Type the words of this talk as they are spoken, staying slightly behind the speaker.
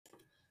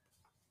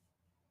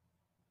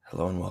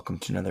Hello and welcome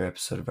to another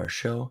episode of our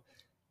show.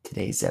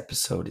 Today's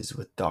episode is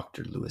with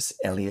Dr. Lewis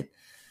Elliott.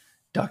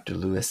 Dr.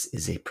 Lewis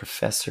is a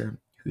professor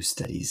who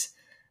studies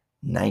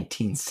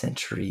 19th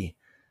century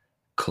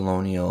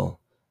colonial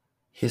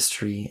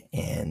history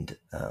and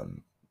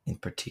in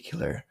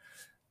particular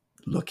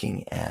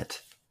looking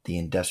at the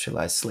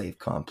industrialized slave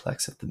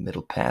complex of the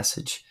Middle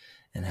Passage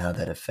and how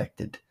that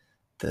affected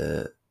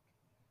the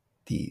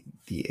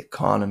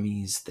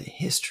economies, the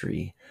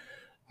history,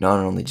 not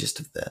only just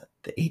of the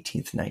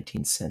 18th,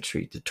 19th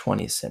century, the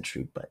 20th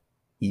century, but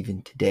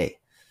even today.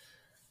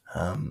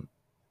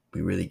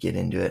 We really get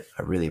into it.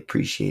 I really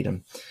appreciate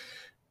him.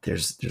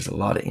 There's a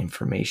lot of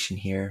information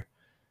here.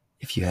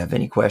 If you have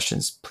any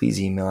questions, please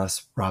email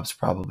us,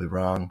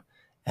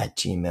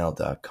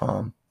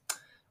 robsprobablywrong@gmail.com.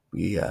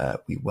 We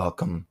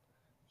welcome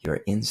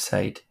your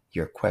insight,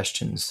 your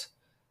questions,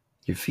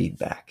 your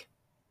feedback.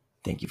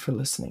 Thank you for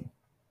listening.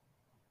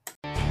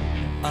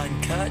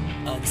 Uncut,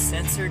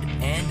 uncensored,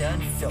 and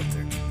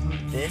unfiltered.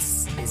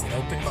 This is an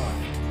open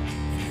mind,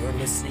 and you're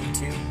listening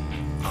to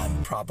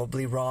I'm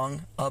Probably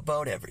Wrong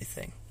About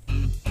Everything.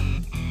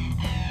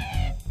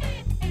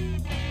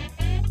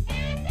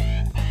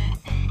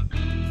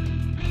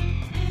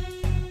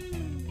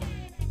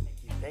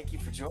 Thank you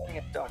for joining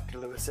us, Dr.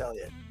 Lewis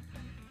Elliott.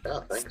 Yeah,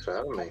 thanks for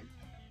having me.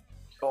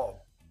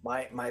 Oh,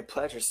 my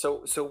pleasure.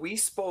 So we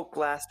spoke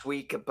last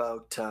week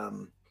about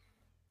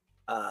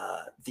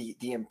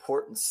the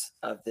importance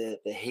of the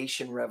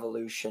Haitian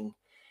Revolution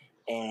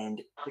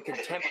and the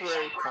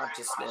contemporary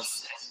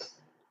consciousness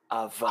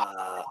of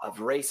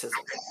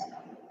racism.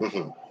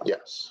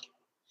 Yes.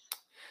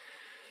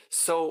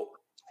 So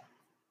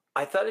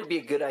I thought it'd be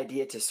a good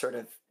idea to sort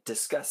of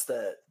discuss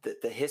the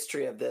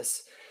history of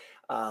this,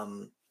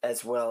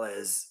 as well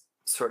as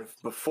sort of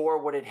before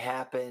what had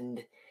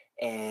happened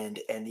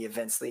and the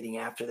events leading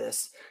after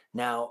this.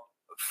 Now,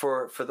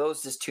 for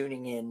those just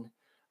tuning in,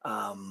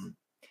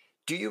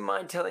 do you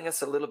mind telling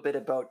us a little bit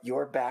about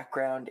your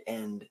background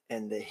and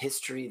the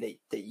history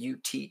that you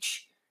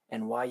teach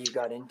and why you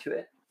got into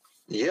it?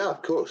 Yeah,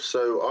 of course.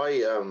 So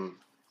I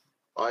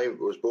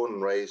was born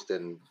and raised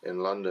in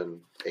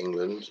London,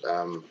 England,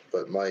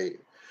 but I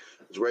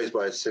was raised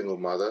by a single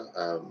mother.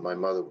 My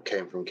mother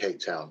came from Cape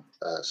Town,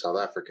 South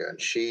Africa, and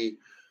she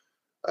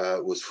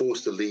was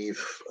forced to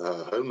leave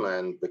her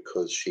homeland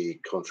because she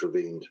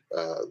contravened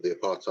the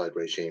apartheid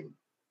regime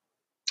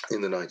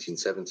in the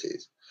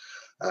 1970s.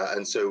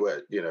 And so,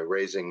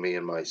 raising me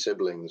and my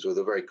siblings with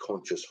a very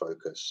conscious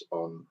focus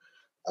on,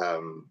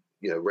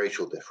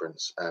 racial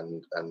difference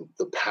and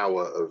the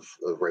power of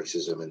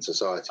racism in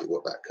society,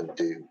 what that can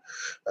do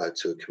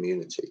to a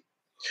community.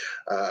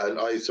 And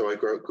I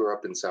grew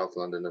up in South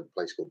London, in a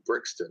place called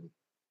Brixton,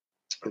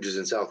 which is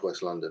in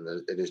southwest London,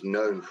 and it is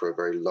known for a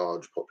very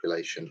large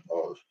population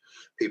of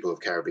people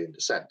of Caribbean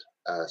descent.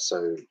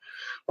 So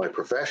my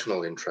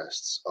professional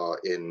interests are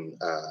in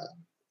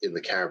the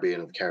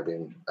Caribbean,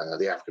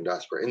 the African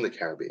diaspora in the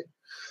Caribbean.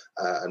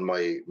 And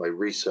my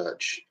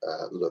research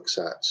looks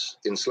at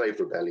enslaved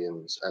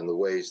rebellions and the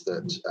ways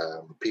that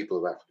people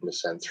of African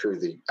descent, through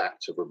the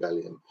act of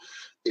rebellion,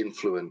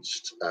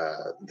 influenced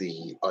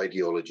the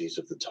ideologies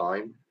of the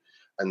time,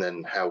 and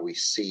then how we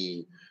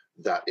see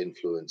that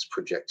influence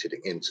projected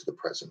into the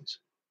present.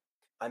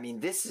 I mean,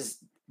 this is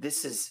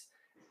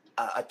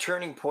a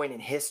turning point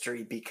in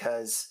history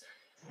because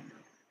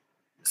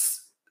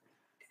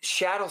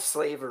chattel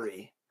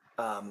slavery,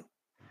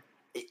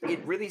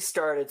 it really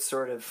started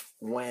sort of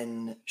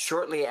when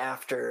shortly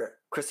after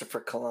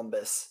Christopher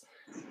Columbus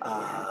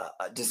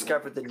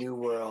discovered the New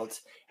World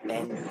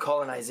and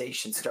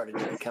colonization started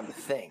to become a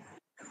thing.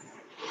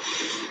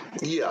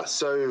 Yeah,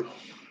 so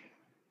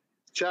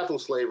chattel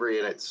slavery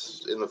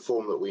in the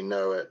form that we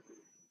know it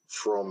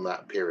from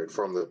that period,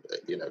 from the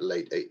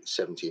late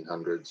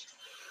 1700s,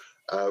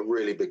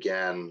 really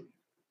began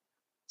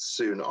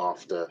soon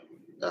after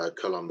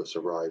Columbus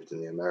arrived in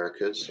the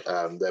Americas.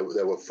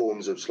 There were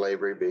forms of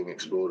slavery being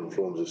explored and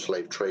forms of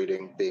slave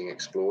trading being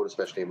explored,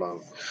 especially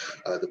among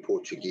the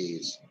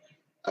Portuguese,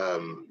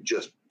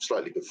 just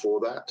slightly before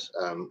that,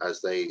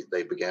 as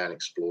they began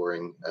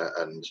exploring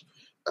and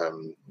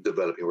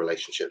developing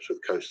relationships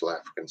with coastal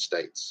African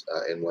states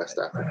in West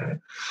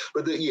Africa.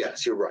 But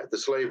yes, you're right. The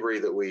slavery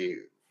that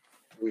we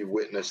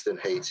witnessed in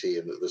Haiti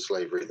and the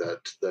slavery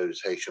that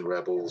those Haitian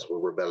rebels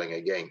were rebelling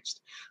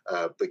against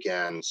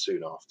began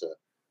soon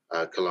after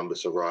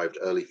Columbus arrived,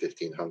 early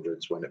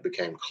 1500s, when it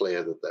became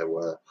clear that there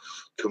were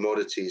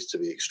commodities to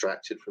be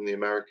extracted from the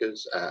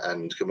Americas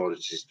and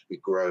commodities to be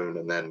grown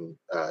and then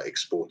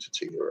exported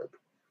to Europe.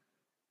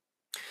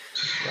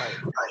 Right.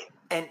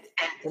 And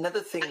another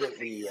thing that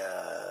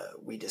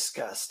we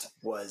discussed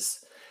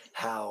was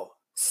how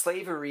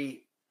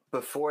slavery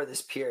before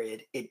this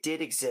period, it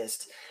did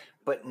exist,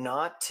 but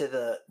not to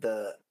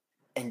the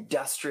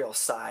industrial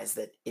size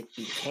that it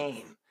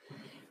became.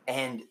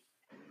 And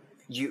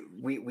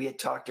we had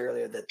talked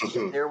earlier that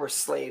there were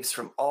slaves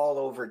from all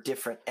over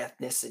different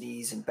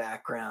ethnicities and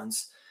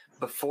backgrounds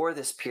before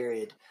this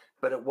period,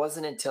 but it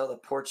wasn't until the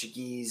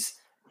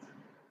Portuguese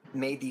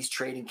made these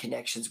trading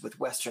connections with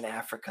Western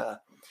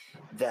Africa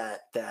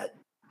that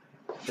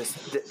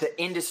the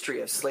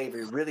industry of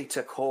slavery really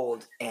took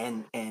hold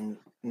and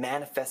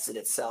manifested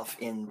itself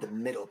in the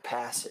Middle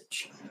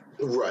Passage.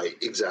 Right,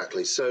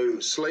 exactly. So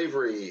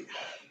slavery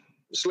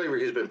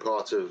has been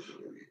part of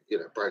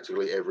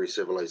practically every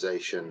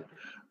civilization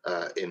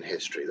in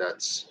history.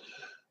 That's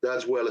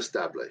well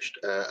established,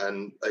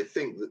 and I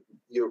think that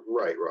you're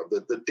right, Rob.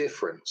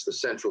 The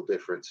central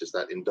difference is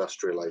that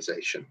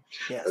industrialization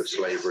of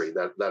slavery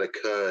that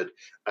occurred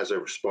as a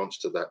response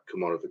to that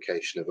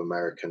commodification of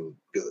American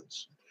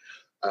goods.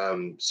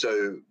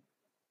 So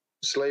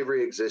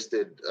slavery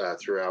existed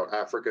throughout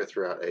Africa,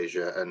 throughout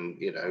Asia, and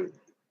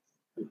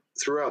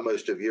throughout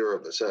most of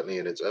Europe, certainly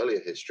in its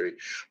earlier history,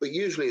 but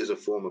usually as a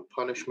form of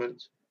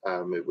punishment.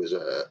 It was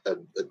a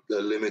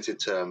limited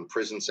term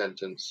prison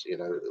sentence.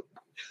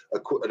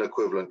 An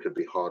equivalent could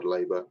be hard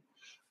labor.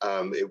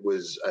 It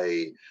was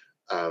a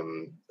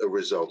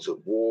result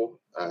of war.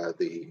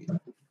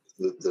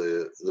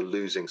 The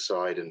losing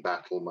side in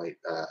battle might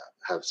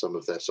have some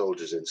of their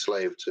soldiers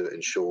enslaved to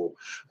ensure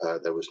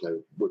there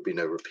would be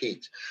no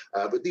repeat.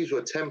 But these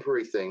were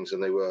temporary things,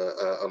 and they were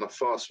on a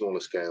far smaller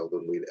scale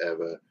than we'd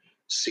ever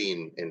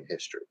seen in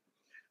history.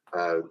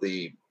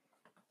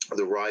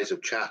 The rise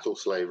of chattel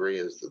slavery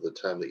is the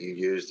term that you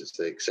used. It's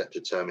the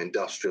accepted term.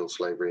 Industrial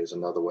slavery is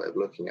another way of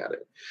looking at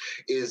it.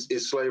 Is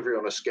slavery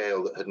on a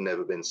scale that had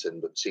never been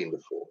seen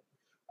before.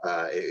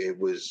 It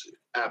was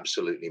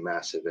absolutely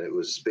massive, and it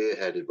was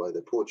spearheaded by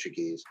the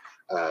Portuguese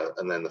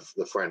and then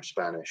the French,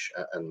 Spanish,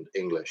 and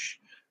English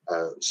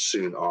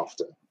soon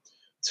after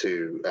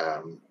to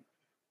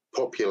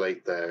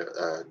populate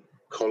their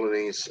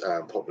colonies,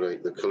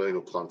 populate the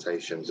colonial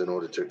plantations in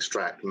order to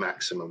extract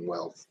maximum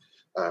wealth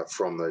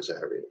from those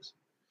areas.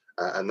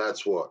 And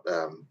that's what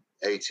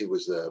Haiti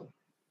was the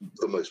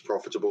most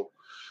profitable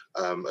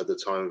at the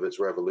time of its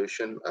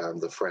revolution.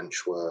 The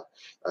French were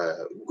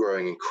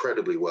growing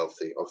incredibly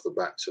wealthy off the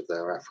backs of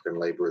their African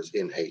laborers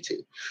in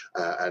Haiti.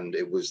 And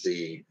it was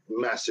the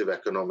massive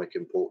economic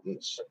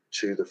importance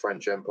to the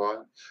French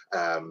Empire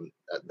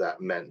that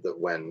meant that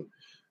when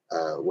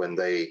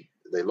they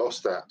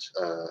lost that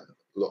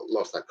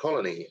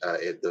colony,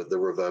 the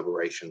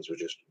reverberations were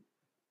just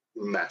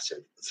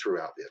massive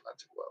throughout the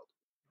Atlantic world.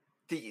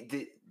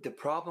 The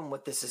problem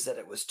with this is that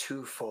it was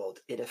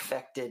twofold. It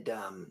affected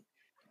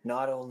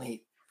not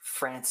only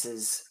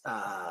France's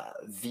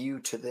view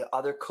to the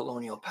other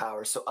colonial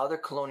powers. So other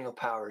colonial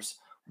powers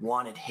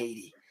wanted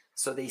Haiti.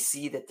 So they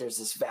see that there's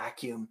this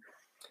vacuum,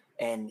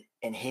 and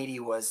Haiti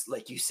was,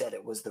 like you said,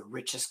 it was the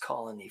richest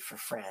colony for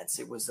France.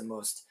 It was the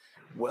most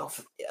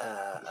wealth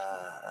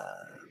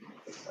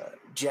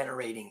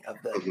generating of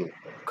the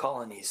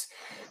colonies,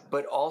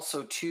 but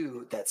also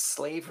too that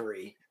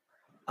slavery,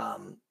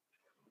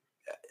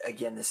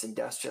 again, this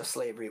industrial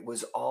slavery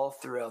was all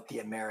throughout the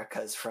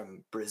Americas,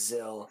 from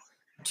Brazil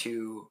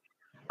to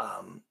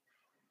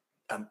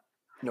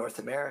North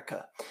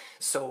America.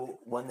 So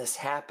when this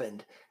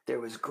happened, there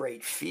was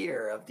great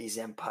fear of these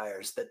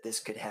empires that this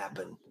could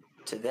happen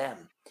to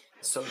them.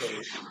 So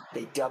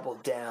they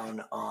doubled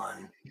down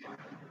on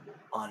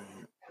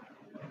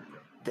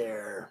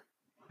their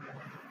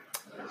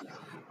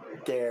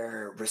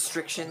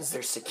restrictions,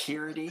 their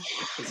security.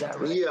 Is that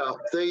right? Yeah,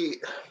 they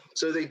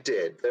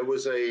did. There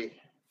was a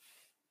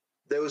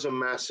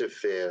massive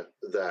fear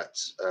that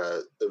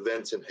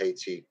events in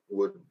Haiti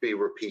would be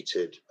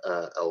repeated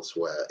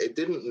elsewhere. It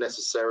didn't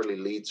necessarily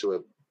lead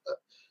to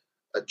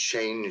a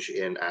change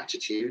in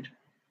attitude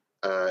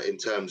in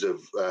terms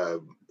of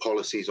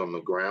policies on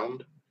the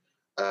ground.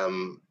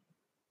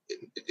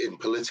 In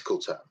political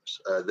terms,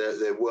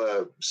 there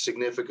were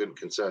significant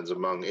concerns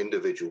among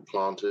individual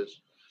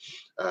planters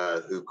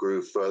who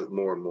grew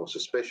more and more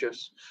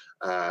suspicious,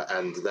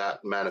 and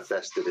that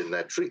manifested in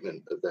their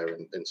treatment of their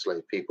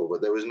enslaved people.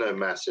 But there was no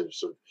massive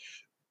sort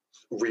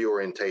of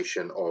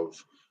reorientation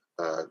of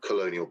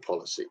colonial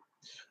policy,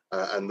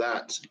 and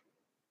that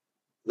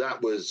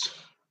was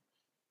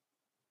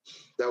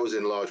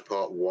in large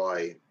part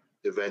why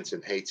events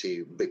in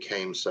Haiti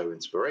became so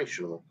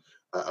inspirational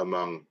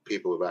among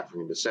people of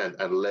African descent,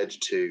 and led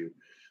to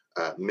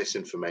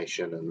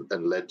misinformation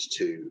and led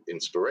to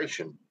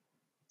inspiration,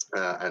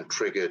 and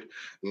triggered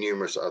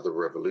numerous other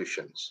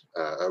revolts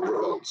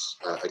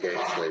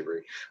against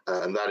slavery,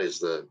 and that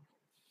is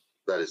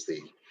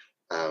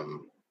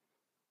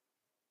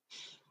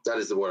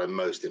what I'm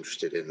most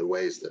interested in, the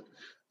ways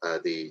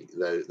that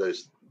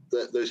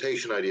those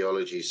Haitian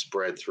ideologies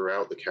spread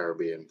throughout the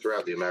Caribbean,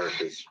 throughout the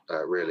Americas,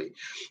 really,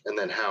 and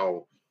then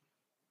how,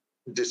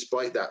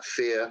 despite that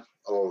fear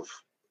of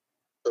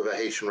a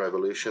Haitian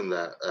revolution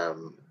that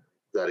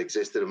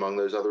existed among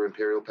those other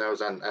imperial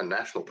powers and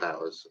national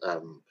powers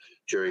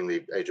during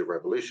the Age of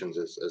Revolutions,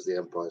 as the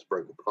empires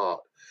broke apart,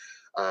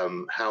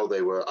 how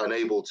they were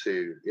unable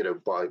to,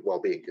 while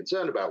being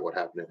concerned about what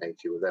happened in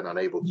Haiti, were then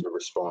unable to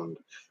respond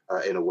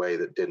in a way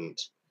that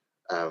didn't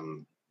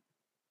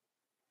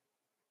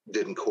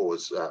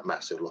cause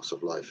massive loss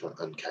of life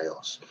and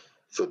chaos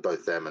for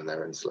both them and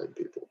their enslaved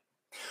people.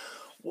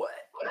 What?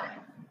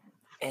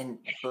 And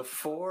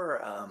before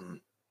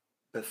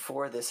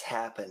this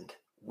happened,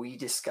 we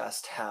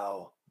discussed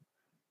how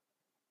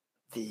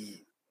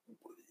the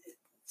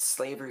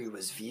slavery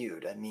was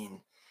viewed. I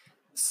mean,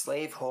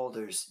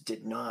 slaveholders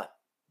did not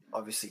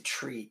obviously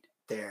treat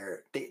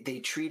they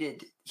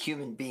treated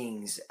human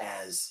beings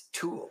as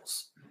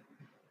tools.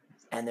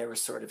 And there were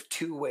sort of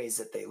two ways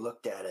that they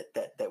looked at it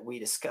that we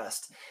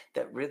discussed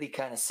that really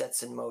kind of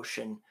sets in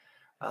motion,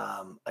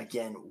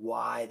 again,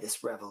 why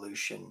this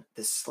revolution,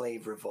 this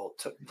slave revolt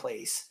took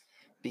place,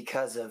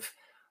 because of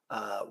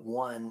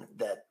one,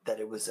 that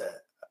it was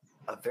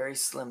a very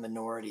slim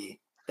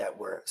minority that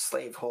were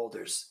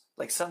slaveholders.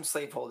 Like some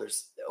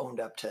slaveholders owned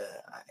up to,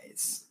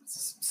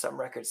 some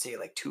records say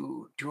like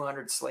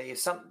 200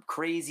 slaves, some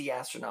crazy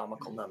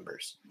astronomical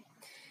numbers.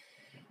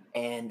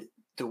 And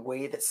the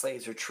way that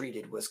slaves were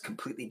treated was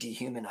completely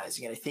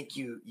dehumanizing. And I think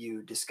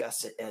you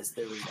discussed it as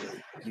there was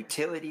the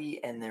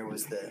utility and there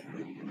was the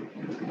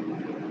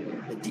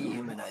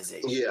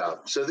dehumanization. Yeah.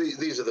 So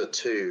these are the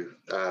two,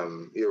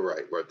 you're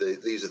right.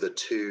 These are the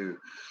two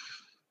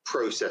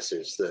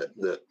processes that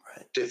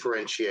right.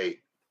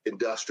 differentiate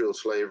industrial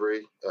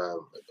slavery,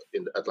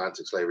 in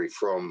Atlantic slavery,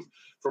 from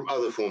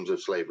other forms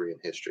of slavery in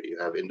history. You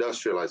have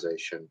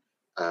industrialization,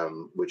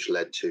 which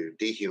led to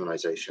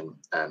dehumanization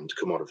and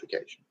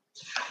commodification.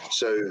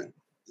 So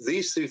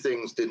these two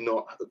things did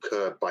not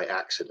occur by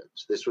accident.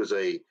 This was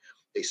a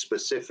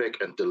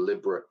specific and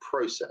deliberate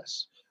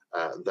process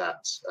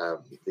that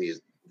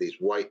these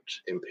white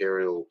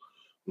imperial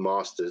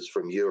masters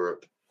from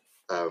Europe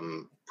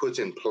put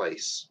in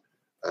place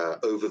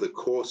over the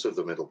course of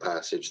the Middle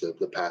Passage,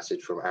 the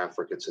passage from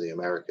Africa to the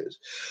Americas.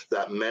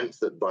 That meant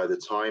that by the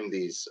time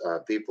these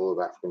people of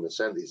African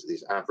descent,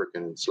 these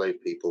African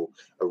enslaved people,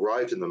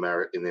 arrived in the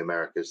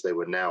Americas, they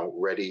were now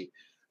ready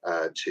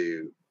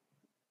to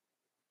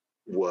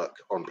work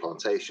on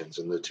plantations.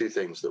 And the two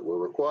things that were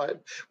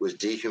required was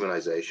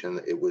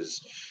dehumanization. It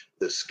was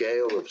the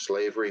scale of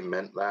slavery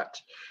meant that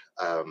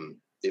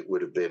it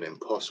would have been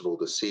impossible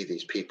to see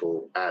these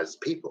people as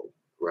people.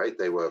 Right,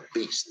 they were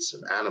beasts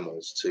and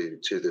animals to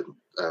the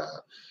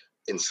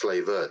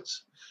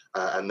enslavers,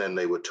 and then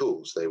they were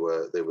tools. They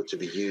were to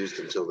be used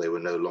until they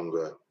were no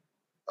longer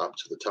up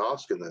to the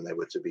task, and then they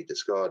were to be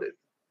discarded.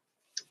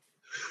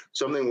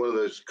 One of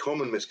those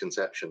common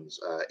misconceptions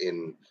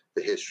in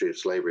the history of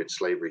slavery and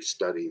slavery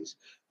studies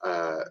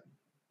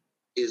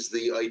is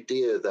the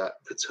idea that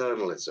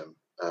paternalism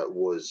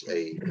was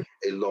a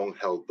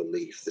long-held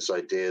belief. This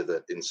idea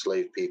that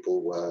enslaved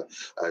people were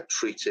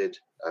treated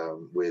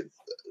with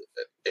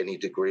any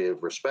degree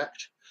of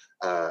respect,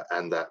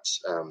 and that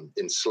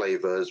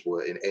enslavers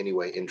were in any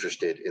way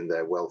interested in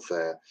their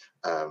welfare,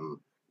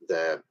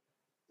 their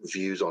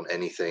views on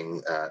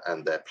anything,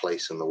 and their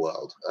place in the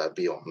world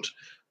beyond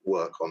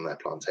work on their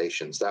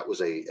plantations. That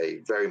was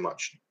a very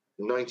much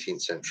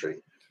 19th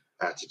century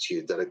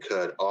attitude that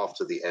occurred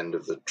after the end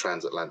of the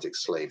transatlantic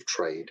slave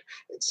trade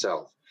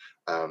itself.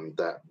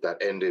 That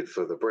ended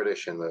for the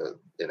British in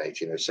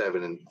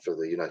 1807 and for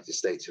the United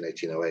States in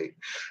 1808,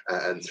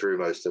 and through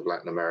most of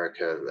Latin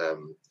America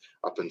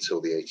up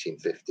until the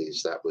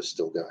 1850s, that was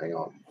still going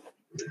on.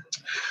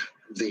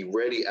 The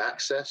ready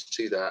access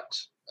to that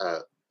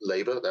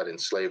labor, that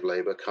enslaved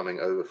labor coming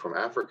over from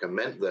Africa,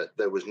 meant that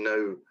there was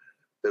no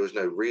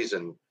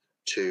reason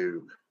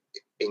to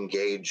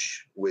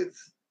engage with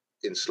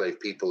enslaved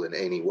people in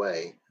any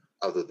way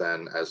other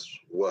than as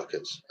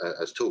workers,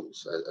 as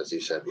tools, as you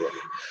said, Rob.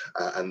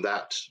 And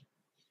that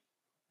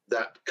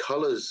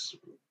colors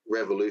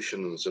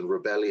revolutions and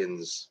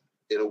rebellions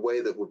in a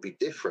way that would be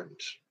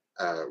different,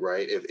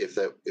 right? If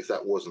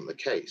that wasn't the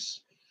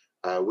case.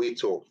 We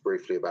talked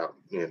briefly about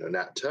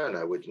Nat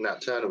Turner, which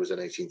Nat Turner was in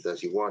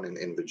 1831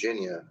 in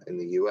Virginia in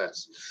the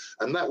U.S.,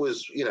 and that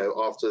was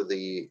after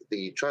the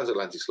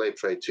transatlantic slave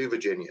trade to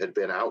Virginia had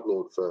been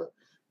outlawed for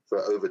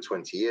over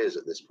 20 years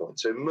at this point.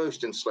 So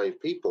most enslaved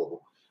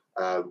people,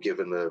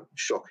 given the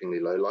shockingly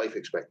low life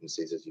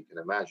expectancies, as you can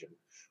imagine,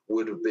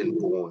 would have been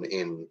born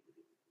in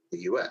the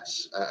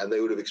US. And they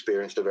would have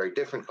experienced a very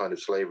different kind of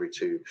slavery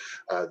to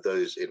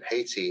those in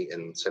Haiti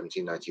in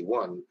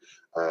 1791,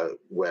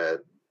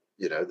 where,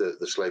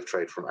 the slave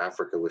trade from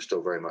Africa was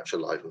still very much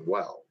alive and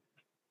well.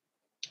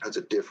 It's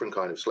a different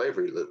kind of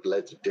slavery that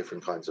led to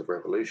different kinds of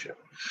revolution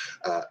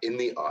in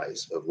the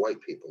eyes of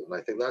white people. And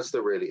I think that's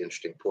the really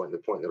interesting point. The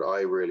point that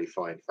I really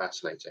find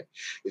fascinating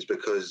is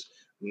because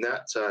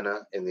Nat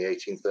Turner in the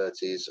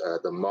 1830s,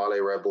 the Malay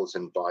rebels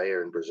in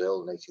Bahia in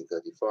Brazil in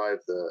 1835,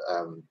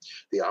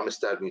 the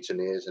Amistad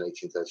mutineers in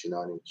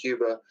 1839 in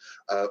Cuba,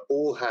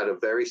 all had a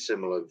very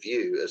similar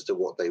view as to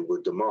what they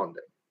were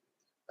demanding.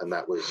 And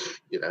that was,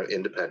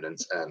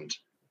 independence and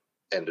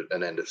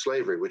an end of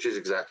slavery, which is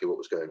exactly what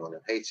was going on in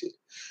Haiti.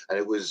 And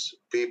it was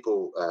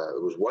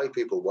white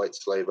people, white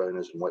slave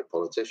owners and white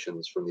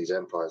politicians from these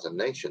empires and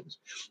nations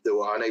that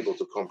were unable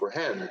to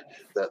comprehend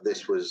that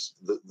this was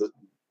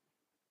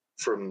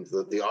from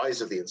the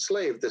eyes of the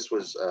enslaved, this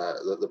was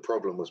that the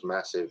problem was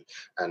massive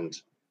and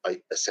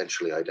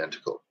essentially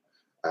identical.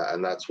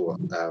 And that's what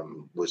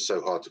was so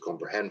hard to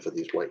comprehend for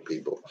these white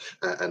people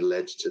and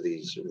led to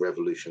these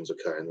revolutions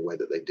occurring the way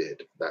that they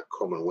did, that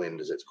common wind,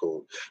 as it's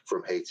called,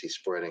 from Haiti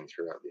spreading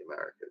throughout the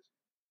Americas.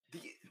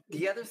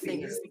 The other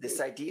thing is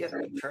this idea of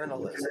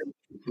paternalism,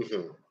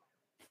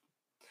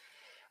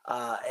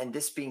 and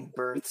this being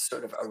birthed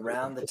sort of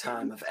around the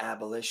time of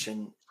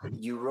abolition.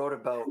 You wrote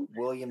about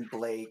William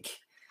Blake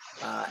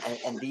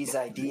and these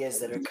ideas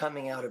that are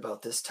coming out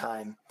about this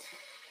time.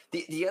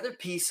 The other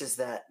piece is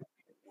that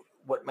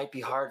what might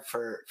be hard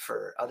for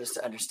others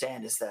to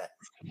understand is that,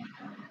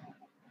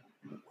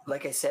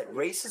 like I said,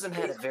 racism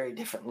had a very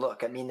different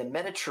look. I mean, the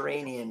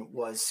Mediterranean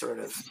was sort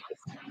of,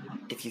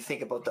 if you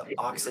think about the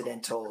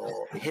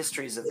Occidental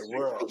histories of the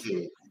world,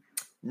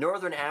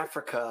 Northern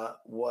Africa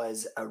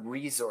was a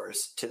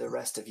resource to the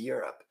rest of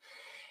Europe.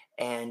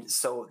 And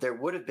so there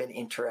would have been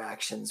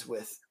interactions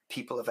with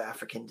people of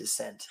African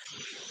descent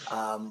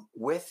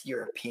with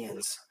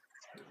Europeans.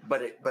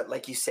 But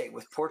like you say,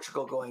 with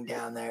Portugal going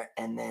down there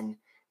and then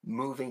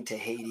moving to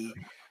Haiti,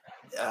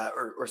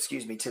 or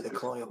excuse me, to the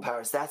colonial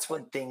powers, that's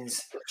when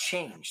things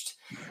changed.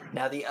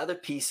 Now, the other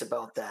piece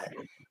about that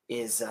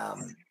is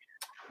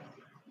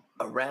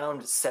around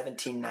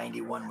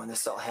 1791, when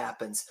this all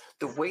happens,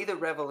 the way the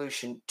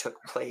revolution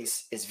took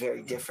place is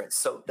very different.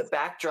 So the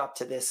backdrop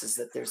to this is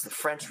that there's the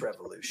French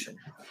Revolution,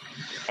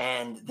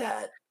 and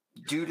that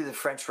due to the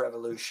French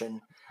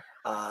Revolution,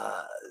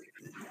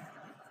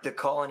 the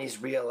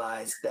colonies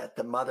realized that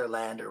the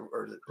motherland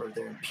or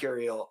their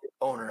imperial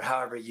owner,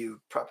 however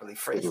you properly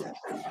phrase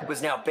it,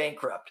 was now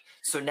bankrupt.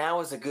 So now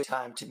is a good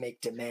time to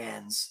make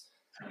demands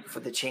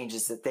for the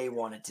changes that they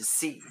wanted to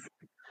see.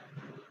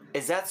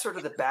 Is that sort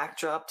of the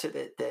backdrop to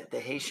the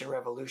Haitian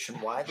Revolution,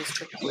 why this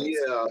took place?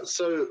 Yeah,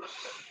 so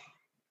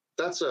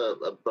that's a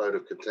bone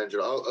of contention.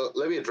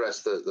 Let me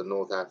address the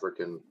North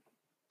African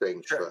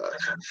thing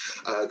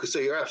first. So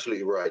you're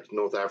absolutely right.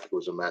 North Africa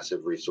was a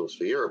massive resource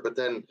for Europe, but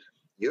then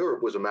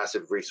Europe was a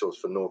massive resource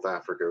for North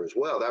Africa as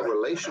well. That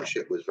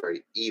relationship was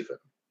very even.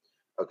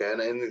 Okay,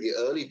 and in the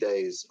early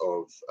days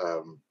of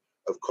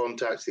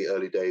contacts, the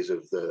early days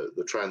of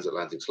the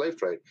transatlantic slave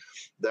trade,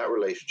 that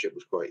relationship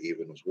was quite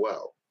even as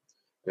well.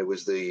 It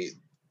was the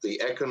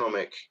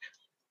economic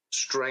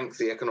strength,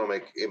 the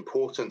economic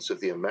importance of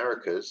the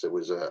Americas. There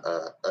was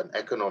an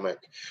economic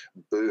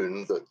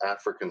boon that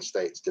African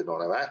states did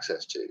not have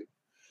access to,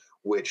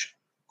 which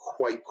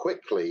quite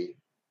quickly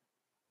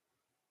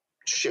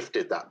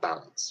shifted that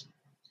balance.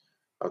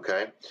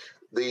 Okay,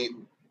 the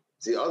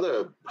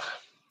other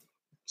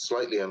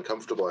slightly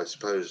uncomfortable, I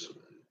suppose,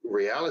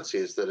 reality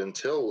is that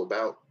until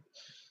about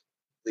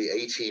the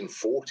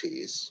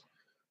 1840s,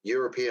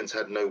 Europeans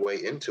had no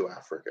way into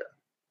Africa.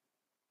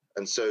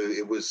 And so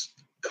it was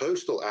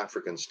coastal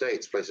African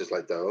states, places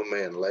like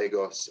Dahomey and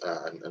Lagos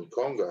and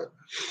Congo,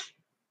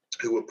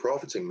 who were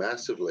profiting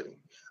massively.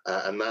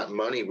 And that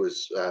money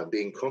was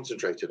being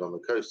concentrated on the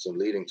coasts and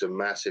leading to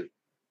massive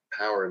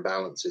power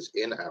imbalances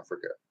in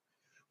Africa,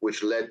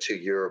 which led to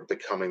Europe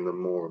becoming the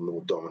more and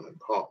more dominant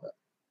partner.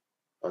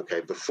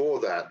 Okay, before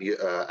that,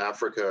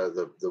 Africa,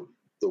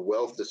 the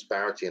wealth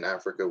disparity in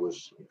Africa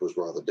was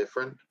rather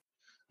different.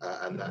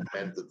 And that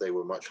meant that they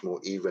were much more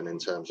even in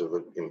terms of,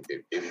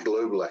 in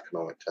global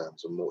economic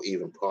terms, a more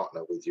even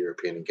partner with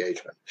European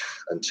engagement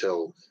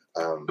until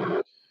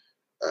the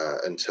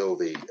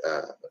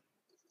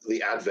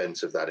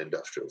advent of that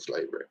industrial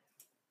slavery.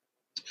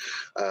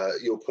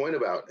 Your point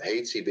about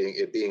Haiti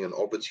being an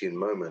opportune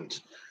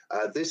moment,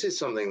 this is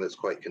something that's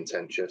quite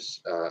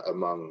contentious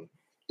among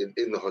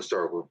in the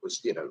historical,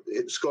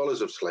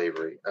 scholars of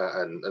slavery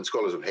and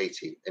scholars of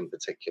Haiti in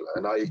particular.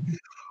 And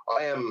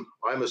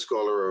I'm a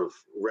scholar of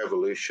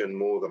revolution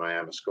more than I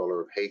am a scholar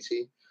of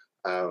Haiti,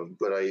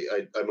 but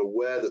I'm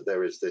aware that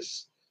there is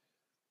this,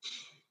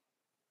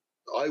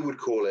 I would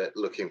call it,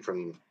 looking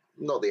from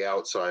not the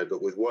outside,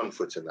 but with one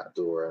foot in that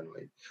door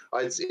only.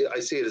 I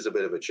see it as a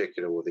bit of a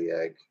chicken or the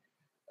egg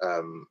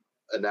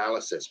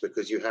analysis,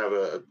 because you have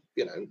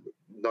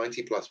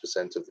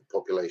 90+% of the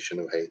population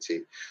of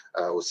Haiti,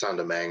 or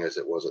Saint-Domingue as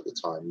it was at the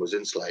time, was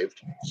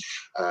enslaved.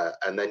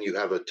 And then you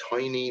have a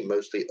tiny,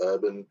 mostly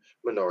urban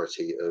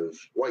minority of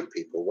white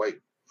people, white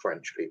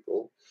French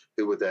people,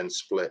 who were then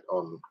split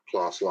on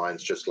class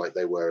lines, just like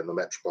they were in the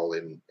metropole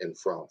in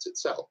France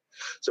itself.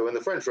 So when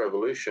the French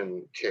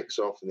Revolution kicks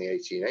off in the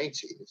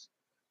 1880s,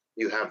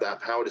 you have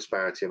that power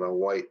disparity among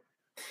white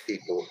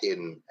people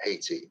in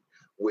Haiti,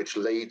 which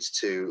leads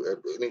to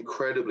an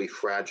incredibly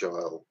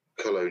fragile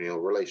colonial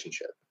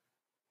relationship.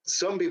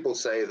 Some people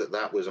say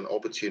that was an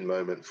opportune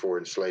moment for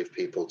enslaved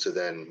people to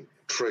then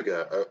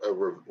trigger a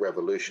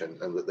revolution,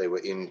 and that they were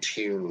in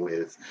tune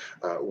with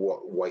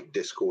what white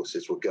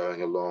discourses were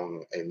going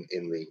along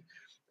in the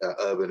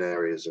urban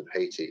areas of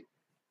Haiti.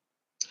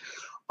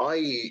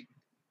 I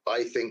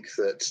think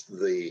that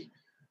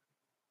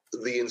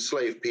the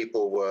enslaved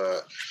people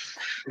were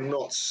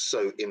not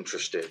so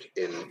interested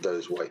in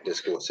those white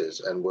discourses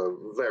and were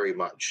very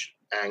much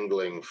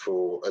angling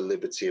for a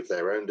liberty of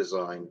their own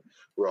design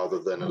rather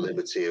than a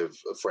liberty of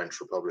French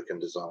Republican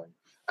design,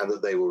 and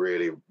that they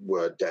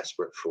were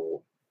desperate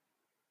for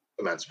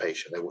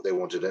emancipation. They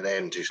wanted an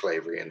end to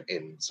slavery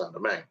in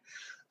Saint-Domingue.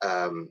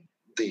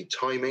 the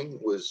timing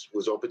was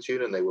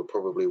opportune, and they were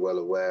probably well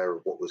aware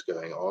of what was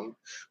going on.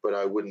 But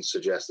I wouldn't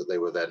suggest that they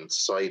were then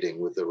siding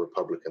with the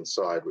Republican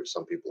side, which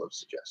some people have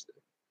suggested.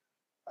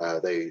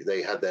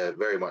 They had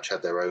very much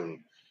had their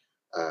own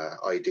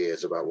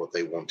ideas about what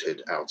they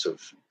wanted out of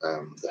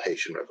the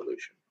Haitian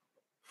Revolution.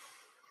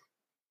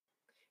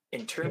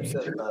 In terms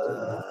of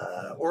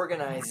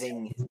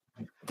organizing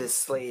the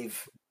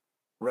slave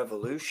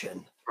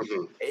revolution,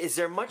 is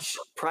there much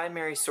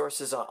primary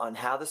sources on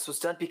how this was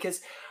done?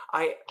 Because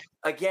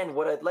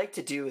what I'd like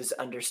to do is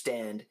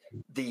understand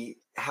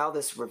how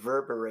this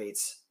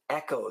reverberates,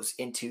 echoes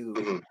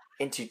into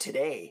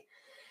today,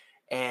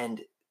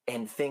 and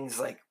things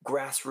like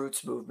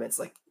grassroots movements,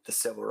 like the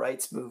civil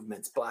rights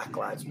movements, Black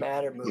Lives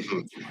Matter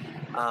movements.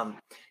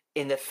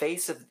 In the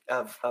face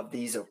of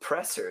these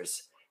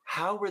oppressors,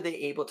 how were they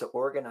able to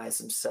organize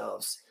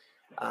themselves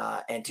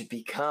and to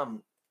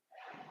become,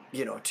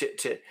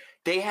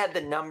 they had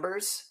the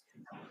numbers,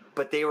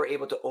 but they were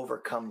able to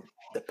overcome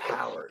the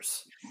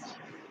powers?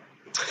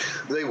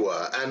 They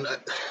were. And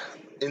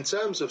in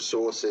terms of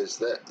sources,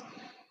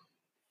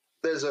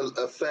 there's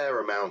a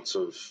fair amount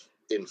of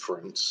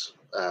inference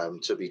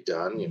to be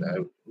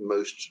done.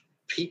 Most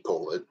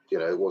people, it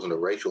wasn't a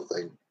racial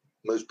thing.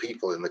 Most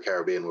people in the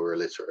Caribbean were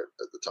illiterate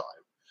at the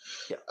time.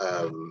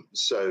 Yeah.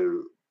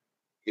 So,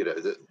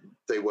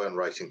 they weren't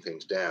writing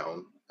things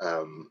down.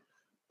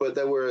 But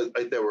there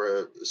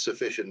were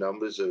sufficient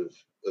numbers of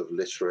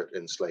literate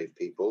enslaved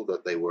people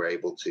that they were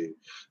able to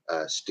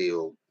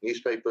steal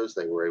newspapers.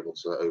 They were able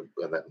to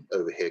and then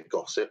overhear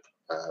gossip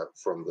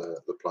from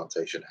the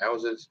plantation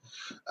houses.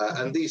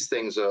 And these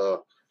things are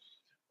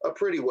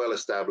pretty well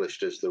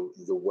established as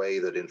the way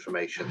that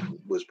information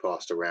was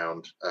passed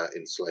around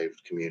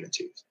enslaved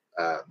communities.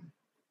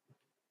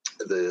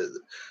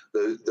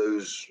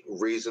 Those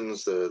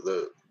reasons,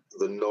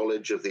 the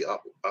knowledge of the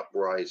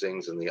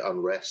uprisings and the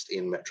unrest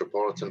in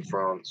metropolitan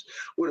France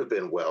would have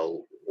been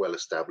well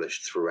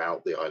established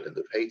throughout the island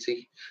of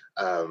Haiti.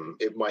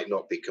 It might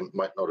not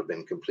have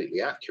been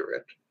completely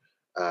accurate.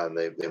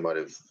 They might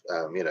have,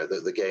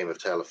 the game of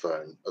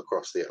telephone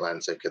across the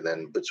Atlantic and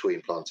then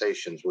between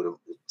plantations would have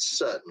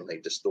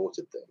certainly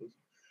distorted things.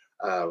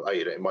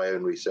 In my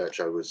own research,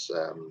 I was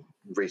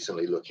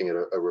recently looking at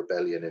a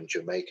rebellion in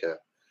Jamaica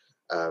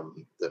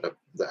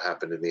that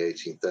happened in the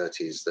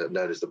 1830s,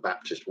 known as the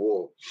Baptist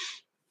War.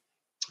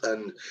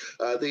 And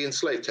the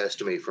enslaved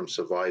testimony from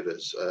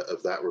survivors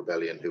of that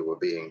rebellion who were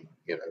being,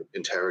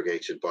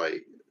 interrogated by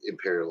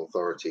imperial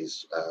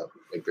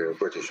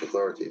British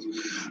authorities,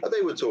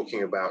 they were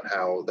talking about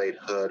how they'd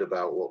heard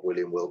about what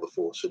William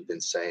Wilberforce had been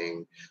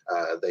saying.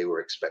 They were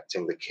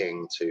expecting the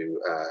king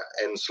to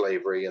end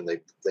slavery, and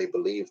they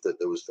believed that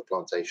there was the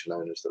plantation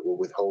owners that were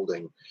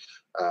withholding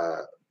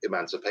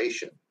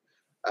emancipation.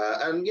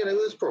 And, it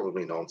was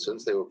probably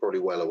nonsense. They were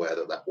probably well aware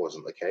that that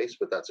wasn't the case,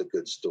 but that's a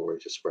good story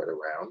to spread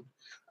around.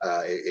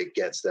 It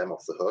gets them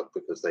off the hook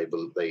because they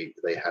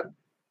had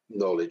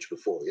knowledge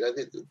before.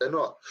 They're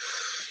not,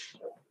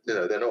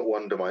 they're not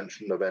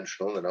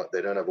one-dimensional.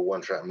 They don't have a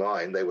one-track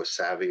mind. They were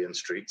savvy and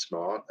street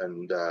smart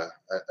and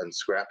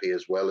scrappy,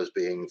 as well as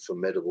being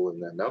formidable in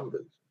their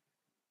numbers.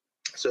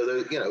 So,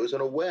 it was an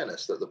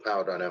awareness that the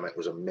power dynamic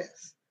was a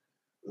myth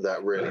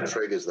that really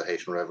triggers the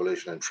Haitian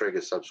Revolution and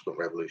triggers subsequent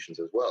revolutions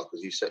as well,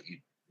 because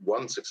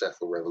one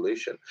successful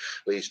revolution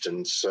leads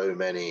to so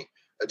many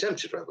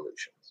attempted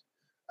revolutions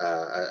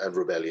and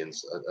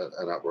rebellions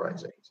and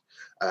uprisings.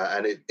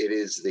 And it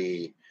is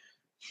the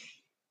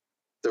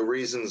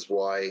reasons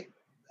why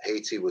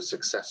Haiti was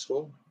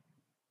successful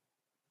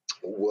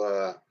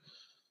were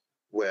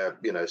where,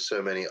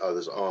 so many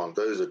others aren't.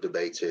 Those are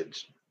debated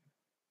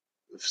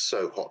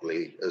so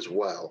hotly as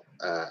well,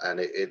 and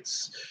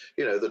it's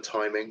the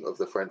timing of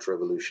the French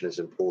Revolution is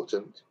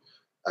important.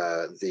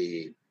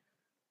 The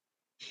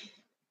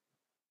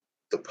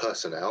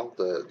personnel,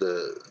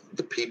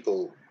 the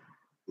people,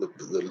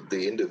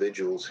 the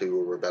individuals who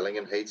were rebelling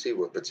in Haiti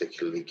were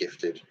particularly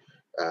gifted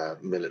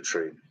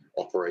military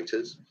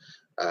operators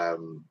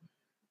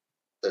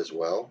as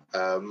well.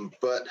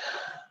 But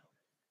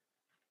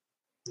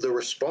the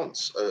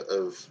response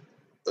of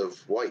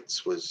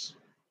whites was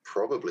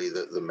probably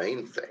the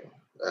main thing.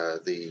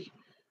 The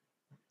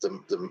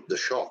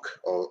shock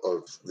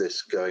of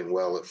this going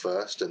well at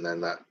first, and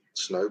then that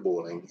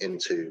snowballing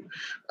into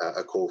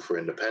a call for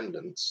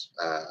independence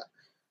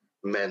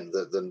meant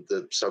that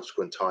the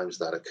subsequent times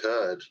that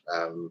occurred,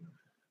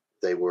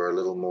 they were a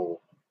little more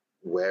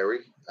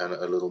wary and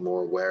a little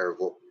more aware of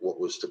what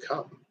was to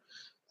come,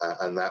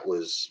 and that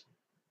was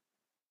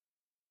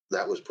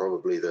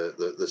probably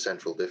the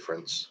central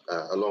difference,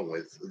 along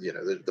with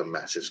the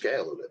massive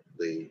scale of it.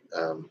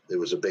 It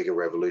was a bigger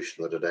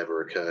revolution that had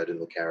ever occurred in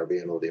the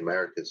Caribbean or the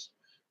Americas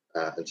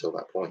until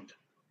that point.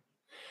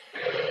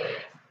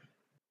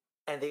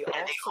 And they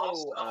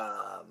also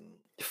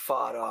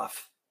fought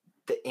off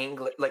the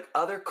English, like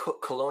other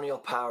colonial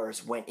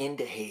powers went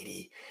into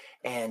Haiti,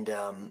 and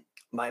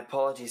my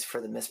apologies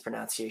for the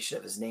mispronunciation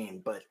of his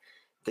name, but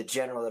the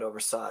general that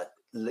oversaw it,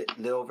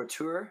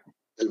 Louverture.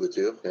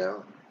 Louverture, yeah.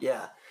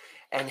 Yeah.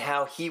 and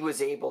how he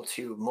was able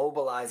to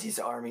mobilize these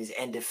armies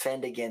and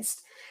defend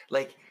against,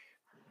 like,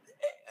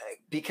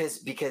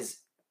 because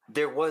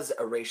there was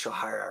a racial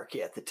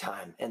hierarchy at the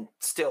time, and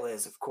still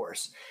is, of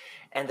course,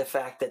 and the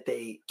fact that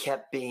they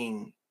kept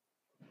being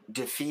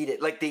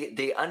defeated, like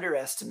they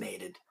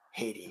underestimated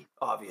Haiti,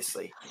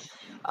 obviously,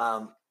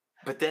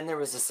 but then there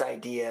was this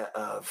idea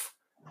of,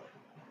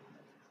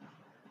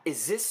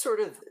 is this sort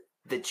of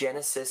the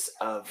genesis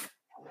of,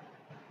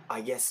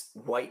 I guess,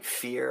 white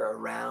fear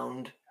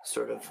around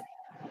sort of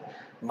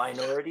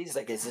minorities?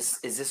 Like, is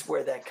this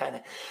where that kind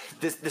of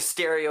the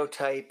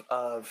stereotype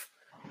of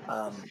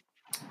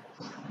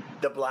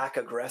the black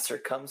aggressor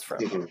comes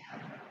from?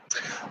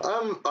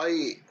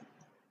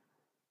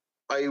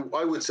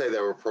 I would say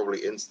there were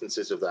probably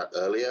instances of that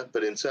earlier,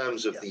 but in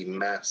terms of the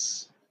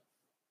mass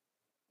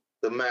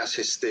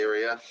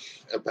hysteria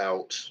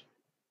about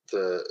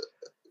the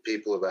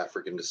people of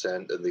African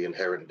descent and the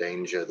inherent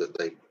danger that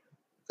they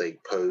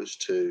pose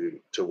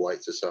to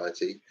white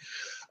society,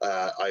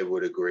 I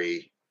would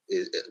agree.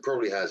 It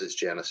probably has its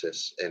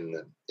genesis in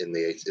the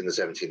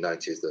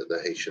 1790s,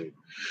 the Haitian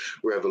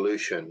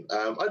Revolution.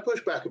 I'd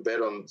push back a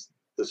bit on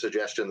the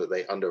suggestion that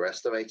they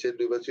underestimated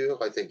Louverture.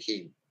 I think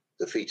he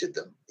defeated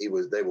them. They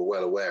were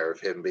well aware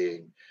of him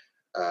being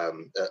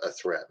a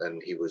threat,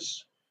 and he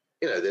was,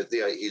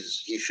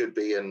 he should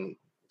be and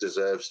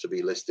deserves to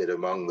be listed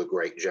among the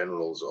great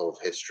generals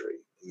of history.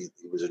 He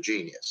was a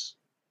genius,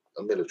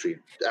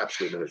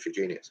 absolute military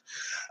genius.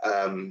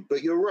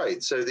 But you're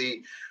right. So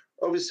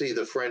obviously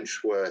the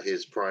French were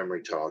his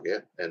primary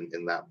target, and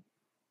in that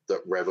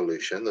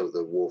revolution,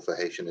 the war for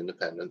Haitian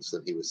independence,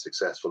 that he was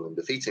successful in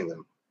defeating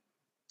them.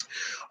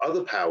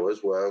 Other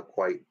powers were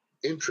quite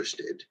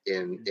interested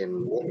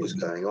in what was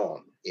going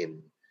on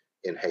in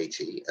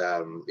Haiti.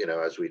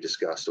 As we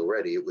discussed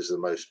already, it was the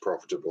most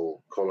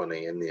profitable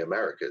colony in the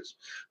Americas.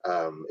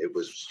 It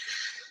was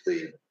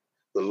the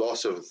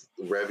loss of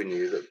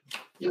revenue that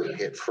would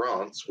hit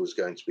France was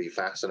going to be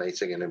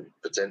fascinating and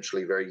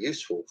potentially very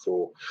useful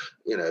for,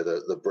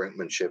 the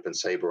brinkmanship and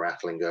saber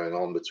rattling going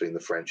on between the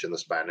French and the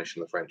Spanish,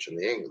 and the French and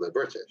the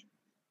British.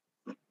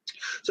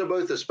 So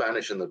both the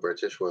Spanish and the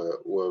British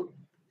were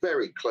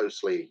very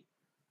closely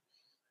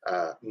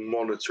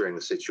monitoring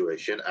the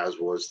situation, as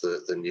was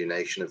the new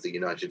nation of the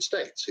United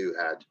States, who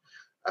had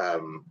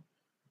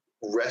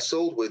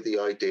wrestled with the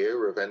idea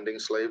of ending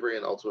slavery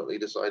and ultimately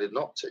decided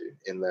not to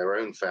in their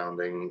own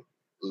founding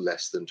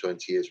less than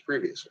 20 years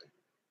previously.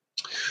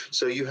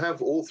 So you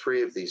have all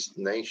three of these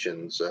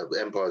nations,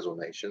 empires or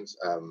nations,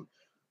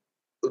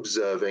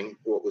 observing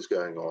what was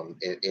going on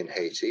in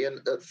Haiti. And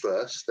at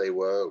first they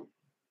were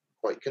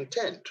quite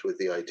content with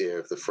the idea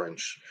of the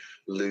French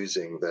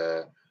losing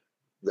their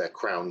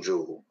crown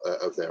jewel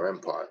of their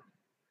empire.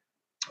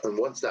 And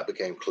once that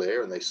became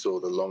clear and they saw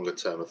the longer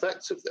term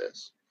effects of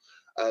this,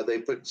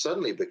 they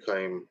suddenly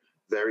became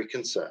very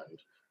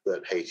concerned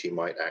that Haiti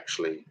might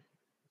actually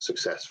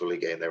successfully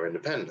gain their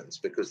independence,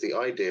 because the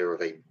idea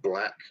of a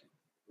black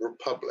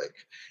republic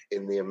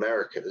in the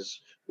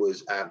Americas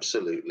was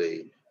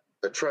absolutely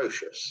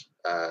atrocious.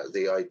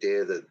 The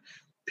idea that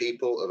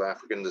people of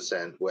African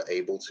descent were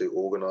able to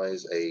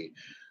organize a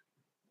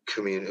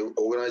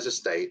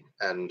state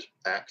and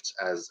act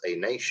as a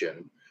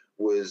nation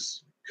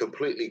was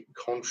completely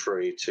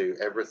contrary to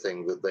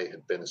everything that they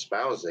had been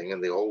espousing,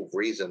 and the whole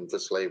reason for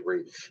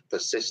slavery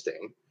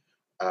persisting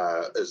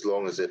as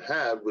long as it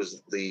had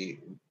was the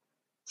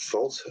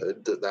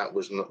falsehood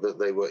that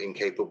they were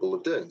incapable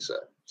of doing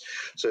so.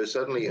 So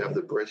suddenly you have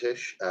the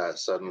British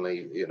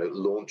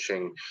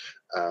launching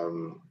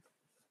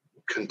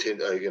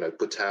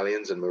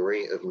battalions and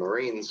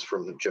Marines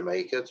from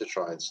Jamaica to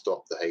try and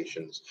stop the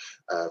Haitians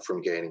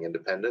from gaining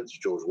independence.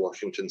 George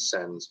Washington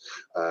sends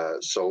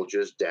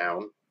soldiers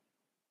down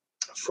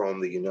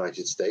from the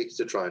United States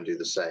to try and do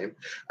the same,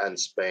 and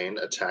Spain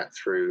attacked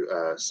through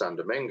San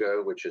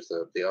Domingo, which is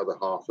the other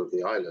half of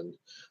the island.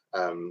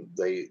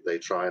 They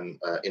try and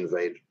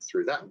invade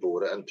through that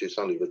border, and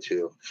Toussaint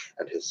Louverture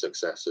and his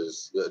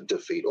successors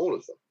defeat all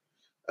of them,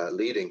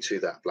 leading to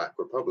that Black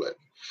Republic.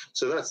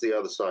 So that's the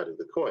other side of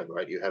the coin,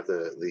 right? You have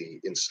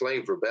the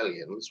enslaved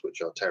rebellions,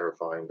 which are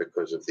terrifying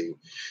because of the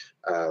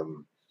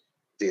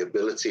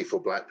ability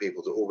for Black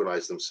people to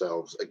organize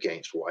themselves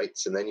against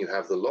whites. And then you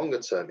have the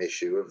longer term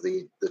issue of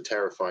the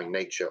terrifying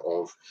nature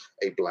of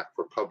a Black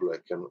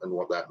Republic and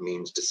what that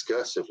means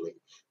discursively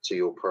to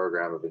your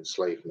program of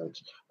enslavement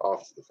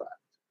after the fact.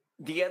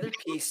 The other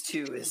piece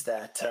too is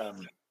that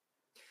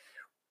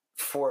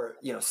for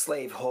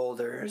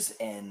slaveholders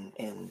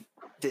and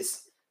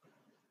this,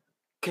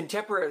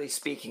 contemporarily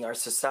speaking, our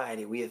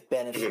society, we have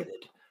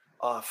benefited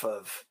off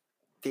of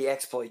the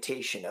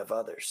exploitation of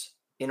others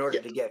in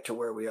order to get to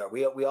where we are.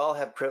 We all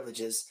have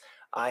privileges.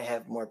 I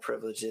have more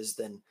privileges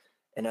than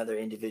another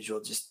individual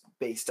just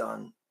based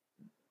on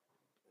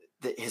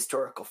the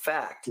historical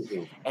fact.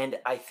 And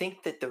I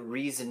think that the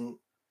reason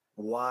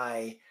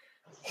why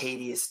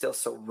Haiti is still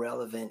so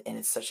relevant and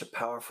it's such a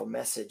powerful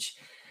message,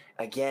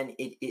 again,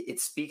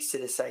 it speaks to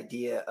this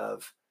idea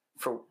of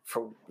for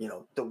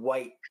the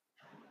white,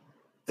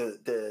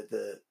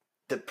 the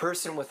the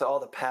person with all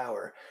the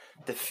power,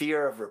 the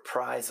fear of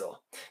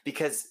reprisal,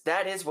 because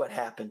that is what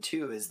happened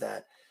too, is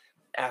that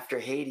after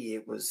Haiti,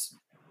 it was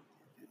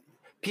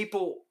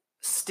people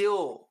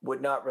still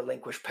would not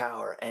relinquish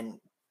power. And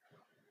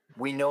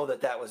we know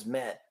that that was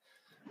met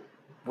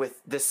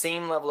with the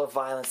same level of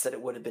violence that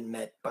it would have been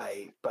met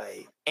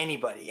by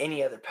anybody,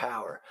 any other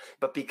power.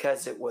 But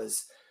because it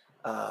was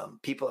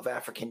people of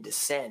African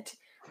descent,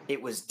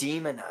 it was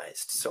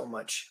demonized so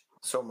much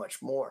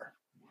more.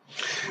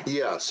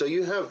 Yeah. So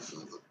you have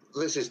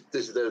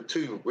there are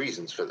two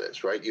reasons for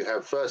this, right? You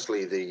have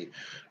firstly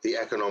the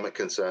economic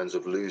concerns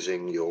of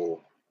losing your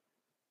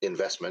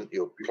investment,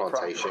 your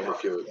plantation,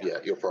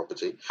 your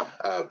property,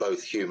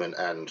 both human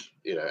and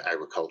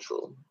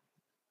agricultural,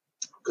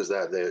 because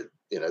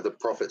the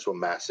profits were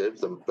massive,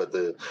 but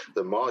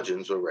the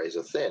margins were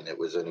razor thin. It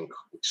was an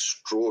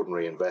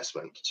extraordinary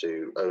investment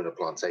to own a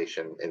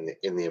plantation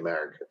in the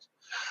Americas,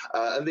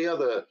 and the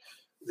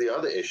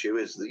other issue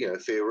is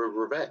fear of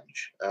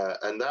revenge,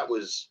 and that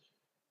was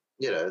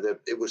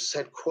it was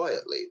said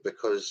quietly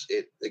because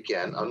it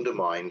again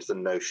undermined the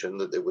notion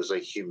that it was a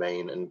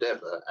humane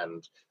endeavor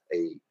and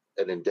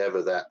an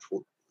endeavor that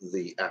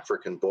the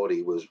African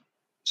body was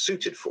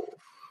suited for.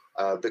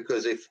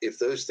 Because if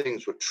those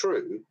things were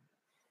true,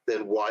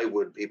 then why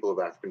would people of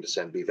African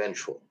descent be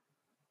vengeful?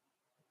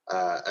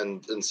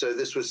 And so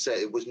this was said.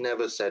 It was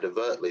never said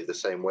overtly the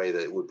same way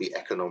that it would be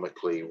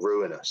economically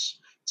ruinous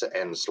to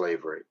end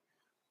slavery.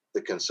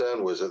 The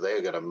concern was that they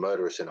are going to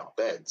murder us in our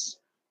beds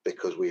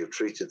because we have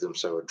treated them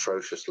so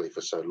atrociously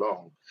for so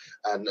long.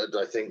 And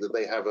I think that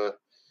they have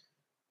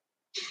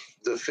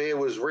the fear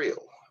was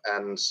real.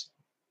 And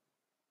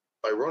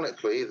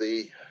ironically,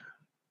 the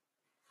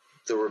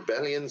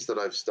rebellions that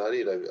I've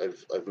studied,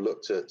 I've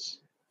looked at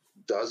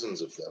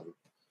dozens of them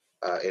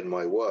in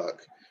my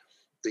work.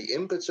 The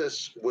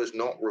impetus was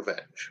not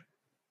revenge.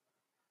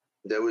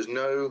 There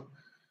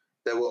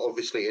were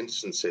obviously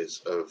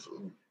instances of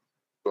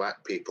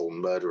black people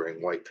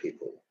murdering white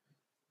people,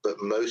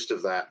 but most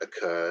of that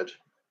occurred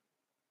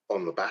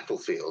on the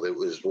battlefield. It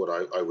was what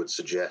I would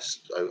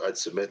suggest. I'd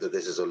submit that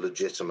this is a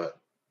legitimate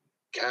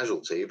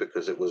casualty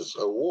because it was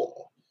a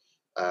war.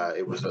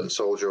 It was a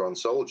soldier on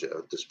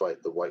soldier,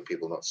 despite the white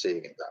people not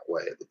seeing it that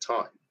way at the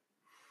time.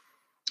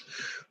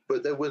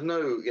 But there was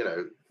no,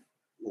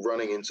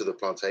 running into the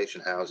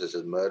plantation houses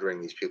and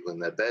murdering these people in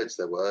their beds.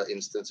 There were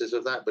instances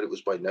of that, but it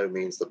was by no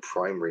means the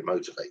primary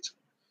motivator.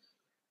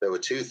 There were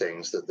two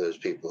things that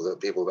people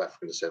of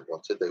African descent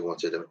wanted. They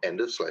wanted an end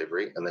of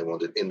slavery and they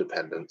wanted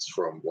independence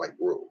from white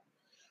rule.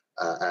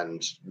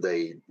 And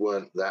they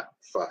weren't that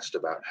fussed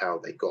about how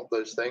they got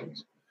those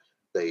things.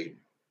 They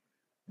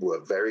were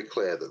very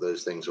clear that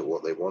those things are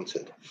what they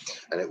wanted.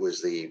 And it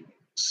was the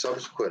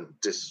subsequent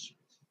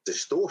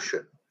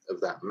distortion of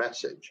that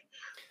message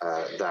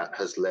that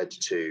has led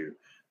to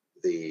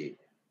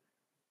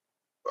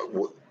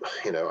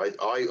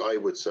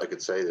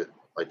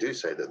I do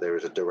say that there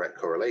is a direct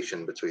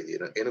correlation between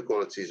the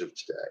inequalities of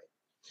today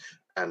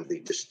and the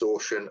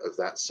distortion of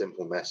that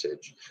simple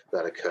message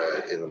that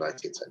occurred in the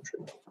 19th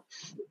century.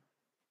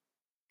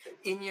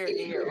 In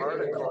your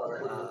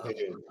article,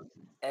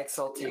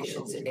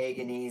 Exaltations,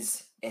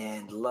 Agonies,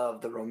 and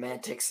Love, the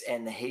Romantics,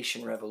 and the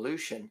Haitian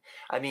Revolution,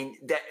 I mean,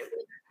 that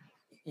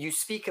you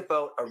speak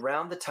about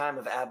around the time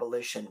of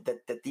abolition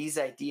that these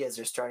ideas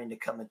are starting to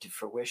come into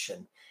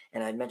fruition.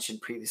 And I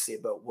mentioned previously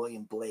about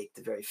William Blake,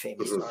 the very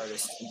famous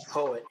artist and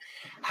poet,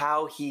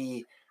 how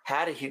he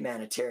had a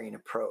humanitarian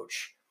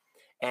approach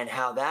and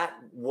how that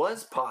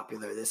was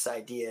popular, this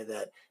idea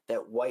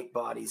that white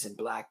bodies and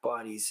black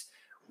bodies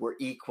were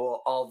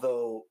equal,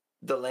 although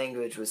the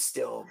language was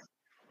still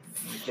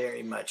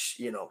very much,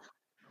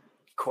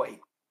 quite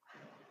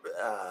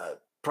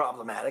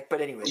problematic. But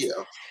anyways,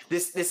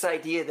 this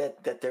idea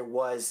that there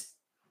was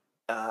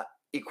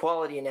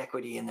equality and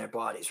equity in their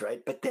bodies,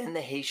 right? But then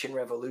the Haitian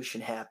Revolution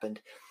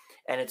happened,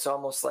 and it's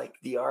almost like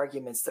the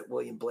arguments that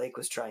William Blake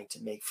was trying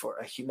to make for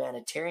a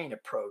humanitarian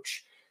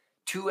approach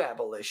to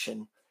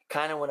abolition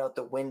kind of went out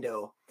the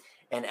window,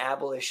 and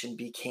abolition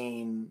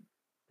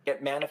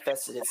it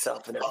manifested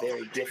itself in a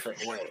very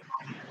different way.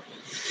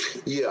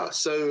 Yeah,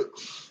 so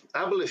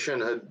abolition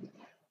had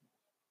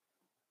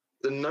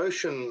the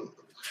notion,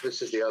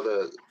 this is the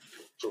other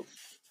sort of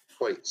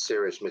quite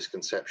serious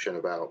misconception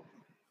about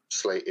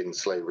in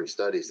slavery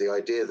studies, the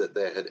idea that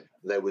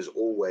there was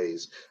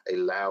always a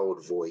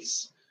loud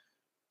voice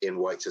in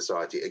white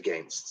society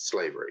against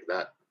slavery.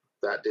 That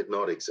did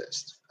not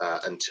exist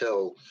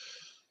until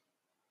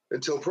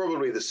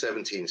probably the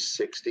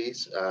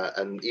 1760s,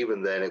 and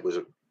even then it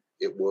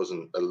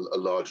wasn't a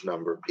large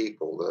number of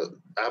people. The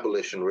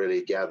abolition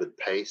really gathered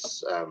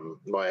pace.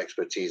 My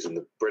expertise in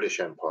the British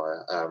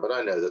Empire, but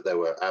I know that there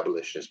were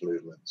abolitionist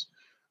movements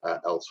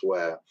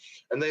elsewhere,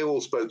 and they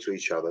all spoke to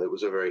each other. It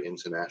was a very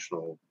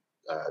international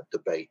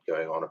debate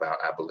going on about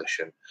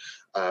abolition.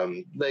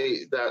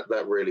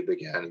 That really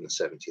began in the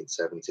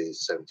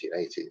 1770s,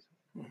 1780s.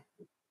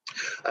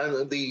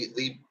 And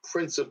the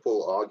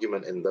principal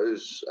argument in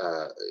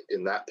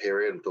that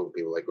period, I'm talking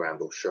people like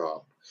Granville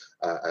Sharp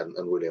and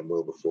William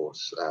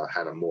Wilberforce,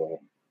 Hannah More,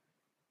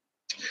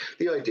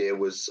 The idea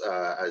was,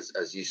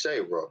 as you say,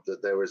 Rob,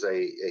 that there was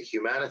a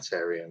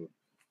humanitarian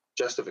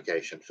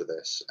justification for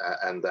this,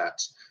 and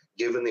that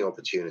given the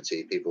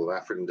opportunity, people of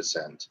African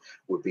descent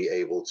would be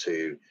able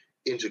to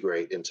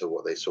integrate into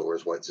what they saw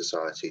as white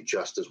society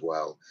just as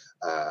well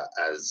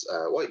as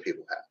white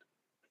people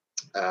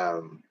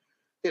had.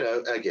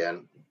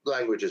 Again,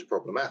 language is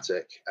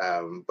problematic,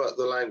 but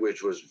the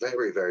language was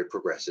very, very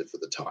progressive for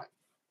the time.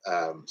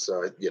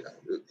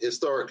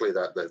 Historically,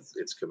 that's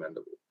it's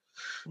commendable.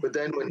 But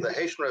then when the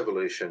Haitian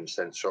Revolution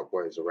sent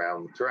shockwaves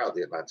around throughout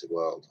the Atlantic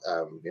world,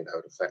 it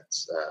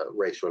affects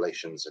race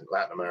relations in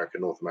Latin America,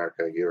 North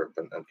America, Europe,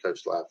 and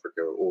coastal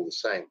Africa are all the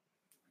same.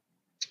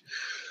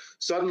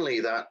 Suddenly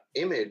that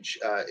image,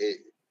 it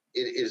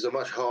is a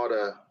much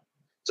harder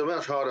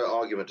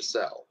argument to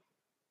sell,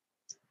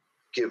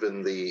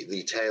 given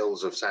the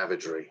tales of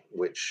savagery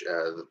which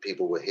the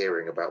people were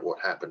hearing about what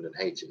happened in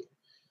Haiti.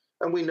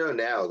 And we know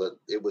now that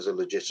it was a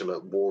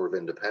legitimate war of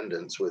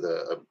independence with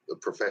a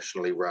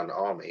professionally run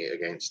army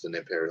against an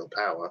imperial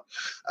power,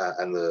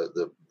 and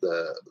the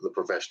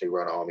professionally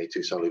run army,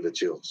 Toussaint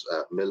Louverture's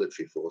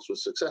military force,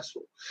 was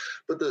successful.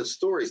 But the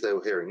stories they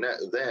were hearing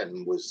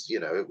then was,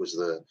 it was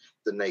the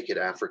naked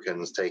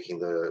Africans taking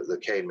the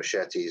cane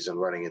machetes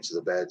and running into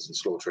the beds and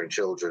slaughtering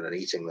children and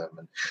eating them,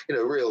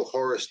 and real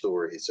horror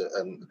stories,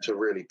 and to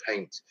really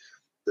paint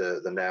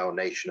the now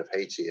nation of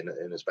Haiti in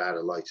as bad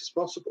a light as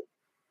possible.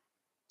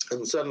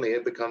 And suddenly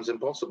it becomes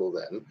impossible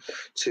then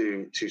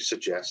to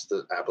suggest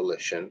that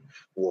abolition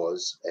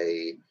was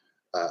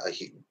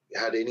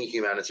had any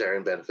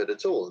humanitarian benefit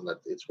at all. And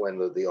that it's when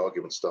the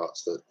argument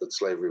starts that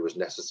slavery was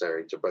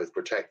necessary to both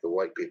protect the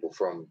white people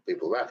from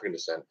people of African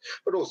descent,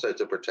 but also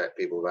to protect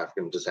people of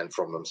African descent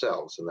from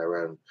themselves and their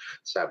own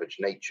savage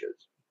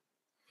natures.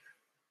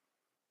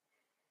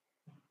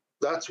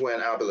 That's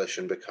when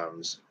abolition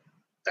becomes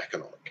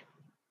economic,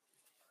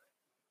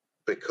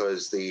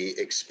 because the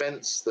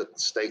expense that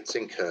states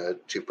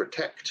incurred to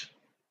protect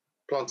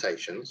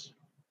plantations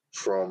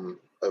from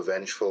a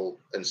vengeful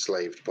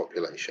enslaved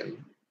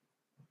population,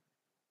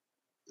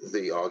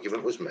 the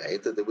argument was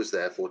made that it was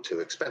therefore too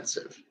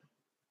expensive,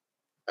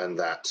 and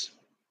that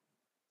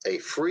a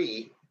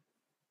free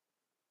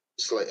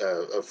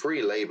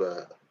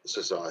labor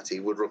society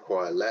would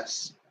require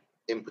less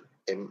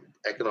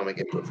economic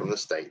input from the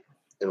state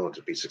in order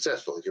to be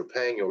successful. If you're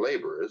paying your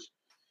laborers,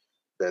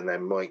 then they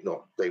might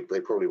not, they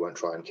probably won't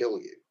try and kill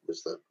you. It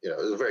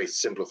was a very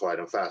simplified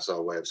and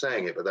facile way of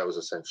saying it, but that was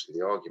essentially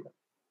the argument.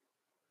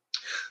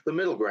 The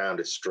middle ground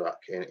is struck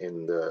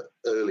in the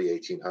early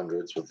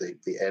 1800s with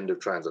the end of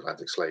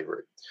transatlantic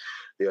slavery.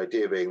 The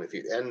idea being that if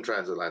you end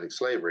transatlantic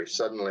slavery,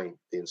 suddenly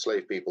the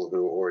enslaved people who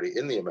are already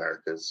in the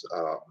Americas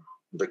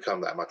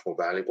become that much more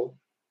valuable.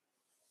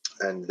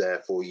 And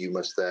therefore you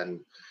must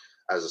then,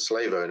 as a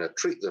slave owner,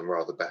 treat them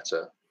rather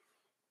better,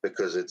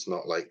 because it's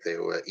not like they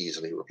were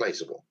easily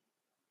replaceable,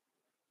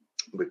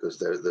 because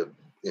the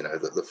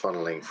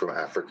funneling from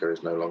Africa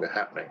is no longer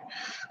happening.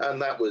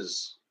 And that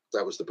was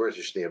the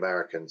British and the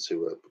Americans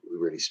who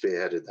really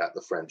spearheaded that.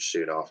 The French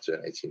soon after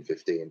in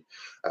 1815.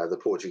 The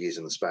Portuguese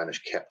and the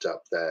Spanish kept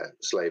up their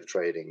slave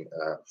trading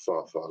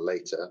far, far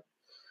later.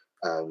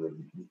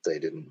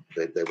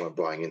 They weren't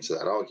buying into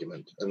that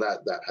argument. And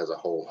that has a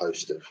whole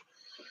host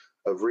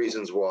of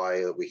reasons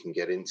why we can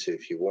get into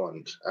if you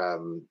want.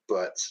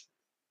 But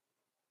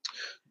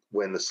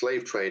when the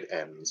slave trade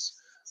ends,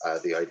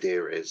 the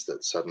idea is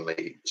that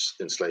suddenly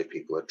enslaved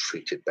people are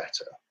treated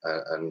better.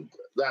 And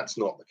that's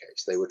not the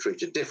case. They were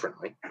treated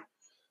differently,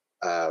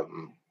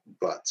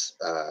 but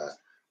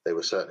they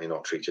were certainly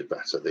not treated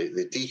better.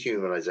 The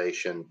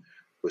dehumanization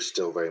was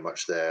still very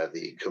much there.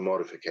 The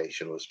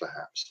commodification was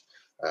perhaps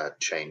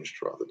changed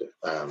rather.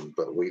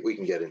 But we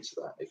can get into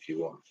that if you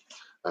want.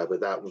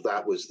 But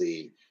that was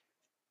the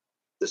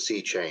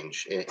sea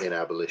change in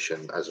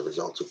abolition as a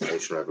result of the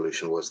Haitian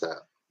Revolution, was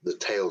that the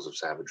tales of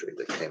savagery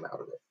that came out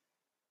of it.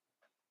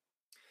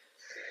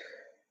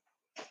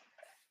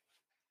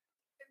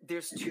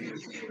 There's two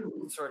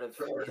sort of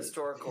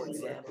historical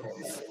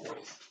examples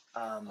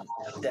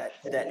that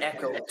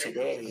echo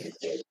today.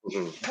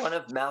 Mm-hmm. One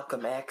of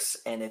Malcolm X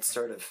and its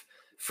sort of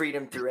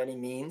freedom through any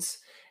means,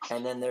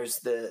 and then there's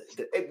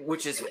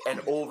which is an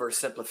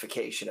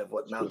oversimplification of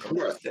what Malcolm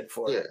X stood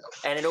for,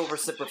 and an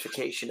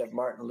oversimplification of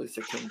Martin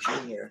Luther King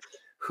Jr.,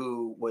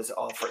 who was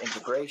all for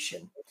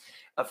integration.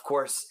 Of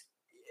course,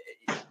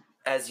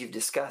 as you've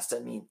discussed, I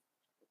mean,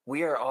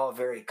 we are all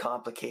very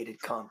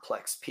complicated,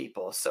 complex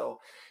people. So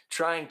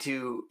trying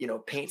to,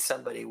 paint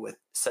somebody with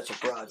such a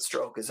broad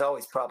stroke is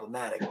always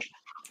problematic.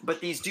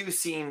 But these do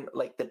seem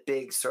like the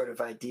big sort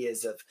of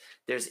ideas of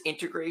there's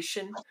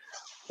integration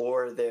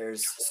or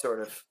there's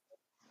sort of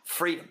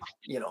freedom,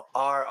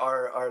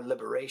 our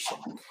liberation.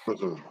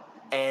 Mm-hmm.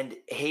 And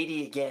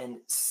Haiti,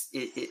 again,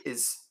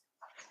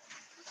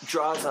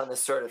 draws on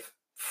this sort of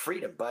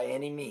freedom by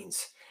any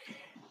means.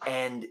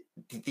 And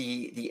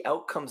the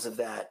outcomes of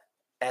that,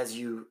 as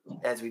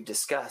we've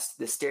discussed,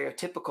 the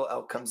stereotypical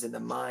outcomes in the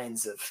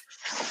minds of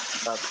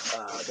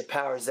the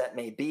powers that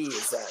may be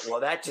is that, well,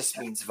 that just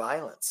means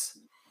violence.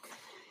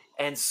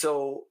 And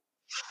so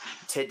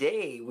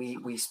today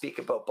we speak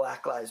about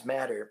Black Lives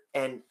Matter,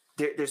 and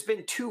there's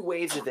been two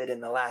waves of it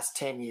in the last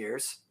 10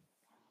 years.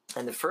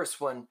 And the first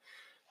one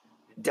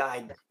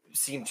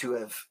seemed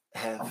to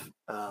have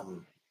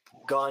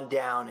gone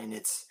down in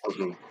its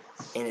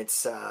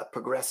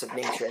progressive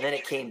nature, and then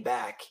it came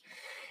back,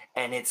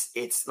 and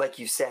it's like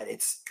you said,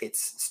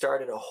 it's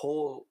started a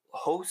whole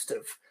host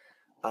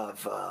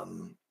of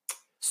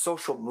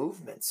social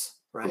movements,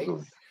 right?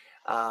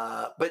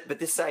 But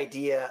this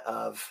idea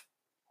of,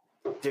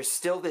 there's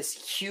still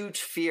this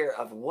huge fear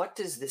of, what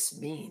does this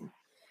mean?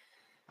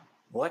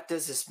 What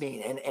does this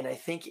mean? And I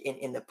think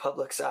in the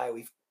public's eye,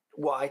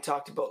 I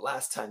talked about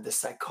last time, the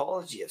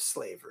psychology of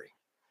slavery,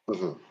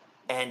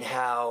 and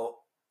how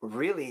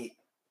really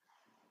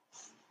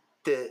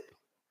the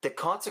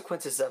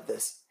consequences of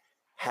this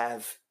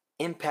have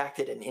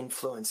impacted and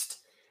influenced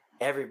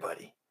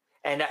everybody.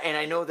 And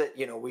I know that,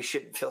 we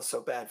shouldn't feel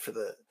so bad for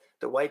the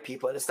white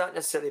people, and it's not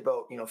necessarily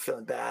about,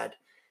 feeling bad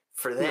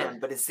for them,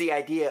 but it's the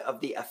idea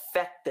of the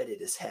effect that it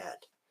has had.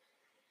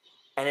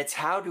 And it's,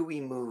 how do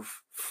we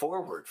move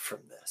forward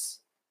from this?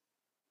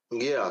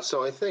 Yeah,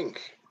 so I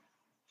think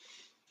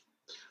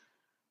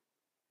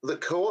the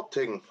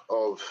co-opting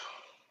of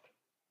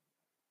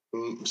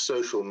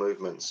social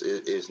movements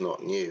is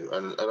not new.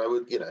 And I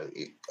would,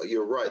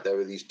 you're right, there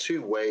were these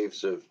two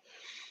waves of,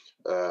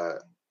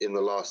 in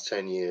the last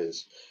 10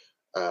 years,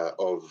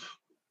 of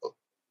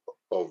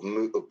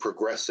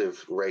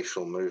progressive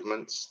racial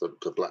movements, the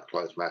Black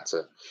Lives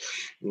Matter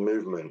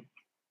movement.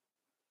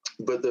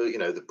 But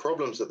the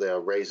problems that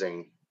they've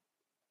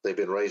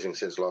been raising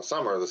since last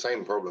summer are the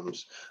same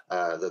problems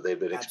that they've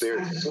been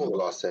experiencing for the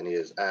last 10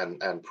 years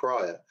and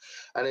prior.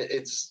 And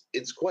it's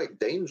quite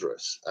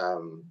dangerous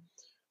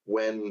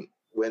when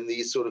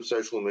these sort of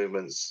social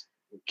movements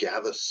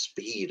gather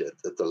speed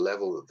at the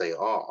level that they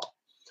are,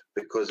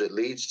 because it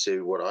leads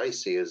to what I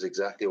see as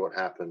exactly what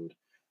happened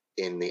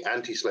in the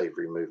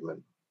anti-slavery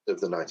movement of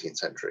the 19th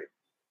century.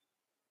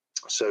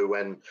 So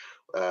when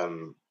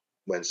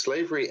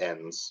slavery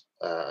ends,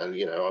 and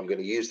I'm going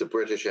to use the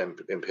British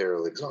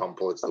imperial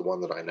example, it's the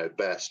one that I know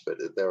best, but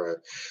there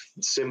are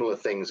similar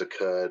things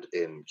occurred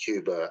in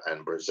Cuba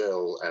and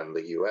Brazil and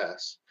the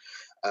US.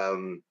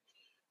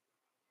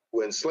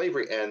 When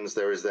slavery ends,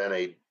 there is then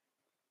a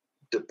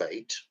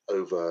debate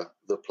over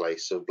the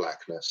place of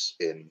blackness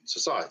in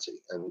society.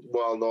 And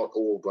while not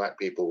all black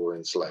people were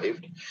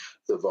enslaved,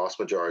 the vast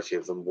majority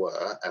of them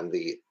were, and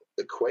the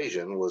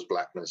equation was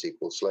blackness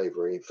equals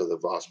slavery for the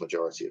vast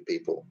majority of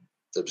people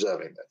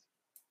observing this.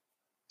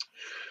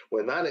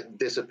 When that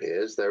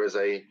disappears, there is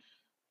a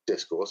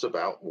discourse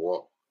about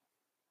what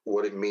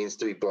it means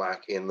to be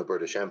black in the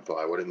British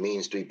Empire, what it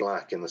means to be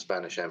black in the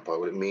Spanish Empire,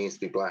 what it means to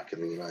be black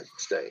in the United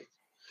States.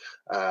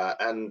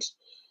 And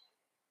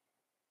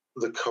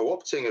the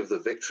co-opting of the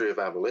victory of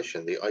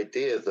abolition, the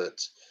idea that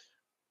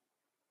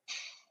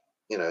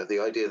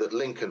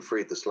Lincoln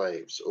freed the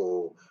slaves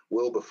or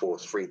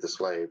Wilberforce freed the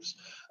slaves,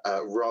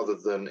 rather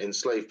than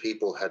enslaved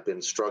people had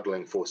been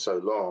struggling for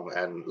so long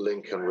and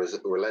Lincoln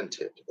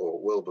relented,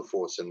 or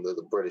Wilberforce and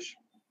the British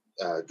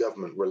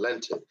government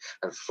relented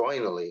and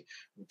finally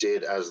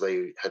did as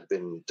they had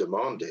been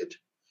demanded,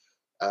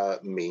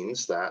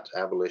 means that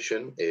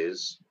abolition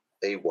is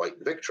a white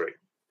victory.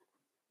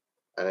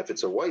 And if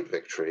it's a white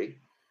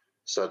victory,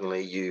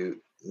 suddenly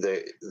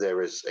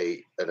there is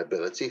an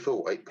ability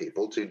for white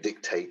people to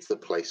dictate the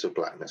place of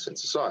blackness in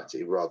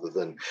society, rather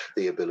than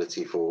the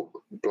ability for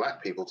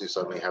black people to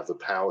suddenly have the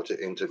power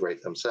to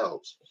integrate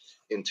themselves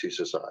into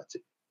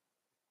society.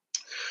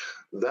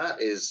 That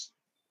is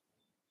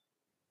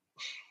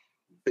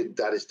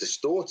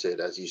distorted,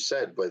 as you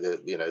said, by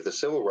the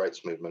civil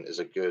rights movement is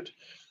a good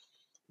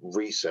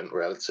recent,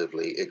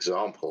 relatively,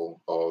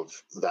 example of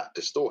that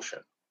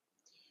distortion.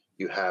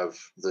 You have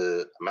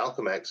the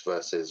Malcolm X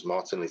versus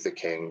Martin Luther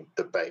King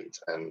debate,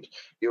 and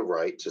you're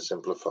right to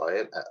simplify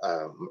it.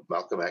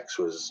 Malcolm X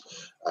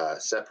was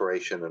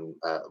separation and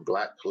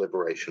black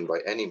liberation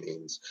by any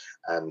means,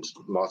 and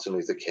Martin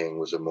Luther King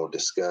was a more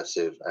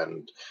discursive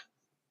and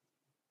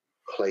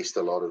placed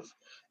a lot of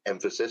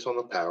emphasis on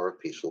the power of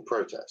peaceful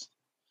protest.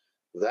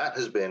 That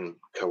has been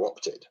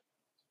co-opted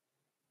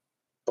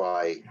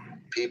by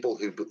people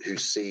who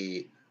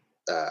see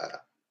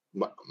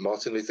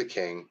Martin Luther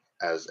King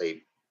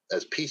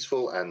as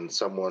peaceful and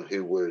someone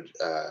who would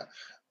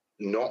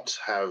not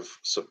have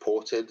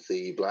supported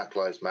the Black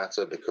Lives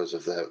Matter because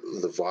of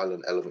the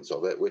violent elements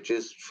of it, which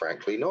is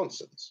frankly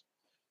nonsense.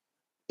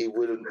 He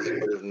would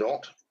have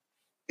not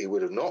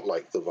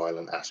liked the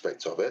violent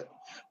aspects of it,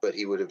 but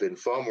he would have been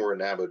far more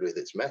enamored with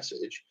its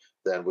message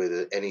than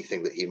with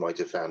anything that he might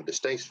have found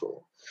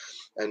distasteful.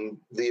 And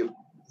the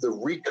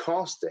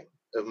recasting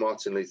of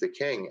Martin Luther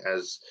King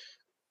as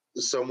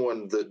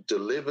someone that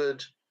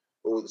delivered,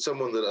 or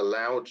someone that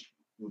allowed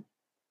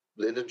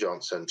Lyndon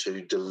Johnson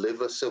to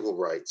deliver civil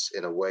rights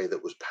in a way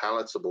that was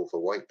palatable for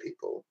white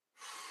people,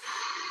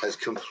 has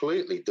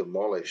completely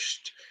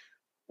demolished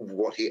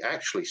what he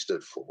actually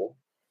stood for,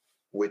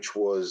 which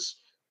was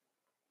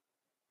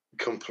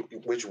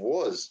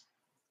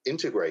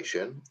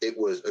integration. It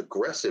was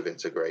aggressive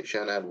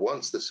integration. And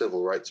once the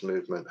civil rights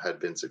movement had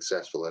been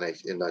successful in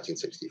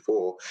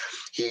 1964,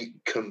 he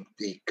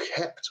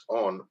kept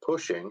on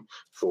pushing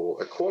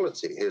for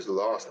equality. His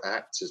last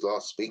acts, his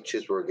last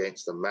speeches were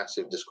against the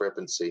massive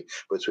discrepancy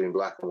between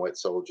black and white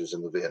soldiers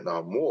in the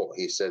Vietnam War.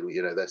 He said,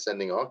 they're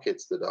sending our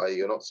kids to die.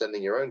 You're not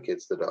sending your own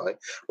kids to die.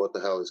 What the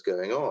hell is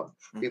going on?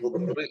 Mm-hmm. People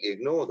completely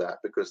ignore that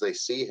because they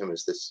see him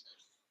as this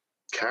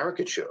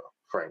caricature,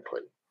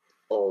 frankly,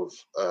 of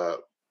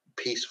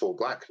peaceful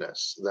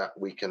blackness that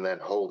we can then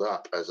hold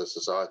up as a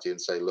society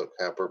and say, look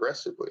how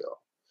progressive we are.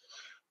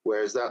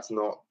 Whereas that's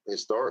not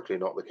historically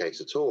not the case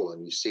at all.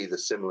 And you see the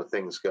similar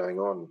things going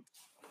on,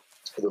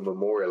 the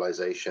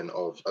memorialization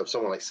of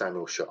someone like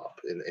Samuel Sharp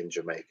in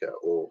Jamaica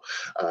or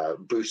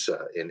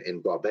Boussa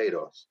in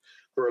Barbados.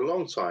 For a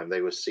long time,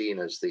 they were seen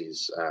as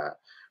these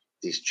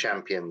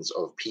champions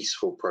of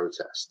peaceful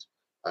protest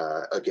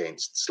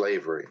against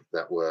slavery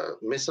that were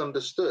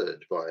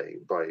misunderstood by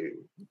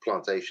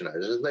plantation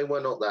owners. And they were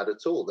not that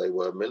at all. They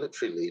were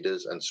military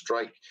leaders and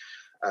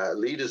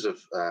leaders of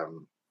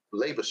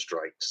labor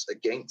strikes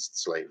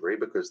against slavery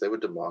because they were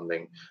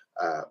demanding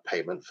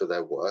payment for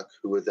their work,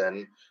 who were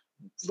then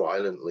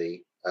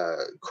violently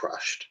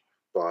crushed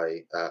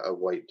by a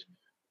white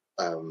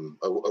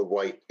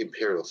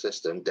imperial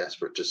system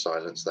desperate to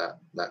silence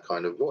that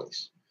kind of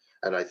voice.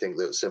 And I think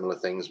that similar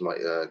things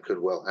could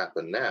well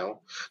happen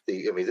now.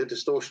 The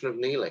distortion of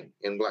kneeling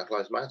in Black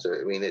Lives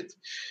Matter. I mean,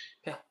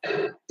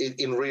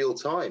 in real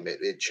time,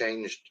 it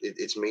changed.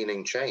 Its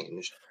meaning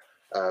changed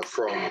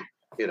from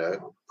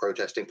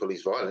protesting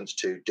police violence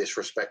to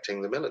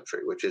disrespecting the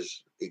military, which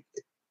is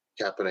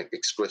Kaepernick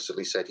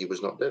explicitly said he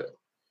was not doing.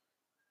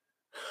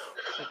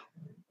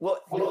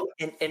 Well,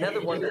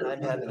 another one that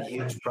I'm having a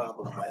huge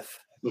problem with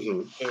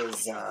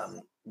is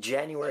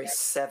January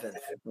 7th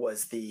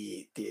was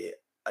the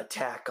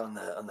attack on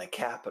the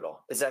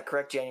Capitol. Is that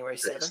correct? January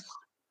 7th?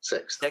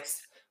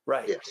 6th.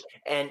 Right. Yes.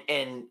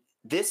 And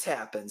this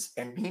happens.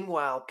 And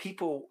meanwhile,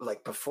 people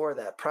like before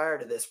that, prior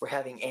to this, were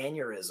having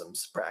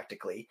aneurysms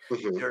practically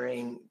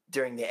during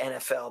the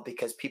NFL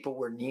because people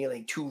were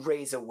kneeling to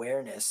raise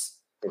awareness.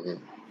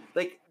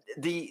 Like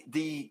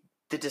the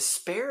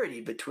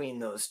disparity between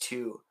those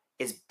two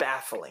is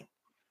baffling.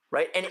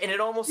 Right. And it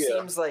almost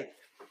seems like,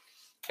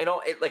 and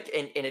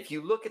if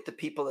you look at the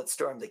people that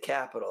stormed the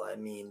Capitol, I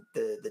mean,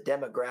 the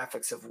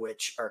demographics of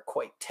which are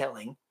quite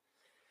telling.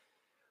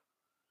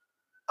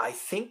 I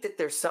think that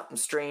there's something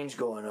strange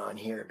going on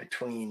here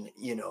between,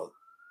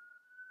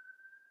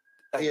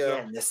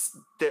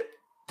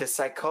 the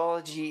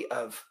psychology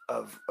of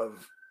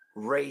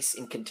race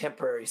in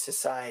contemporary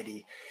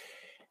society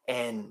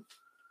and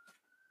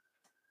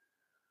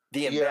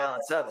the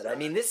imbalance of it. I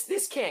mean,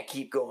 this can't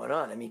keep going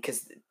on. I mean,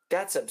 because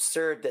that's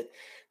absurd that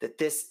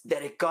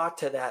it got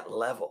to that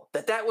level,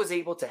 that was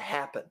able to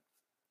happen.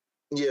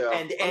 Yeah.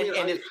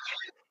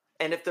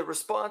 And if the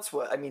response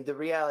was, I mean, the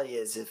reality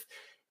is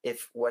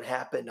if what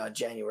happened on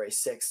January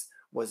 6th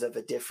was of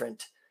a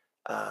different,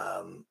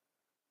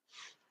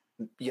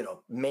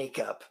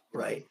 makeup,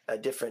 right? A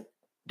different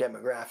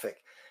demographic,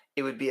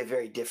 it would be a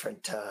very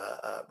different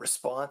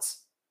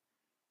response.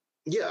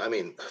 Yeah. I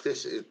mean,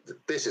 this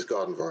is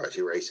garden variety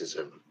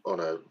racism on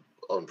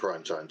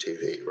primetime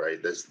TV,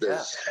 right? There's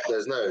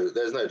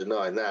no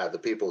denying that. The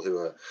people who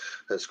are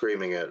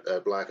screaming at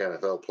black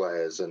NFL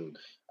players and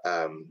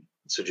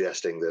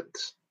suggesting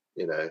that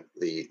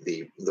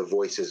the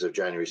voices of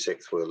January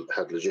 6th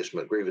had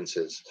legitimate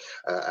grievances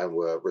and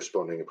were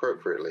responding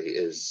appropriately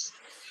is,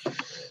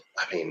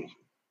 I mean,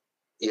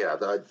 there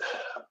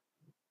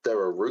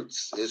are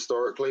roots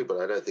historically, but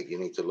I don't think you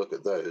need to look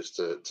at those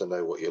to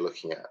know what you're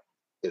looking at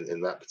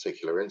in that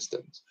particular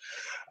instance.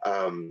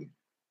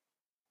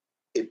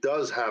 It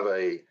does have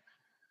a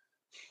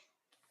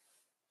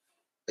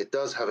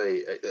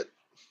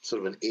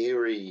sort of an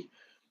eerie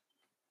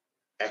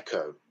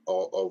echo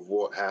of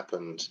what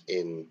happened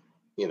in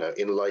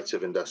light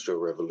of industrial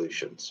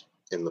revolutions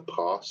in the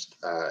past.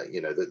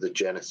 The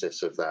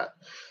genesis of that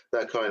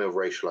kind of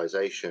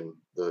racialization,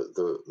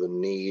 the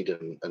need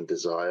and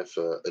desire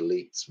for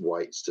elites,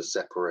 whites, to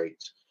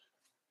separate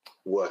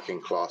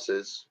working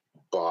classes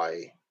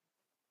by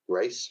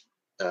race.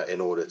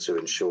 In order to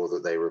ensure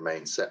that they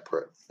remain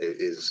separate,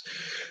 is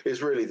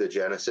really the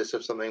genesis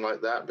of something like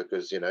that.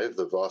 Because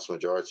the vast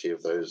majority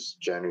of those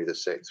January the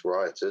 6th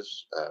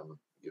rioters,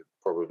 you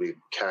probably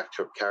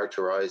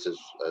characterize as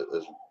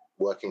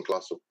working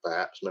class or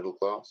perhaps middle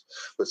class,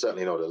 but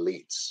certainly not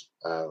elites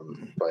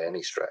by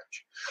any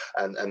stretch.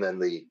 And then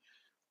the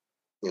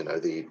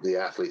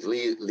athletes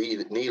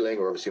kneeling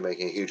are obviously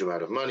making a huge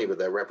amount of money, but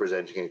they're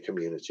representing a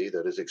community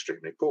that is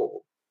extremely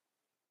poor.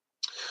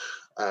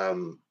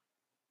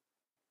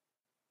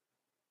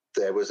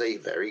 There was a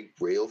very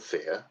real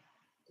fear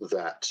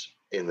that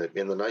in the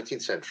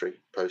 19th century,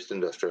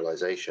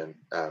 post-industrialization,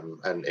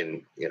 and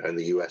in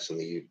the US and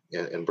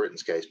in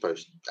Britain's case,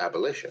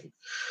 post-abolition,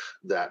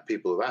 that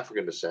people of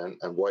African descent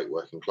and white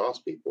working class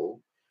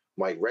people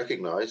might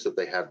recognize that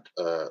they had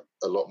a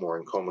lot more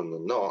in common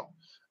than not,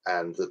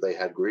 and that they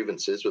had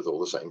grievances with all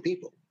the same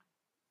people.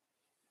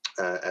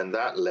 And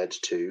that led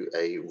to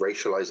a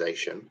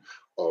racialization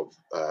of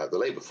the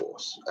labor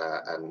force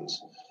and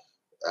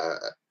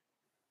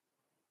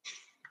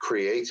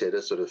created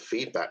a sort of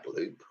feedback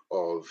loop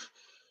of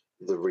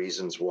the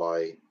reasons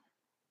why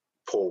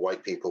poor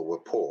white people were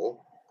poor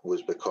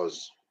was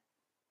because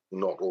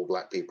not all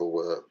black people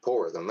were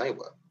poorer than they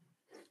were.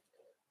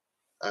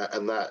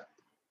 And that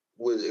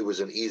was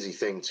an easy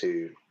thing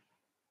to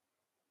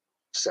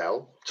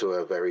sell to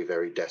a very,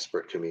 very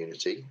desperate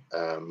community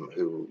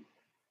who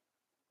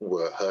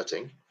were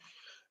hurting.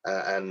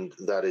 And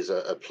that is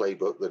a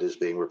playbook that is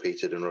being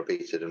repeated and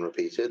repeated and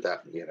repeated.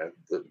 That,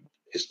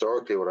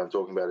 historically, what I'm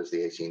talking about is the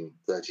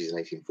 1830s and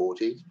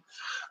 1840s.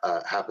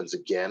 Happens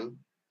again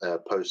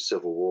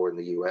post-Civil War in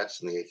the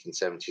US in the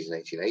 1870s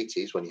and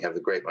 1880s when you have the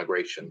Great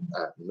Migration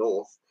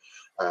north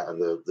and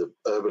the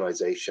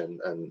urbanization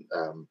and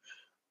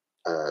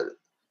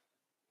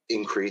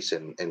increase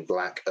in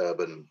black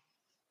urban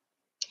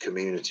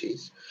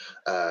communities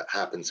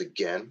happens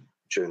again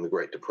during the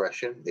Great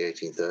Depression, the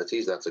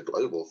 1830s. That's a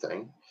global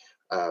thing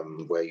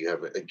where you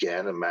have,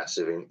 again, a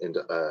massive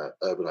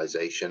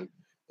urbanization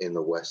in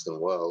the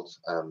Western world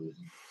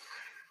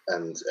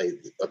and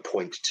a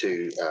point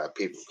to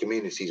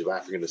communities of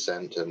African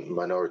descent and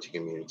minority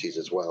communities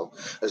as well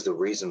as the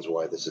reasons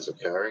why this is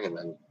occurring. And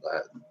then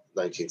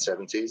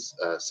 1970s,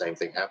 same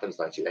thing happens.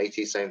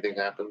 1980s, same thing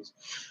happens.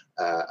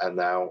 And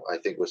now I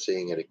think we're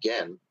seeing it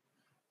again.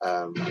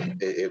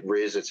 It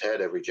rears its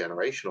head every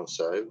generation or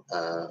so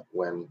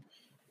when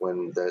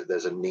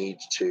there's a need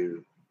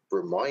to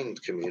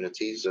remind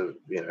communities of,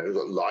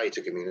 lie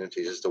to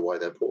communities as to why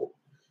they're poor.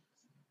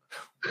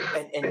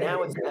 And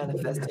now it's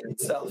manifesting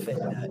itself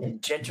in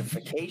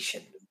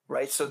gentrification,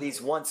 right? So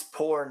these once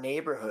poor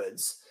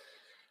neighborhoods,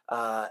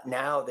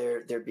 now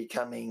they're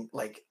becoming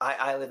like,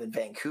 I live in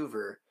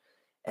Vancouver,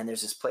 and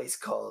there's this place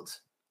called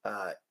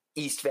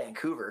East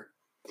Vancouver,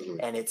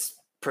 and it's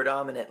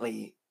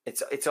predominantly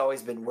it's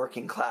always been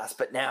working class,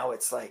 but now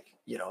it's like,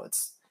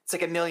 it's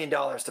like $1 million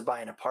to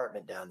buy an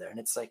apartment down there, and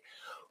it's like,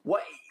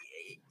 what?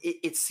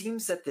 It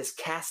seems that this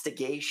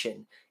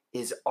castigation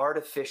is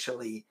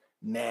artificially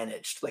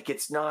managed. Like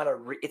it's not a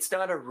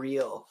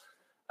real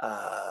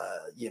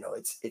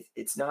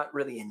it's not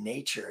really in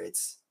nature.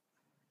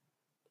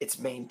 It's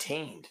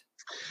maintained.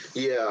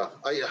 Yeah,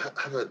 I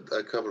have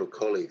a couple of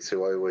colleagues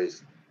who I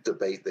always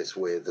debate this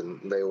with,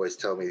 and they always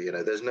tell me,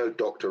 there's no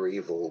Dr.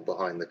 Evil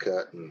behind the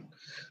curtain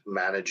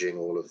managing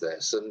all of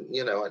this, and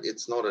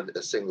it's not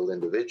a single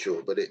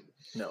individual, but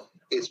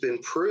it's been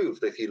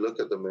proved if you look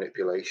at the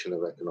manipulation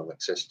of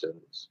economic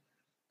systems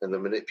and the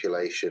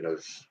manipulation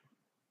of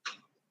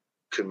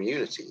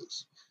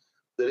communities,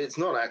 that it's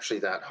not actually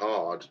that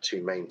hard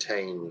to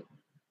maintain,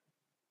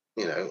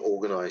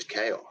 organized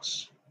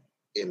chaos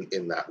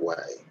in that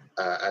way.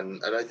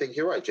 And I think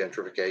you're right.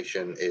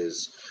 Gentrification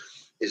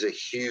is a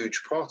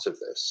huge part of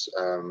this.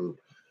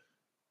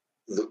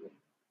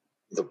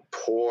 The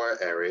poor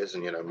areas,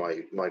 and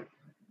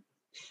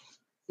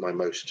my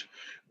most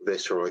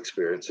visceral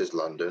experience is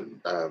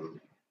London.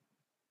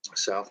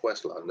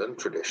 Southwest London,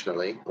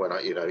 traditionally, when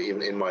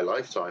even in my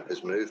lifetime,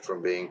 has moved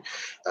from being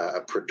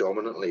a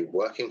predominantly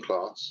working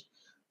class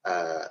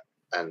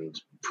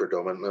and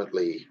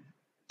predominantly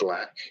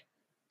black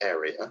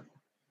area.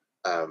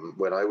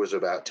 When I was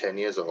about 10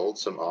 years old,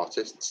 some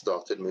artists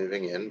started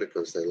moving in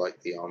because they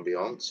liked the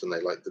ambiance and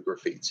they liked the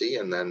graffiti,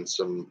 and then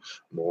some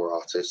more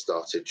artists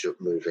started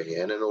moving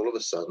in, and all of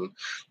a sudden,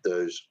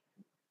 those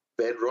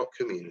bedrock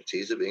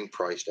communities are being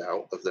priced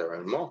out of their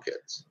own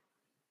markets.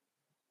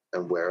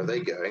 And where are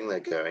they going?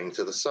 They're going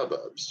to the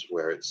suburbs,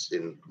 where it's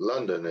in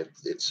London,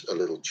 it's a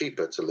little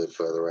cheaper to live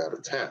further out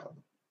of town.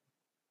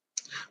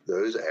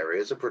 Those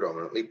areas are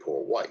predominantly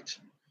poor white.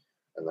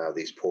 And now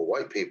these poor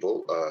white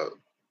people are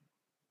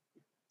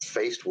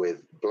faced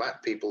with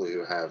black people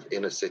who have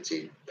inner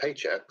city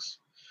paychecks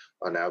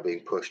are now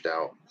being pushed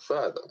out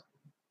further.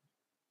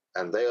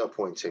 And they are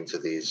pointing to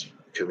these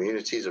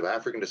communities of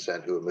African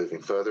descent who are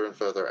moving further and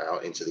further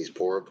out into these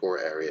poor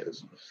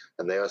areas.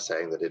 And they are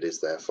saying that it is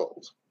their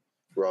fault.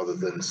 Rather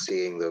than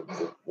seeing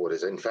what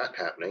is in fact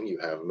happening, you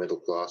have middle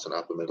class and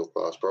upper middle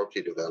class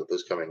property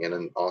developers coming in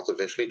and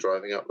artificially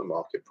driving up the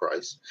market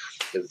price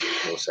of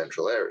these more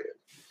central areas.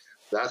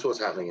 That's what's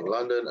happening in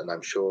London, and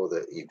I'm sure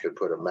that you could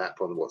put a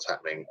map on what's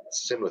happening,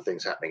 similar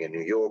things happening in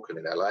New York and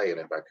in LA and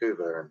in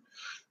Vancouver,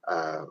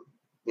 and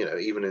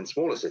even in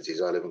smaller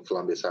cities. I live in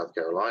Columbia, South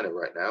Carolina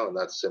right now, and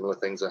that's similar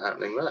things are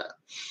happening there.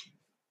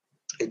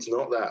 It's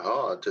not that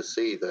hard to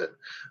see that,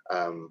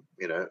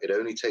 it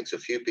only takes a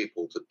few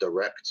people to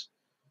direct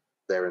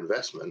their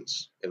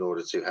investments in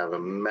order to have a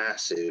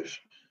massive,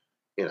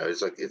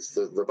 it's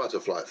the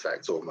butterfly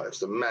effect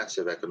almost, a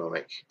massive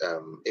economic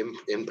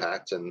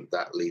impact, and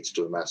that leads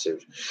to a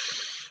massive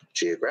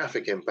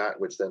geographic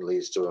impact, which then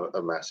leads to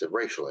a massive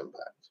racial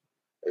impact.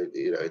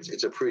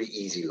 It's a pretty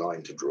easy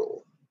line to draw.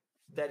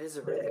 That is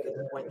a really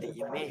good point that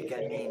you make.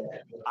 I mean,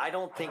 I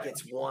don't think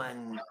it's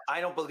one.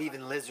 I don't believe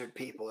in lizard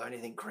people or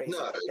anything crazy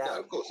like that. No,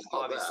 of course it's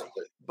not obviously.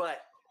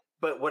 That,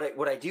 but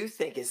what I do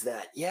think is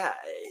that,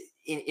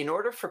 in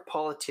order for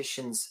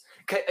politicians,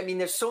 I mean,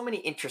 there's so many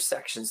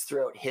intersections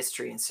throughout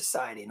history and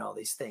society and all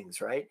these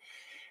things, right?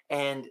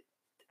 And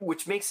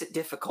which makes it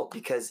difficult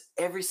because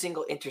every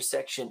single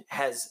intersection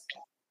has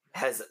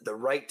the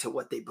right to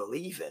what they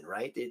believe in,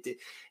 right?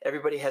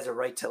 Everybody has a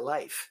right to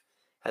life,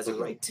 has a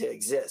right to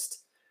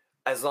exist,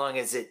 as long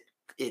as it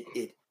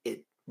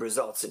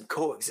results in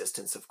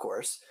coexistence, of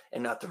course,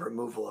 and not the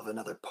removal of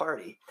another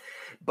party.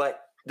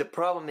 But the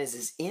problem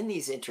is in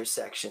these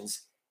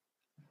intersections,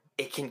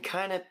 it can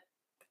kind of,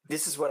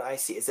 this is what I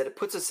see, is that it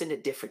puts us into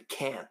different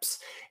camps.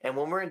 And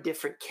when we're in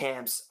different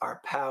camps,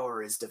 our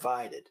power is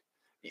divided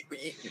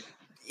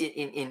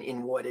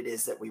in what it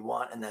is that we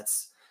want. And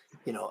that's,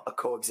 a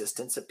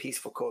coexistence, a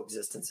peaceful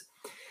coexistence.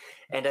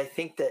 And I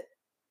think that,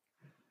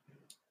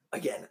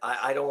 again,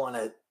 I don't want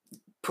to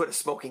put a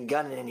smoking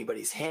gun in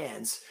anybody's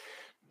hands,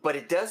 but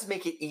it does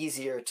make it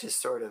easier to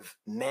sort of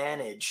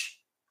manage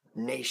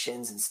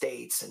nations and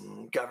states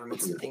and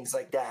governments and things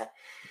like that.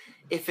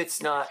 If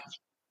it's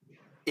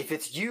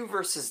you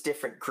versus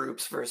different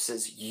groups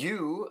versus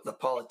you, the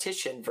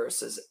politician,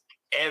 versus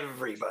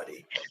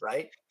everybody,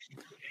 right?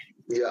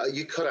 Yeah,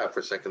 you cut out for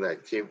a second there.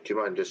 Do you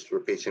mind just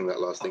repeating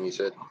that last thing you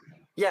said?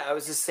 Yeah, I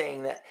was just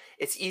saying that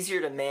it's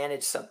easier to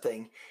manage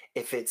something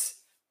if it's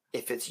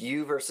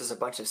you versus a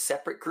bunch of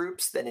separate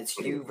groups than it's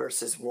you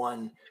versus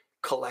one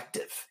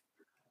collective.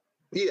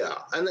 Yeah,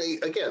 and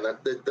again,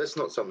 that's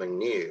not something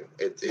new.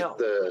 No.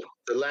 The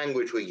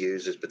language we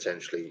use is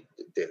potentially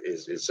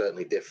is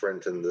certainly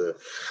different, and the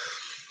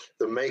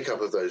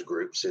makeup of those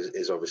groups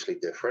is obviously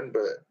different.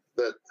 But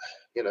that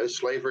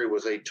slavery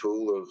was a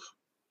tool of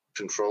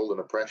control and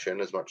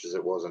oppression as much as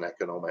it was an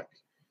economic,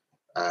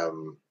 a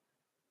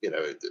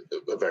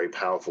very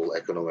powerful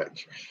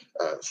economic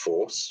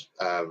force.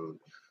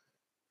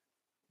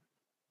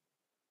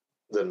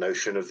 The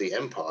notion of the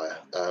empire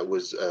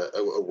was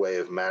a way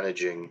of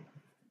managing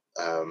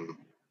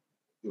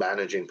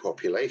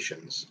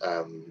populations.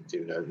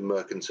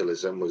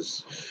 Mercantilism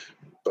was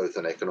both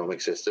an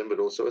economic system but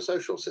also a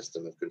social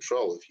system of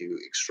control. If you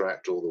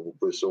extract all the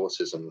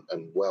resources and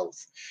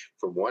wealth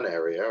from one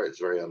area, it's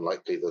very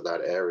unlikely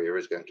that area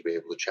is going to be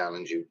able to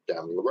challenge you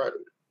down the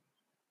road.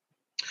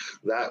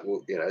 That,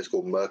 it's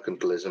called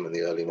mercantilism in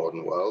the early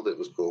modern world. It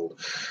was called,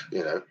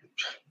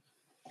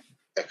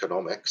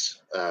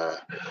 economics,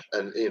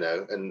 and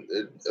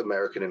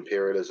American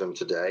imperialism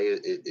today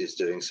is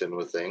doing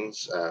similar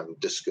things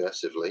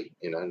discursively.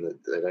 They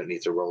don't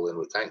need to roll in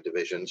with tank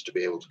divisions to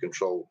be able to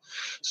control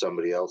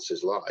somebody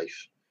else's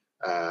life,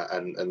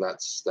 and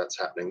that's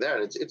happening there,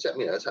 and it's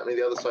happening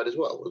the other side as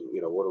well.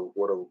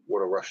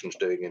 What are Russians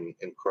doing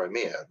in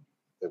Crimea?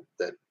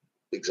 That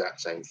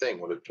exact same thing.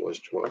 What are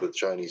the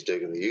Chinese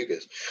doing in the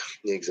Uyghurs?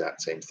 The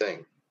exact same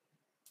thing.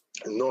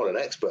 I'm not an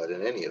expert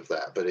in any of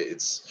that, but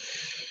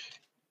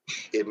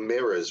it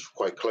mirrors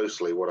quite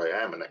closely what I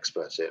am an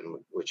expert in,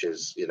 which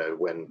is,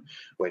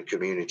 when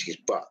communities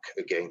buck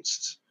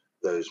against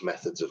those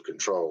methods of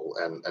control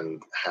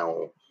and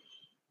how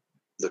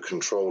the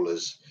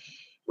controllers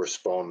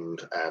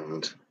respond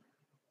and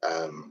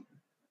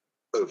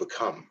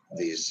overcome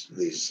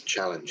these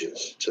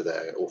challenges to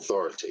their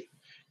authority,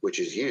 which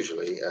is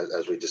usually,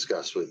 as we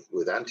discussed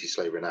with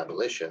anti-slavery and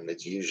abolition,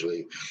 it's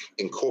usually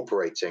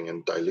incorporating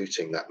and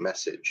diluting that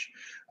message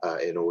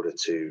in order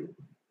to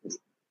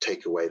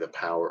take away its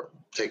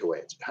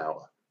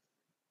power.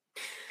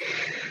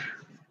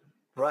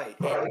 Right.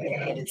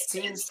 And it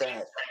seems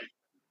that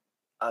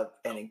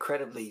an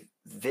incredibly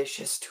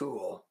vicious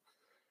tool,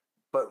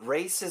 but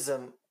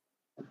racism,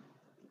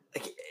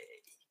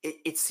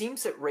 it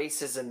seems that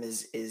racism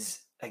is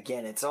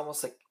again, it's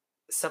almost like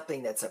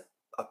something that's a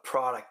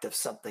product of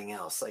something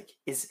else. Like,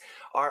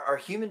 are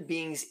human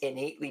beings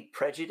innately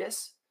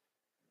prejudiced,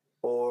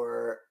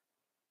 or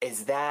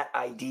is that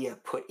idea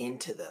put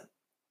into them?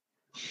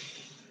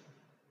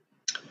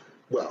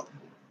 Well,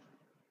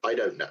 I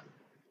don't know.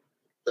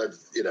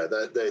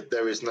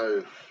 There is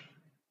no.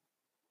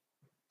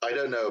 I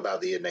don't know about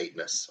the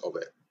innateness of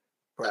it,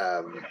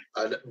 Right.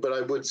 but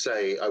I would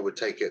say I would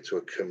take it to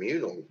a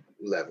communal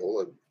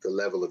level, the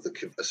level of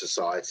a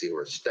society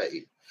or a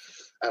state,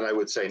 and I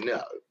would say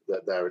no,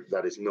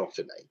 that is not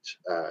innate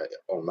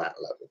on that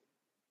level.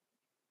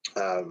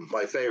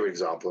 My favorite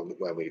example,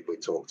 when we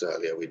talked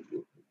earlier,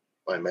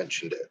 I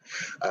mentioned it,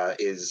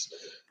 is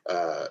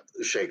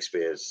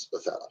Shakespeare's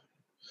Othello.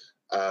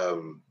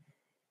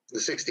 The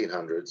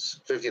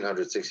 1600s,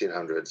 1500s,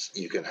 1600s,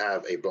 you can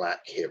have a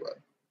black hero.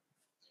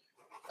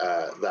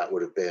 That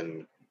would have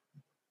been,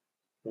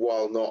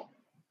 while not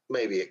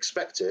maybe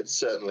expected,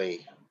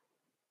 certainly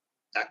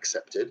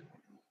accepted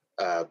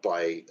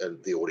by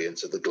the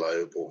audience of the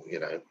Globe or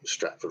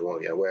Stratford or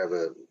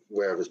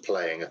wherever's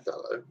playing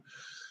Othello.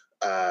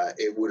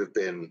 It would have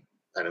been,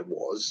 and it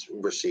was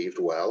received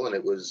well, and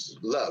it was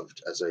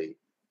loved as a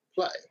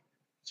play.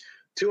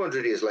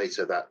 200 years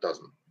later, that's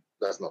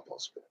not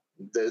possible.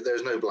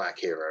 There's no black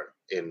hero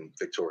in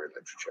Victorian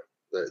literature.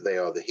 They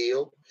are the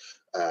heel,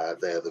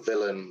 they are the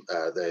villain,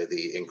 they're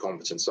the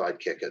incompetent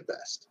sidekick at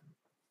best.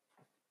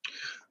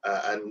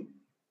 And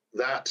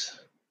that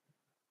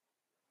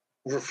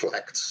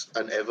reflects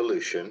an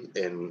evolution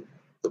in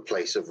the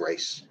place of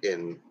race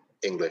in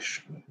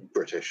English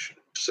British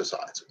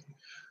society.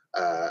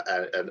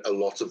 And a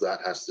lot of that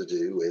has to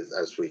do with,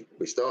 as we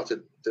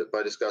started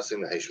by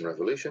discussing, the Haitian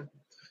Revolution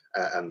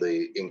and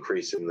the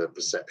increase in the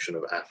perception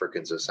of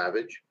Africans as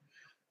savage.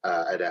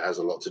 And it has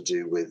a lot to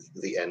do with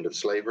the end of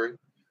slavery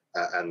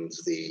and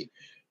the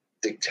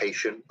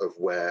dictation of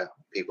where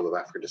people of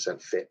African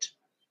descent fit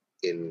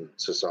in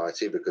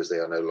society, because they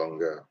are no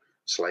longer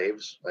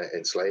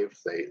enslaved.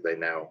 They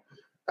now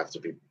have to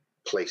be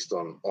placed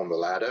on the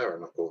ladder,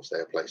 and of course they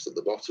are placed at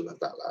the bottom of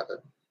that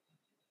ladder.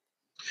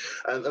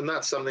 And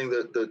that's something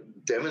that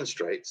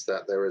demonstrates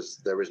that there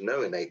is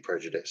no innate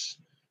prejudice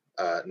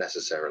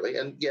necessarily.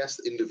 And yes,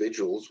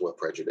 individuals were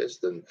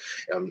prejudiced, and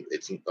I'm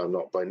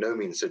not by no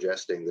means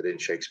suggesting that in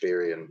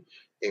Shakespearean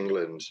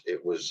England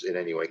it was in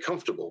any way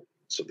comfortable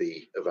to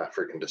be of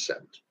African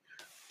descent.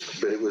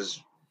 But it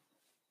was,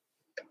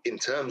 in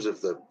terms of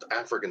the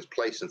Africans'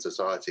 place in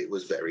society, it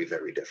was very,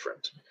 very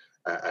different.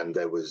 And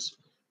there was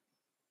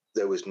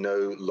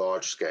no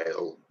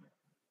large-scale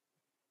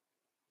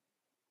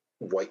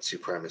white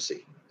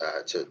supremacy,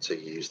 to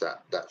use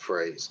that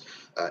phrase,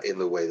 in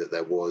the way that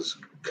there was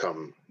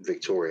come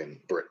Victorian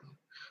Britain,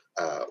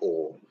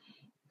 or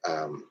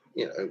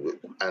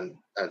and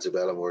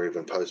antebellum or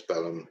even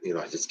postbellum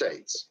United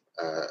States.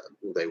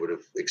 They would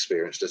have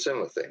experienced a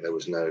similar thing. There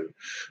was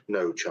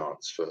no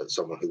chance for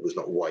someone who was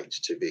not white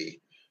to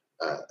be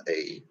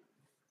a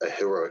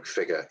heroic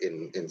figure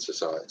in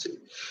society.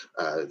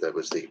 There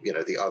was the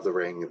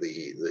othering,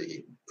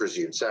 the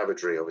presumed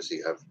savagery. Obviously,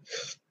 you have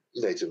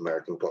Native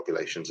American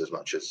populations as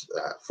much as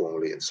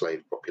formerly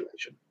enslaved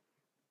population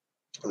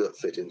that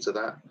fit into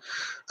that.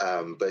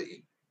 But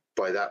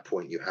by that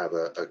point, you have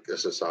a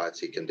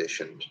society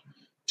conditioned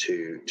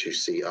to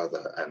see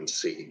other and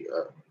see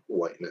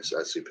whiteness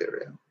as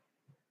superior.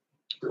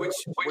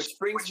 Which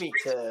brings me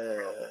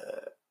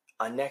to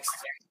a next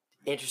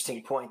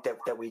interesting point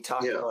that we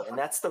talked about, and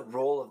that's the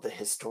role of the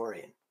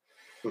historian.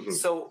 Mm-hmm.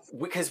 So,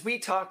 because we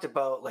talked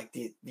about like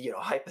the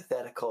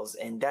hypotheticals,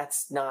 and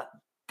that's not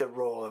the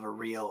role of a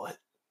real,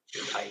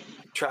 I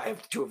try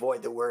to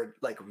avoid the word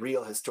like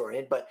real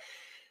historian, but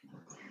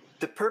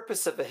the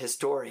purpose of a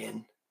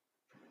historian,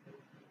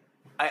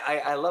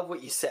 I love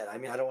what you said. I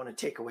mean, I don't want to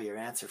take away your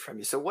answer from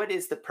you. So what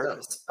is the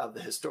purpose of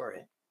the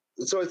historian?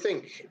 So I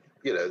think,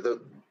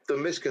 the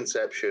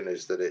misconception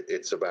is that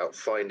it's about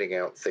finding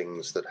out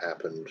things that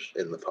happened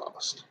in the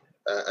past.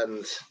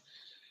 And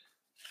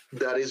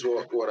that is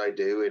what I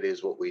do. It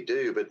is what we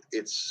do, but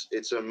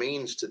it's a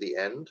means to the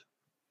end,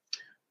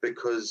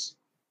 because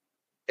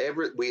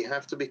we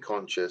have to be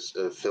conscious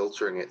of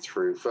filtering it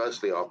through,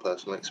 firstly, our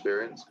personal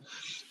experience,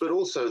 but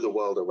also the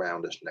world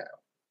around us now.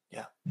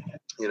 Yeah.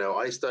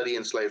 I study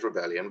enslaved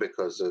rebellion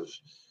because of,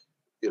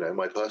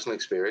 my personal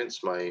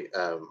experience, my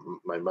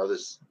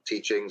mother's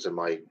teachings, and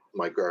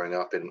my growing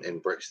up in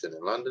Brixton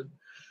in London.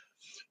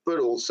 But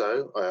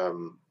also,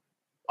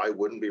 I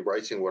wouldn't be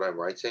writing what I'm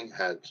writing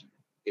had,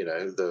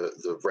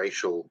 the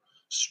racial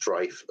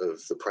strife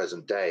of the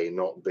present day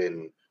not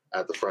been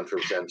at the front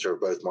and center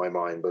of both my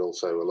mind, but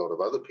also a lot of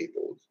other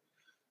people's.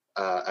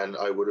 And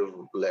it would have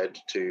led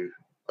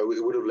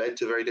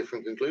to very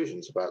different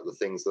conclusions about the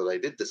things that I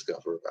did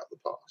discover about the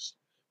past,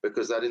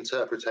 because that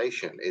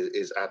interpretation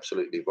is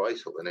absolutely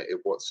vital, and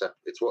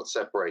it's what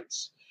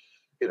separates,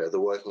 the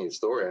working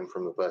historian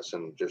from the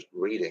person just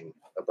reading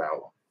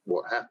about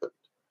what happened.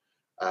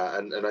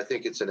 And I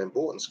think it's an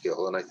important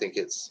skill, and I think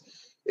it's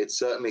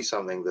certainly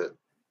something that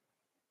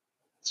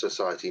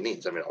society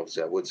needs. I mean,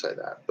 obviously I would say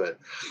that, but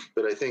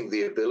I think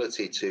the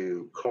ability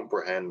to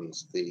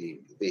comprehend the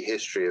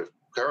history of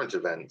current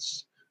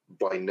events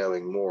by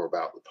knowing more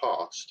about the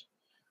past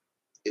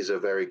is a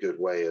very good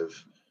way of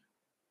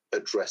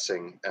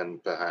addressing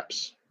and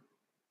perhaps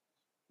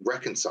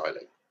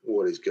reconciling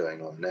what is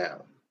going on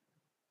now.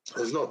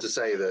 It's not to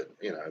say that,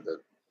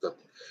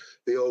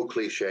 the old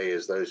cliche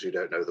is those who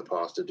don't know the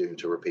past are doomed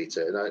to repeat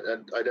it. And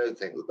I don't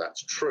think that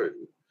that's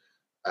true.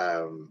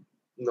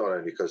 Not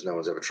only because no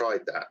one's ever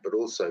tried that, but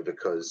also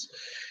because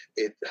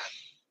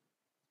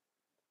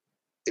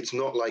it's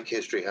not like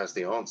history has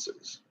the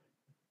answers.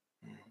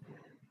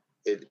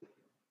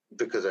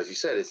 Because, as you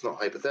said, it's not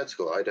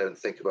hypothetical. I don't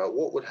think about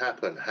what would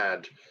happen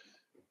had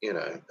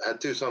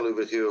Toussaint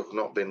Louverture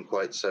not been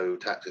quite so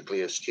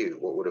tactically astute.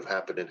 What would have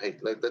happened in Haiti?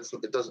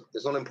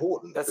 It's not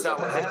important. That's not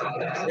what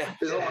happened. Yeah.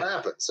 It's not what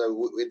happened.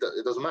 So it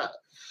doesn't matter.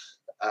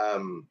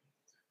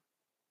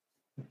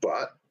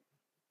 But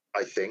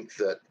I think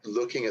that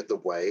looking at the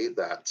way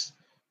that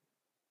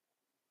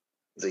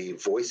the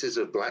voices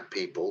of Black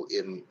people,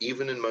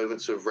 even in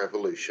moments of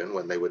revolution,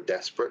 when they were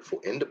desperate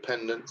for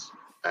independence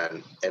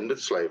and end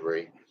of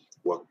slavery,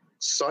 were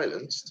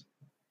silenced,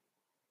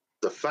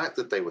 the fact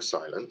that they were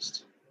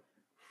silenced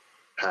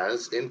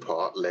has in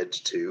part led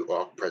to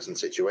our present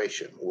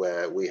situation,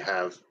 where we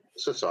have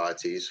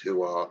societies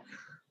who are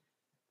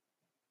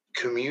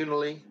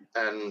communally,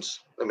 and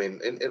I mean,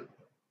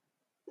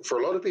 for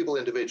a lot of people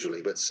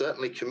individually, but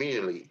certainly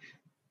communally,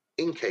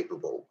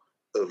 incapable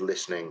of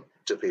listening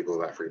to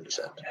people of African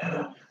descent.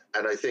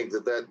 And I think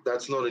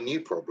that's not a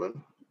new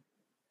problem.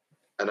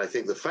 And I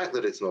think the fact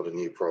that it's not a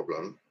new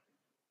problem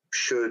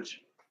should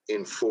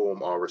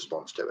inform our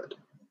response to it.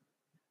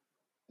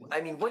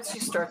 I mean, once you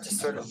start to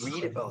sort of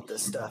read about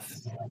this stuff,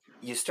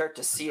 you start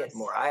to see it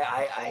more.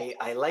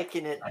 I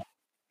liken it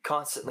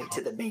constantly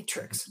to the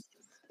Matrix.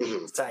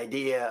 This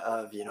idea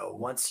of,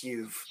 once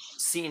you've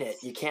seen it,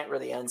 you can't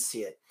really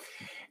unsee it.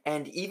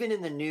 And even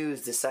in the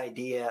news, this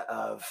idea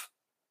of,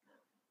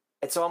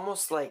 it's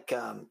almost like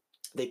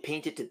they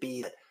paint it to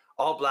be that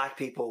all black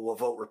people will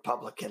vote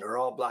Republican or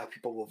all black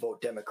people will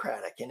vote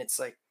Democratic. And it's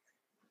like,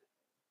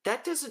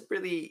 that doesn't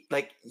really,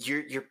 like,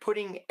 you're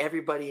putting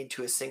everybody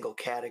into a single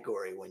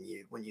category when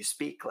you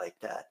speak like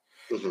that.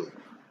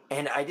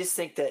 And I just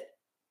think that,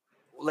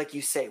 like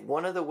you say,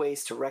 one of the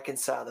ways to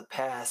reconcile the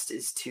past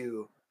is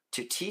to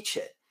teach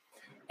it.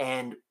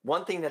 And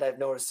one thing that I've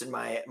noticed in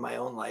my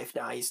own life,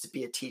 now I used to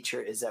be a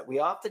teacher, is that we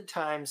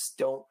oftentimes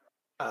don't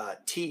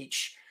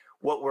teach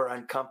what we're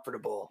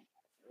uncomfortable,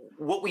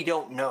 what we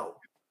don't know.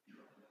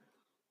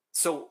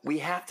 So we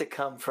have to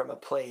come from a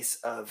place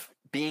of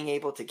being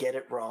able to get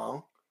it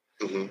wrong,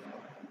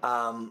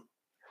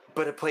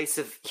 but a place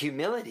of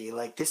humility.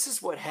 Like, this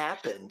is what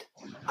happened.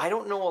 I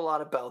don't know a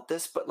lot about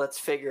this, but let's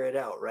figure it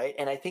out, right?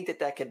 And I think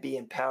that can be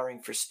empowering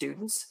for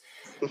students,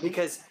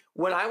 because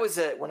when I was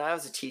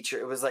a teacher,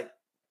 it was like,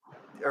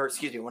 or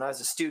excuse me, when I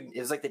was a student, it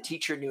was like the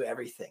teacher knew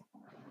everything.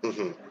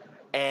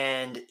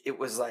 And it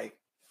was like,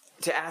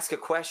 to ask a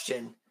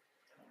question,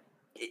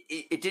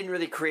 it didn't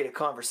really create a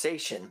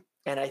conversation.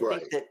 And I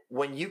think that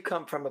when you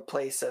come from a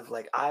place of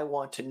like, I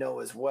want to know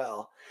as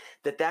well,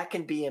 that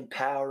can be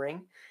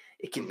empowering.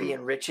 It can be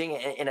enriching.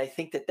 And I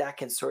think that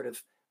can sort of,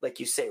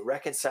 like you say,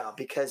 reconcile,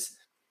 because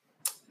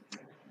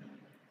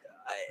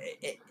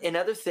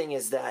another thing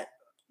is that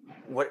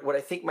what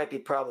I think might be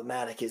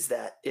problematic is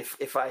that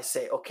if I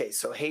say, okay,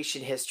 so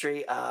Haitian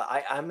history,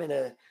 I'm going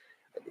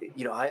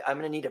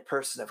to need a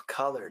person of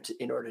color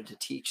in order to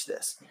teach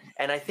this.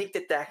 And I think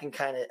that can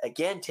kind of,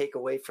 again, take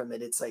away from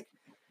it. It's like,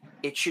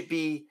 it should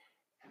be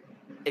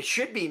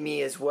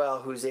me as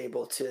well who's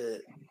able to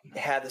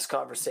have this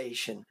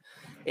conversation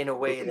in a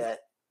way that,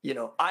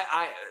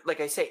 I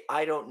like I say,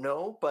 I don't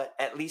know, but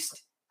at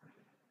least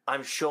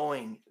I'm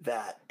showing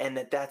that, and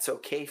that's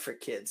okay for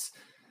kids,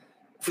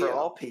 for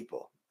all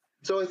people.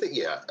 So I think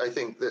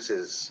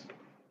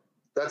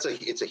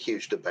it's a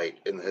huge debate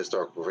in the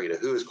historical arena.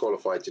 Who is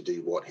qualified to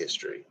do what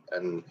history?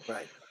 And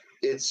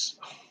it's,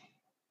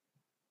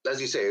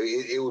 as you say,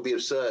 it would be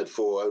absurd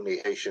for only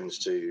Haitians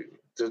to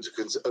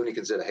only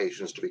consider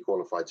Haitians to be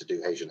qualified to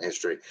do Haitian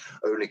history,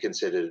 only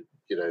consider,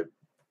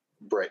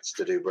 Brits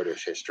to do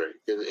British history.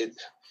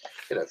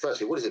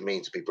 Firstly, what does it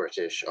mean to be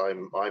British?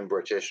 I'm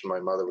British, and my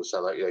mother was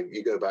like,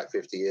 you go back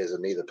 50 years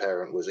and neither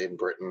parent was in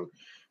Britain,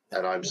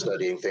 and I'm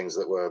studying things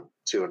that were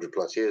 200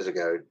 plus years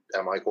ago.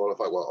 Am I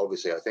qualified? Well,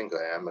 obviously I think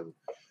I am. And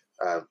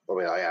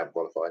I am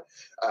qualified.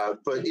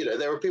 But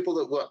there are people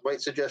that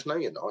might suggest, no,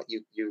 you're not.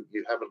 You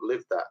haven't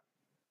lived that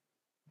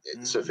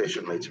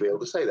sufficiently to be able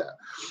to say that.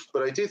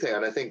 But I do think,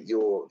 and I think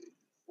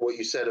what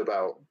you said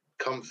about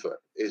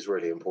comfort is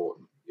really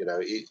important.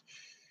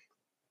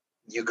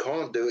 You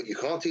can't do it. You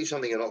can't teach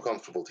something you're not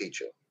comfortable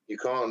teaching. You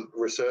can't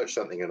research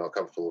something you're not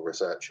comfortable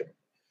researching.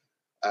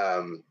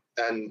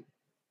 And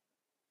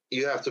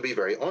you have to be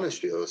very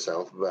honest with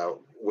yourself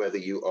about whether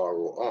you are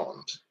or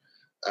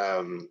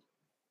aren't.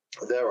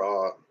 There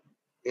are,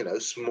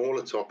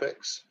 smaller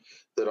topics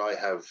that I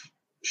have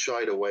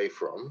shied away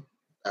from,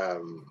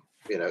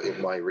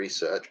 in my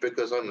research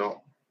because I'm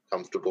not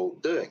comfortable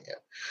doing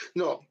it.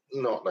 Not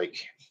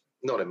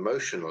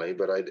emotionally,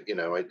 but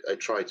I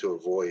try to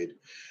avoid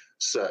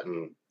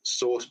certain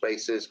source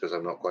bases because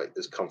I'm not quite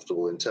as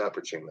comfortable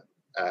interpreting them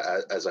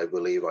as I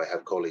believe I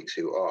have colleagues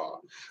who are.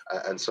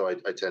 And so I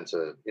tend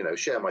to,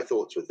 share my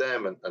thoughts with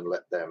them and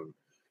let them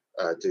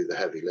do the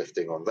heavy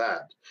lifting on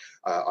that.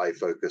 I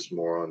focus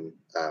more on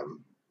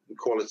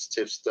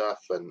qualitative stuff,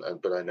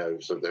 but I know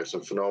there's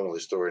some phenomenal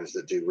historians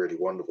that do really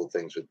wonderful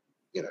things with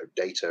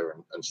data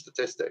and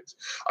statistics.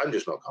 I'm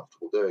just not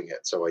comfortable doing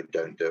it, so I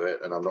don't do it,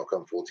 and I'm not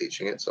comfortable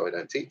teaching it, so I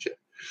don't teach it.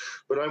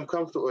 But I'm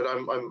comfortable,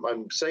 and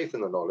I'm safe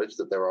in the knowledge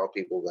that there are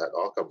people that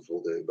are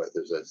comfortable doing both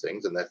of those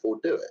things, and therefore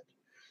do it.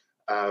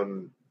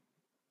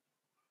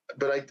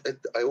 But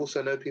I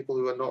also know people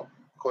who are not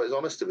quite as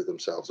honest with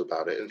themselves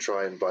about it and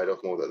try and bite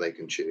off more than they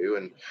can chew,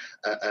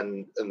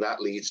 and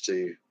that leads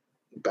to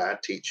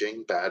bad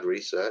teaching, bad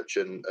research,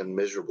 and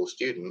miserable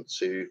students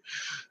who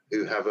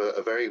have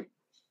a very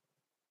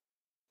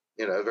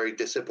very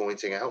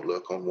disappointing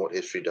outlook on what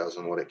history does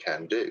and what it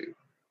can do.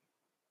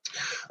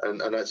 And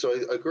so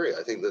I agree.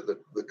 I think that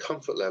the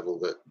comfort level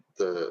that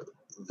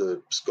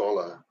the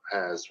scholar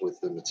has with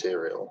the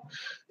material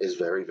is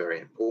very, very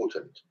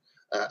important,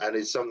 and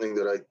it's something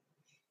that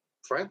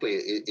frankly,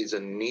 is a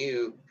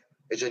new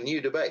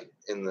debate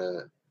in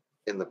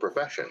the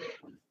profession.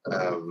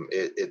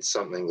 It's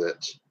something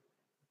that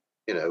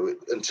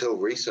until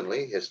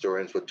recently,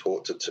 historians were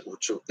taught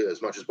to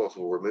as much as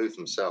possible remove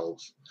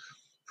themselves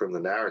from the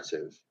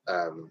narrative.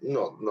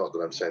 Not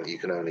that I'm saying that you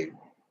can only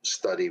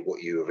study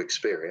what you have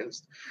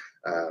experienced,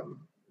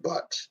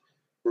 but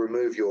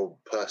remove your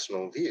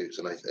personal views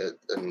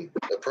and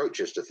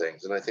approaches to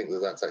things. And I think that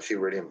that's actually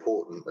really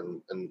important.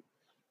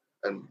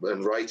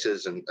 And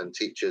writers and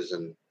teachers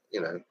and,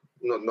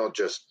 not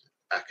just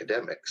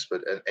academics,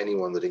 but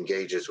anyone that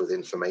engages with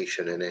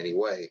information in any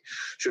way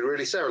should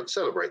really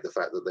celebrate the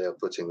fact that they are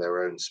putting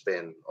their own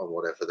spin on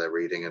whatever they're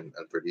reading and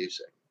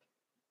producing.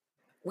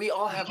 We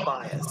all have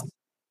bias.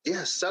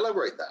 Yes,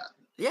 celebrate that.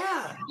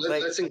 Yeah.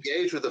 Let's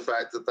engage with the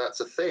fact that that's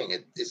a thing.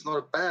 It's not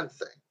a bad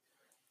thing.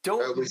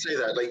 We say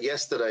that, like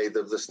yesterday,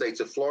 the state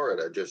of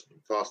Florida just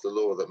passed a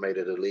law that made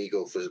it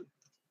illegal for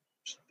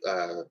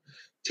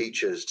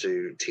teachers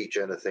to teach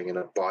anything in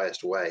a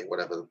biased way,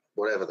 whatever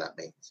that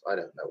means. I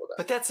don't know what that.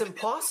 But that's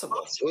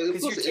impossible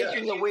because you're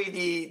taking away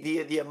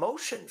the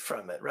emotion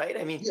from it, right?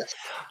 I mean, yes.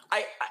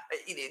 I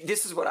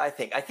this is what I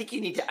think. I think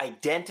you need to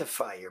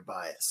identify your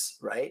bias,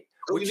 right?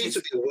 You need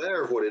to be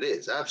aware of what it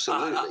is.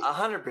 Absolutely,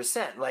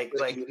 100%. Like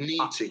you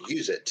need to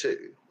use it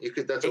too.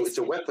 It's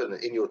a weapon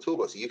in your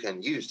toolbox that you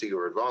can use to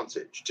your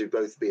advantage to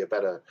both be a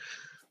better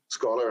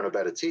scholar and a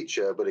better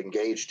teacher, but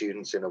engage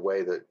students in a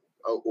way that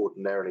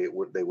ordinarily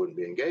they wouldn't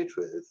be engaged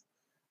with.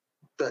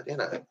 But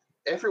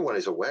everyone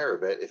is aware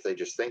of it if they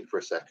just think for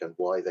a second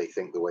why they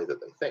think the way that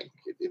they think.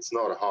 It's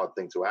not a hard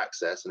thing to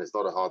access, and it's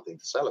not a hard thing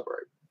to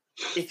celebrate.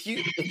 If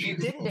you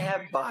didn't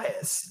have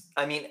bias,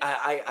 I mean,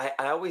 I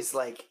always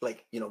like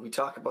we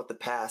talk about the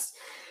past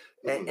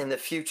and the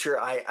future.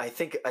 I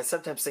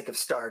sometimes think of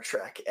Star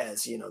Trek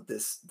as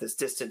this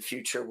distant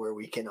future where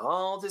we can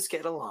all just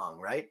get along,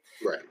 right?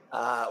 Right.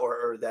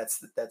 Or that's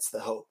the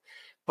hope.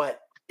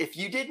 But if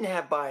you didn't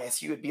have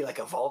bias, you would be like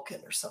a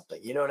Vulcan or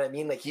something. You know what I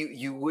mean? Like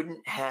you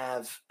wouldn't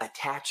have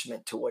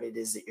attachment to what it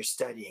is that you're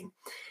studying.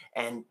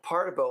 And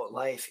part about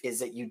life is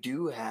that you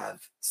do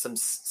have some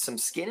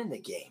skin in the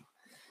game,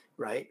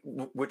 right?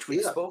 Which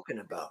we've spoken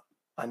about.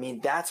 I mean,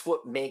 that's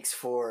what makes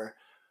for,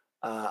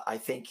 I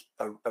think,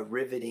 a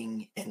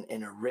riveting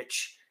and a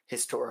rich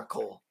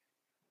historical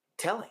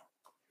telling.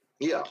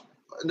 Yeah.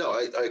 No,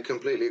 I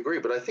completely agree.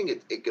 But I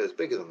think it goes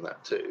bigger than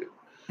that too.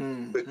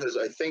 Mm-hmm. Because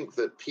I think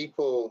that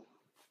people,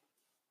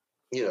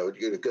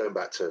 going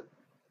back to,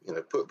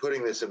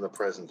 putting this in the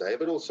present day,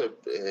 but also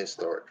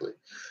historically,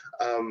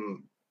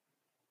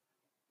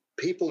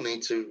 people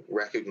need to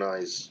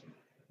recognize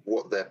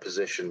what their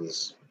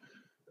positions,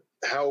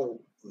 how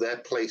their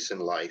place in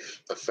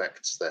life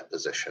affects their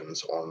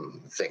positions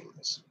on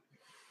things.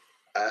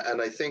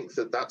 And I think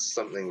that that's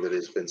something that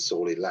has been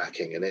sorely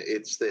lacking. And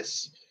it's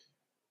this,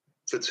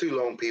 for too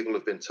long, people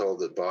have been told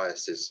that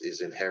bias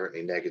is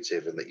inherently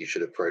negative and that you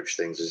should approach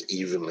things as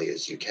evenly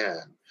as you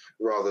can,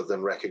 rather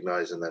than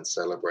recognize and then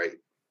celebrate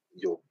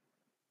your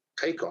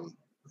take on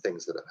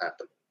things that have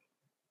happened.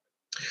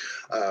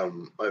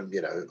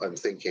 I'm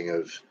thinking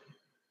of,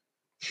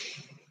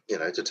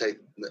 to take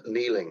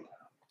kneeling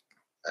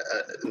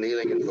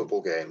in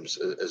football games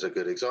as a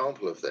good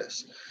example of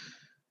this.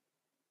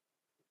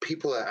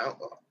 People are out.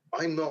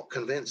 I'm not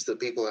convinced that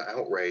people are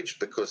outraged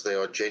because they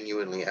are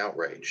genuinely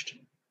outraged.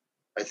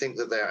 I think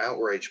that they're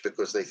outraged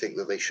because they think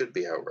that they should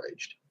be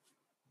outraged.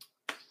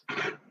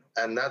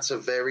 And that's a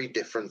very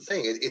different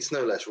thing. It's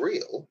no less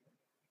real.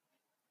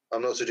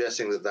 I'm not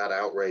suggesting that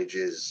outrage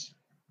is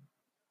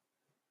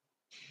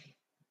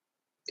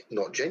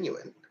not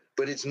genuine,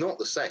 but it's not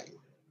the same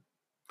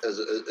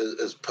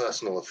as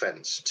personal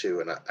offense to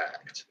an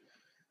act.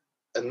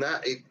 And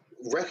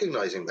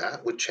recognizing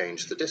that would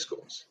change the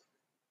discourse.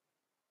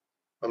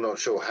 I'm not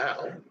sure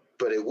how,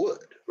 but it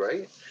would,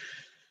 right?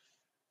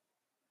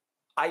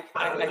 I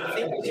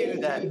think too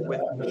that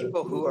with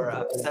people who are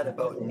upset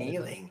about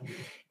kneeling,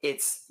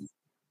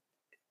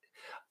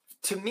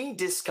 to me,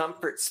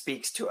 discomfort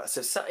speaks to us.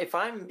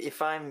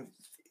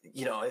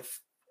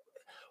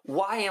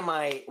 Why am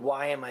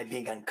I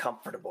being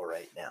uncomfortable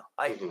right now?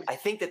 I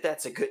think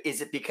that's a good.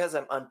 Is it because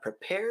I'm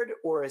unprepared,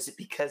 or is it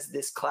because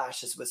this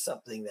clashes with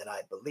something that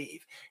I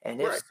believe? And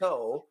if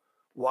so,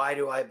 why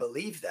do I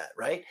believe that?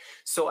 Right.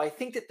 So I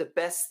think that the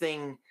best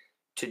thing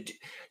to do.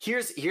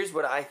 Here's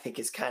what I think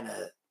is kind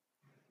of.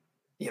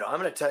 I'm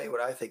going to tell you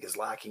what I think is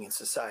lacking in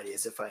society,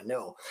 as if I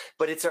know,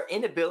 but it's our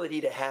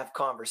inability to have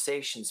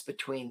conversations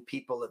between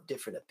people of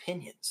different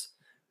opinions,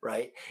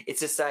 right?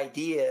 It's this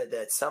idea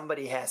that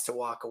somebody has to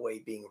walk away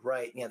being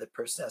right and the other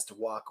person has to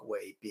walk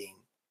away being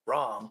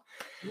wrong.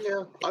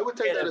 Yeah, I would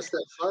take that a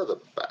step further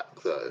back,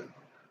 though.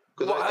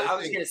 Well, I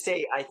was going to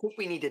say, I think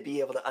we need to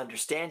be able to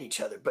understand each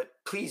other, but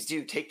please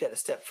do take that a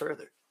step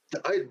further.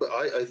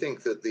 I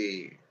think that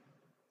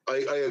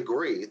I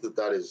agree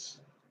that is...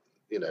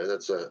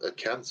 that's a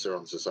cancer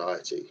on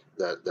society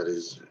that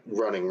is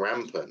running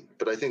rampant.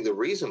 But I think the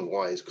reason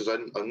why is because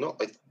I'm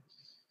not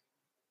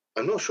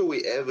sure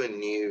we ever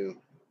knew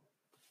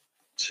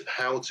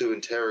how to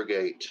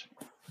interrogate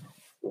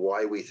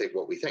why we think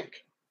what we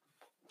think.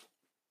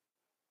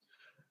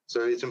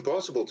 So it's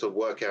impossible to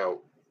work out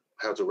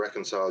how to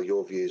reconcile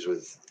your views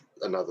with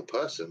another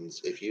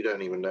person's if you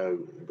don't even know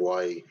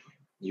why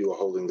you are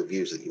holding the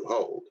views that you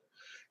hold.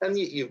 And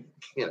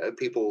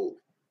people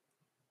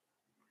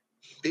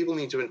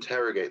need to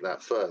interrogate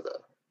that further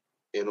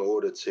in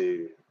order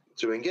to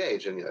to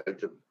engage and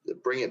to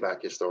bring it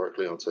back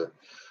historically onto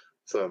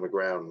firmer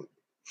ground.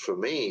 For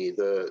me,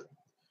 the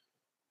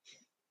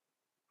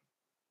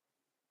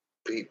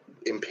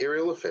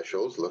imperial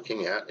officials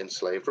looking at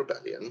enslaved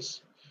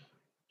rebellions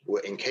were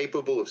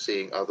incapable of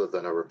seeing other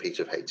than a repeat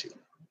of Haiti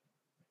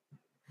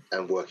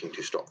and working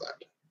to stop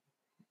that.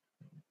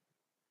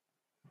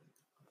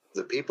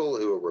 The people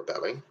who were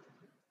rebelling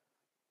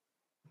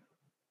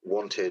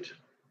wanted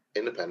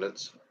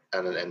independence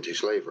and an end to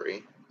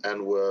slavery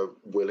and were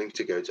willing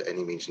to go to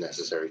any means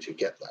necessary to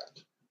get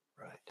that.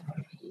 Right.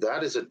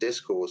 That is a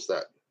discourse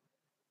that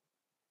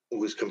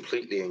was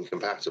completely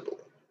incompatible.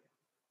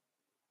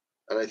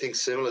 And I think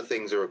similar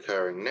things are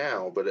occurring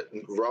now, but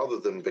rather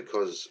than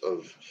because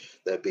of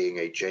there being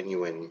a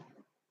genuine,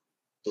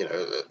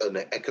 an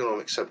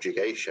economic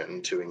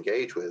subjugation to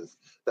engage with,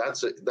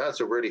 that's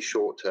a really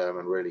short term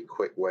and really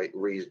quick way.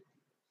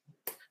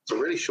 It's a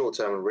really short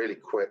term and really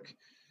quick,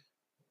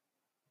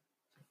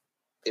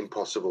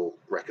 impossible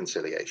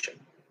reconciliation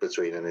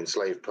between an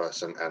enslaved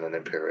person and an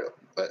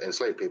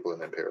enslaved people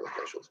and imperial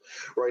officials.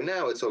 Right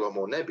now, it's a lot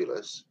more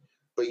nebulous,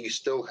 but you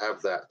still have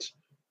that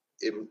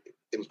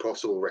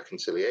impossible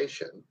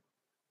reconciliation.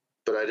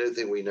 But I don't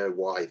think we know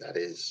why that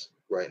is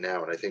right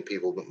now, and I think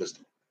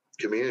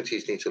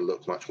communities need to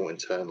look much more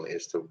internally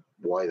as to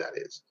why that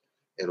is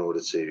in order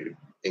to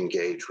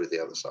engage with the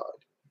other side.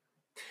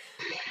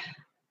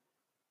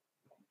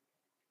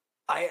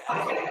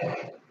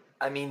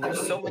 I mean,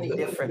 there's so many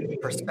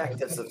different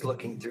perspectives of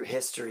looking through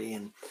history,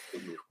 and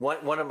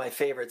one of my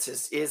favorites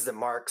is the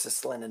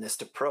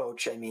Marxist-Leninist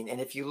approach. I mean, and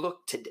if you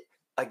look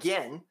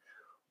again,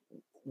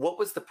 what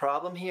was the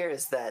problem here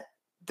is that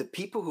the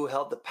people who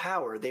held the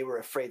power, they were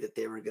afraid that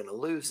they were going to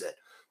lose it,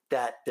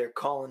 that their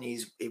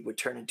colonies, it would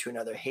turn into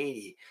another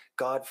Haiti.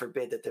 God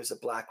forbid that there's a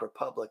Black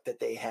Republic that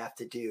they have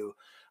to do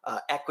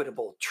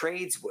equitable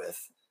trades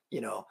with,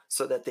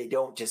 so that they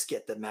don't just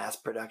get the mass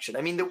production.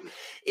 I mean,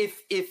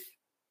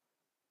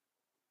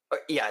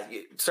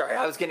 sorry,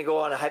 I was going to go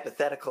on a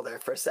hypothetical there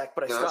for a sec,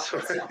 but I stopped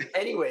myself.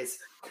 Anyways,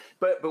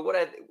 but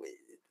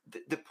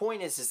the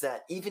point is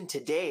that even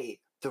today,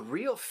 the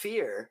real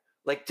fear,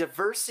 like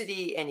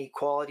diversity and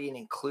equality and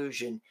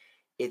inclusion,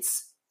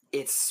 it's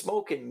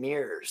smoke and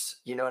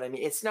mirrors. You know what I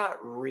mean? It's not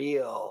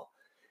real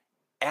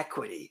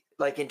equity,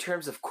 like in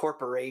terms of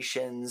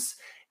corporations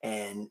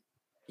and,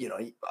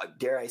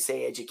 dare I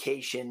say,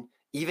 education,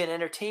 even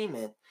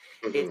entertainment.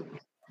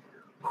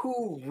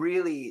 Who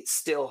really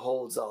still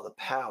holds all the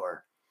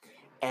power?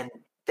 And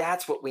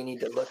that's what we need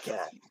to look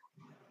at,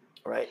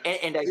 right?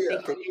 And I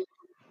think that.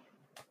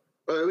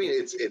 Well, I mean,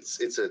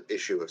 it's an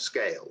issue of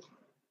scale,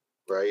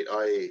 right?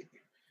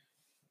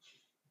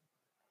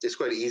 It's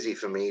quite easy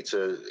for me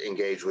to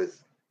engage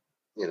with,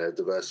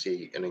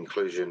 diversity and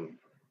inclusion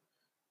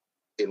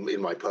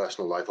in my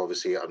personal life.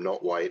 Obviously, I'm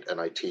not white,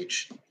 and I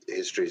teach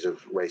histories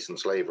of race and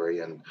slavery,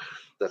 and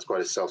that's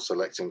quite a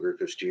self-selecting group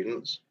of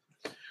students.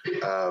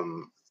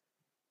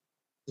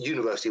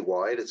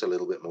 University-wide, it's a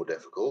little bit more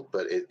difficult,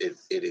 but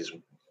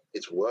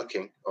it's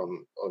working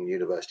on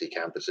university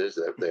campuses.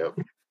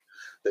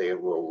 They have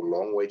a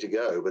long way to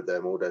go, but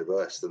they're more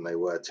diverse than they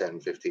were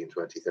 10, 15,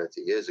 20,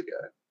 30 years ago.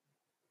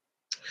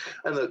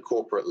 And at the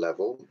corporate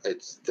level,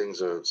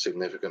 things are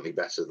significantly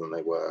better than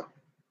they were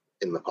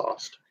in the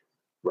past,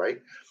 right?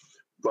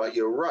 But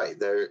you're right.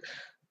 The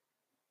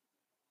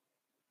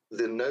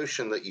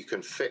notion that you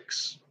can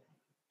fix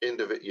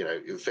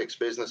you fix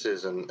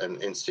businesses and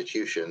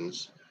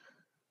institutions,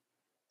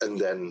 and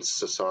then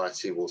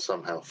society will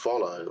somehow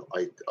follow.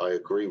 I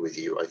agree with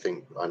you. I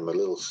think I'm a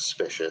little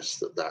suspicious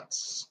that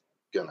that's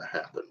going to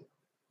happen,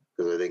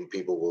 because I think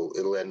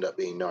it'll end up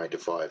being 9 to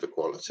 5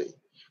 equality,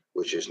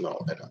 which is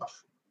not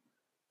enough.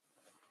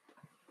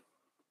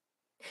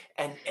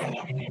 And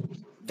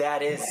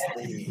that is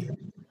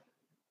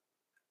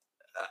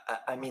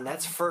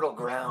that's fertile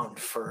ground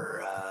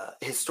for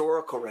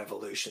historical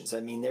revolutions.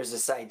 I mean, there's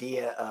this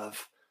idea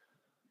of,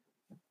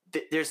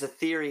 there's a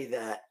theory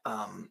that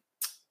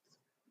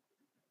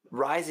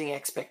rising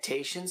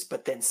expectations,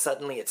 but then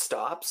suddenly it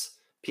stops.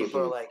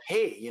 People are like,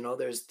 hey,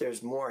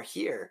 there's more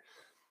here.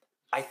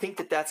 I think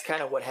that that's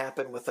kind of what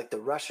happened with like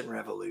the Russian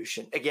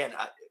Revolution. Again,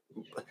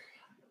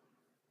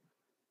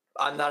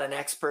 I'm not an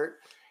expert,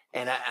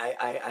 and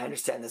I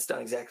understand that's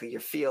not exactly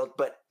your field,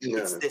 but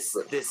it's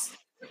this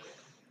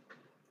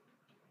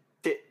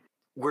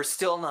we're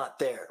still not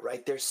there,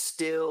 right? There's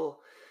still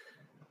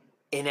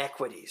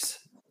inequities.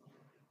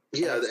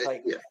 Yeah,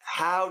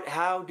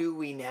 how do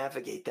we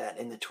navigate that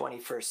in the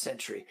 21st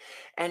century?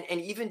 And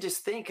even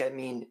just think, I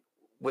mean,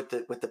 with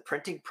the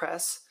printing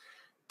press,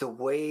 the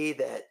way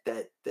that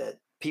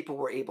people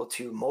were able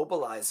to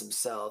mobilize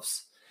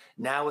themselves.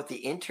 Now with the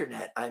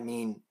internet, I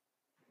mean,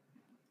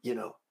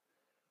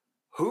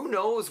 who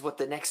knows what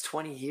the next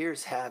 20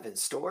 years have in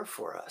store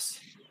for us?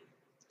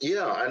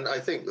 Yeah, and I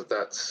think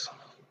that's.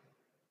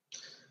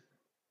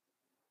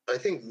 I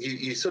think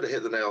you sort of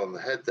hit the nail on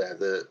the head there.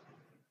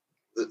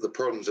 The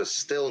problems are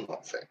still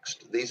not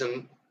fixed.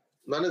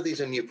 None of these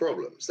are new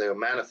problems. They are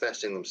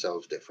manifesting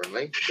themselves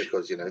differently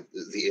because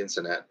the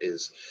internet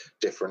is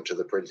different to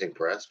the printing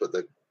press, but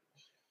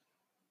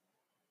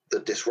the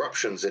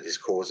disruptions it is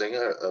causing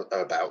are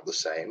about the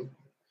same.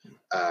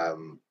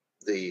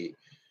 The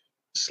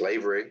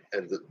slavery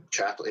and the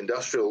chattel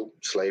industrial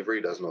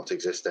slavery does not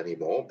exist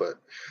anymore,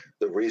 but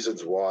the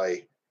reasons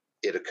why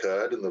it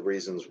occurred and the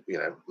reasons,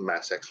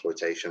 mass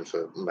exploitation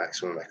for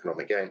maximum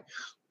economic gain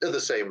are the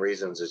same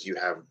reasons as you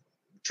have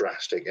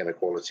drastic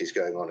inequalities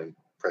going on in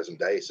present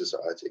day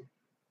society.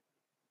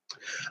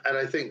 And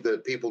I think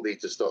that people need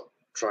to stop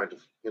trying to,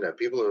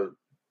 people are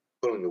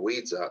pulling the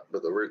weeds up,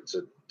 but the roots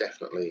are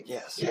definitely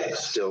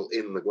still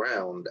in the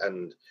ground.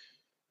 And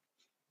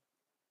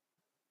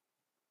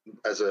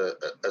as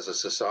a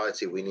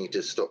society, we need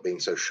to stop being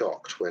so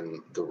shocked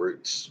when the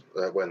roots,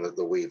 when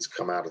the weeds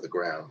come out of the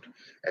ground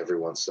every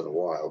once in a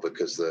while,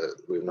 because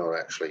we've not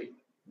actually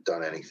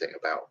done anything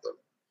about them.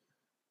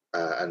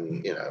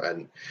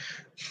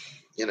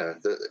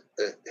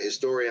 The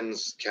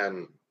historians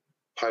can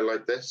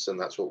highlight this, and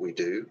that's what we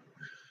do.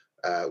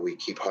 We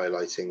keep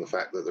highlighting the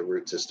fact that the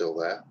roots are still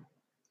there,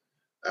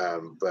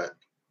 but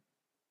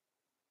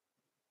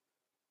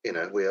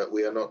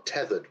we are not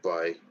tethered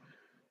by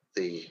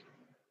the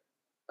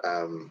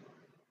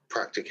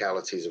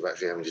practicalities of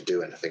actually having to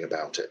do anything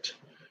about it.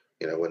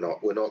 We're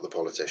not the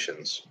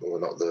politicians, we're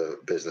not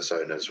the business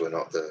owners, we're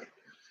not the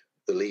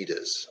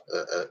leaders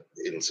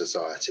in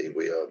society.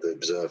 We are the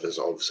observers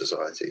of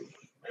society,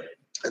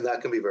 and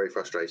that can be very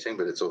frustrating.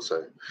 But it's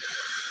also,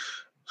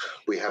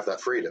 we have that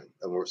freedom,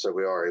 and so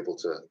we are able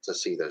to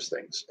see those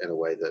things in a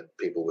way that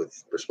people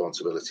with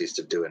responsibilities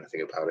to do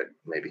anything about it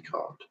maybe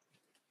can't.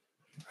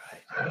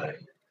 Right.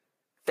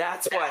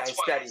 That's why I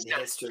studied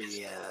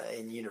history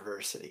in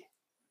university.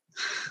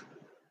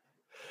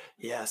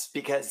 Yes,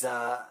 because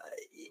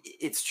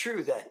it's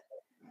true that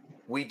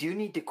we do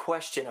need to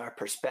question our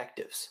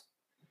perspectives.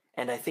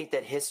 And I think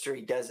that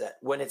history does that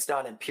when it's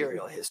not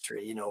imperial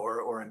history,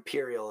 or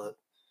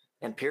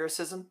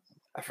empiricism.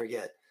 I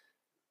forget.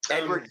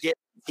 Edward Gibbon,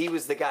 he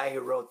was the guy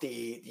who wrote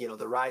the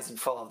Rise and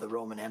Fall of the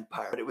Roman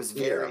Empire, but it was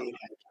very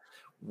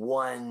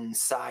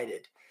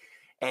one-sided.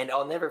 And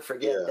I'll never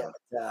forget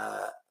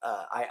that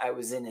I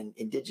was in an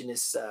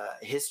Indigenous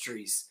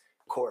histories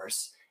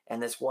course,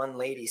 and this one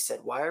lady said,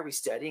 "Why are we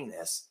studying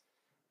this?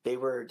 They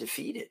were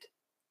defeated."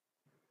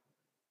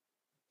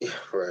 Yeah,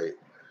 right.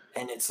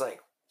 And it's like,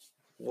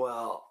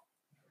 well,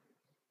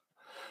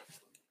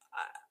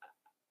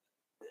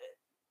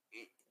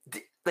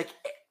 that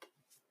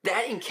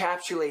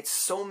encapsulates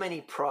so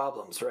many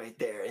problems right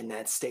there in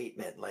that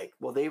statement. Like,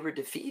 well, they were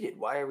defeated.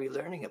 Why are we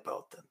learning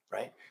about them,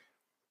 right?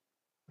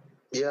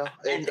 Yeah,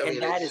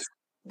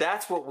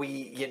 that's what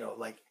we,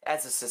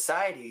 as a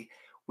society,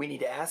 we need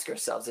to ask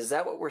ourselves: is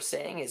that what we're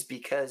saying? Is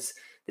because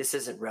this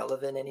isn't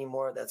relevant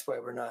anymore? That's why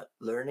we're not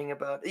learning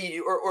about it,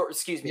 or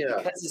excuse me,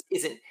 because this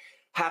isn't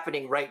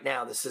happening right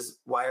now. This is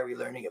why are we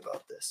learning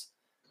about this?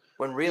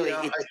 When really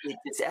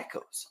it's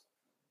echoes.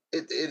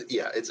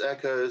 It's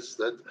echoes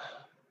that.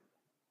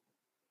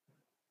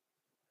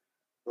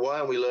 Why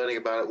aren't we learning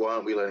about it? Why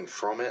aren't we learning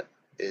from it?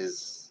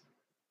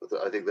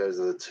 I think those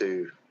are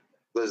the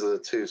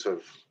two sort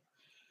of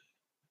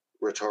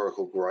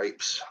rhetorical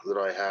gripes that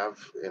I have.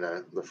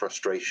 The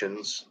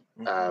frustrations.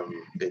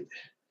 Mm-hmm.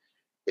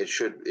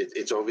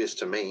 It's obvious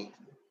to me,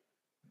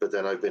 but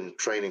then I've been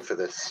training for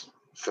this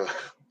for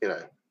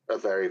a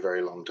very,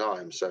 very long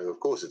time. So of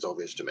course it's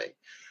obvious to me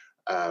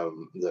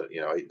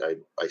that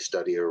I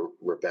study a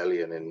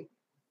rebellion in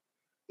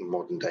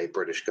modern day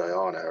British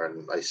Guyana,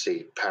 and I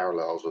see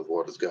parallels with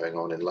what is going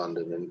on in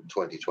London in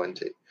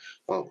 2020.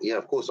 Well, yeah,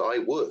 of course I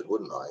would,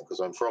 wouldn't I? Because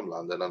I'm from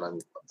London and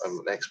I'm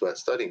an expert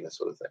studying this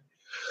sort of thing.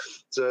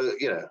 So,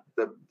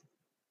 the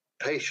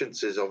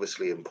patience is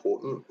obviously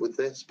important with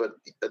this, but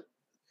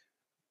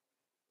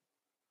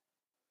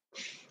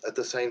at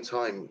the same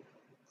time,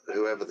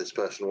 whoever this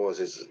person was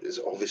is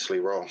obviously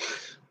wrong.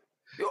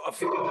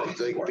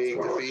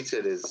 Being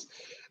defeated is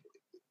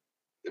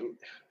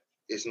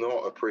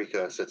not a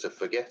precursor to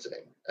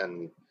forgetting.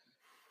 And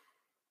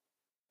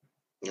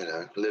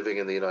living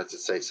in the United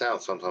States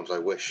South, sometimes I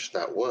wish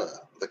that were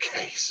the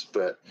case.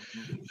 But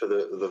for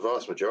the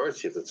vast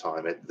majority of the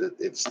time,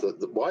 it's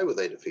the why were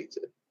they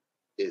defeated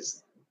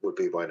would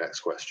be my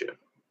next question.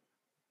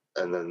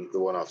 And then the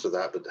one after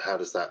that, but how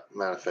does that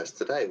manifest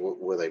today?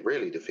 Were they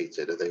really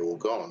defeated? Are they all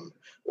gone?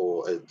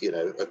 Or,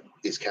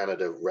 is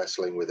Canada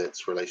wrestling with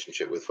its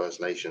relationship with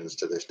First Nations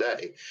to this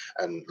day?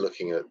 And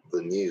looking at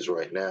the news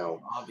right now,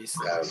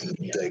 obviously,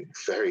 they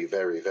very,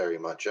 very, very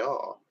much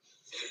are.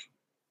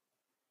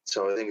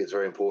 So I think it's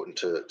very important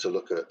to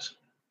look at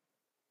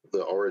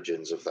the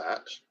origins of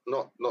that.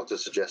 Not to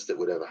suggest it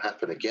would ever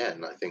happen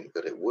again. I think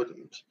that it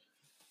wouldn't.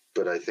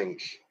 But I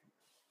think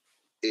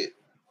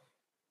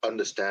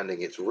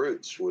understanding its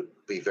roots would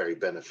be very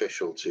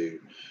beneficial to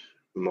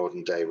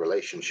modern day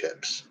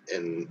relationships.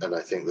 And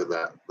I think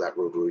that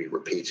would be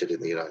repeated in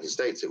the United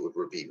States. It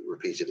would be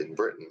repeated in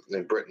Britain.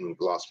 In Britain,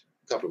 last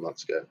couple of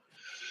months ago,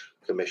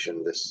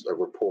 commissioned a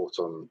report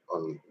on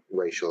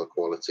racial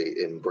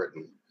equality in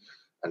Britain,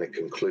 and it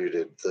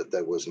concluded that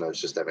there was no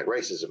systemic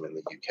racism in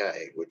the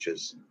UK, which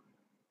is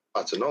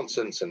utter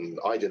nonsense, and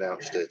I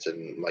denounced it,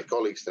 and my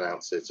colleagues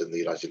denounced it, and the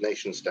United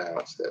Nations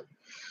denounced it.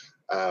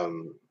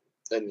 And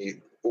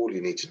all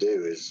you need to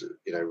do is,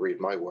 read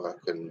my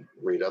work and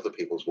read other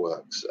people's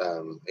works.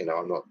 I'm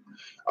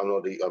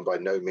by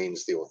no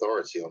means the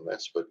authority on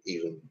this, but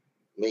even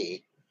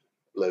me,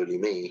 lowly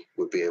me,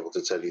 would be able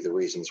to tell you the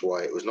reasons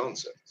why it was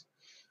nonsense.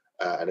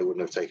 And it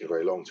wouldn't have taken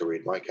very long to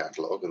read my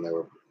catalogue, and there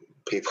were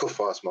people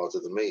far smarter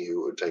than me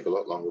who would take a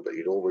lot longer, but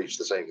you'd all reach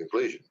the same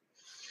conclusion,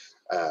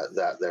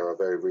 that there are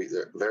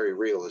very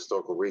real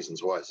historical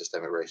reasons why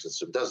systemic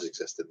racism does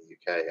exist in the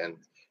UK, and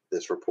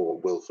this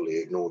report willfully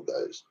ignored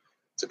those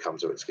to come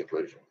to its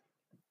conclusion.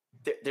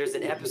 There's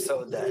an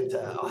episode that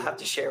I'll have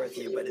to share with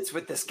you, but it's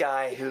with this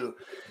guy who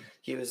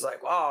he was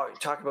like, "Oh,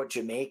 talk about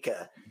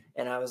Jamaica,"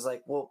 and I was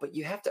like, "Well, but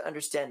you have to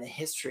understand the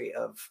history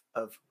of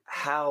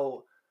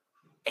how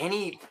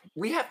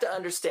we have to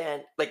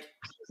understand, like,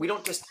 we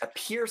don't just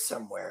appear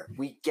somewhere,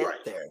 we get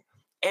right there.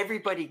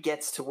 Everybody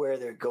gets to where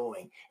they're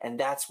going, and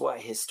that's why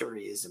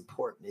history is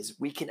important, is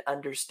we can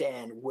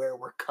understand where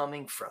we're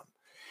coming from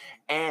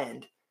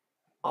and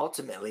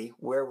ultimately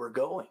where we're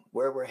going,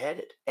 where we're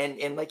headed."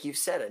 And like you've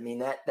said, I mean,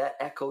 that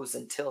echoes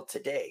until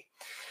today.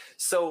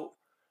 So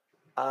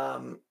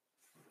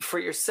for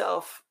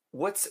yourself,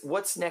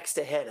 what's next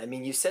ahead? I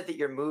mean, you said that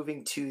you're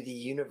moving to the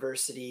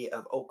University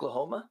of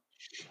Oklahoma.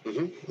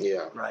 Mm-hmm.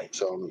 Yeah. Right.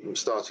 So I'm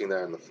starting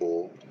there in the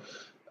fall.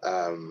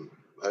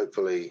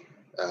 Hopefully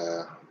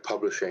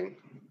publishing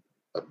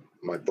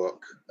my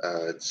book.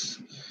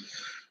 It's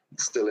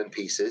still in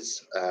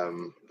pieces,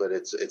 but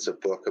it's a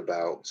book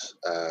about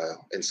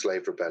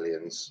enslaved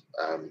rebellions,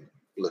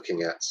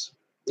 looking at,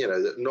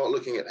 not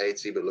looking at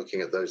Haiti, but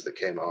looking at those that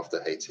came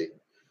after Haiti,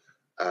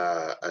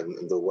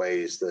 and the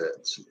ways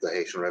that the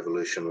Haitian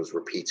Revolution was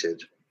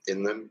repeated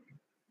in them,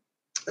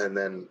 and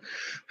then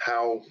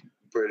how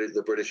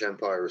the British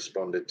Empire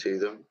responded to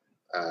them.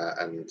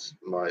 And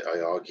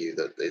I argue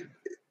that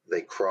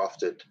they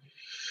crafted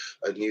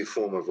a new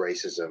form of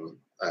racism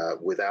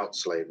without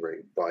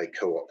slavery by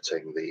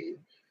co-opting the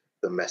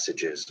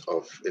messages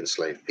of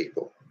enslaved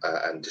people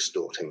and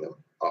distorting them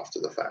after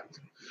the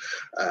fact.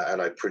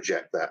 And I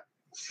project that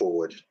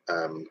forward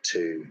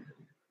to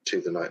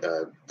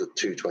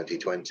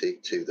 2020,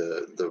 to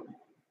the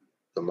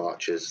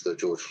marches, the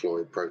George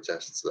Floyd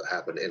protests that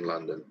happened in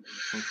London,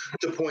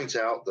 to point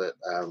out that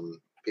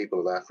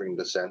people of African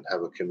descent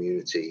have a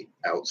community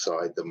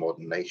outside the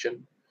modern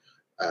nation.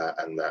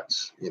 And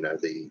that's,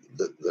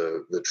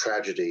 the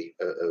tragedy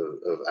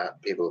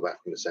of people of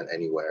African descent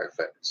anywhere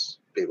affects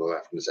people of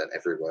African descent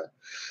everywhere,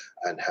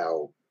 and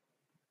how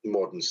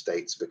modern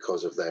states,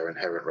 because of their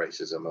inherent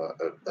racism,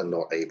 are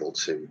not able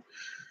to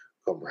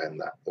comprehend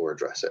that or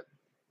address it.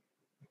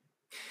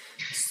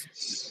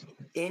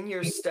 In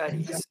your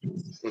studies,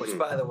 which,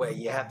 by the way,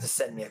 you have to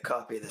send me a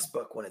copy of this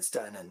book when it's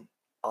done, and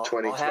I'll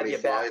have you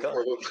back on.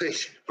 Probably,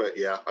 but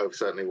yeah, I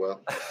certainly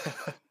will.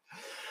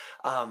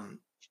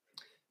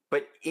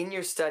 But in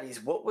your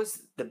studies, what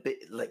was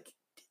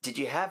did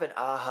you have an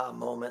aha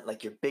moment,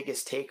 like your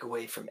biggest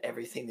takeaway from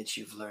everything that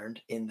you've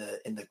learned in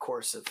the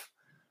course of,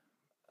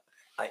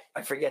 I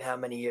forget how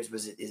many years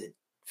was it? Is it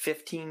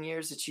 15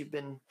 years that you've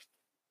been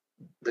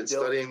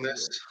studying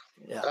this?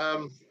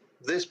 Yeah.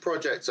 This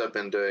project I've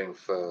been doing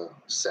for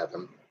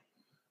 7,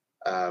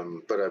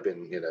 but I've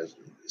been,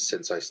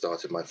 since I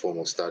started my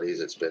formal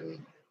studies, it's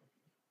been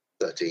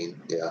 13.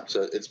 Yeah,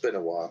 so it's been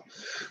a while.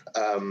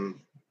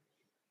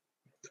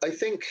 I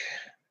think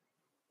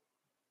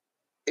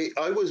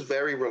I was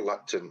very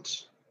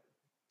reluctant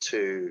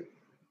to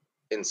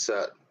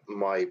insert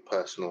my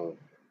personal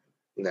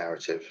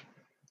narrative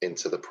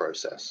into the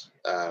process.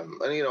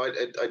 And,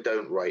 I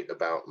don't write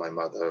about my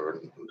mother,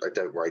 and I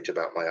don't write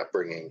about my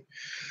upbringing,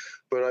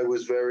 but I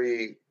was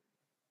very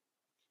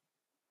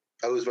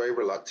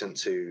reluctant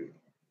to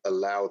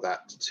allow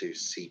that to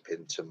seep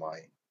into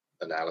my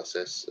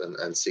analysis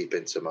and seep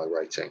into my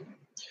writing.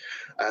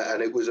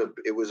 And it was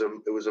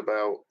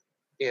about,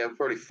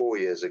 probably 4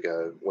 years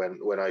ago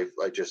when I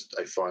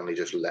finally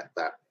just let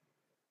that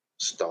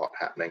start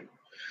happening.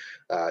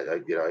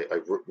 I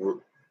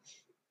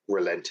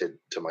relented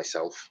to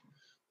myself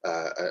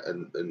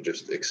and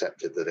just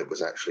accepted that it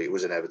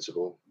was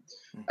inevitable,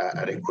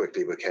 and it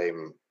quickly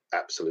became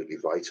absolutely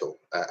vital.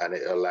 And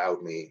it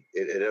allowed me,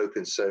 it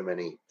opened so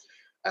many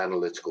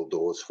analytical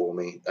doors for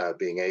me,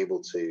 being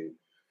able to,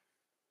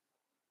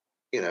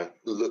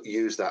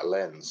 use that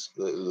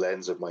the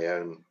lens of my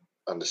own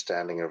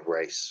understanding of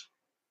race,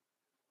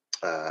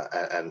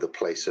 and the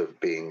place of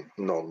being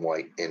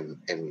non-white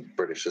in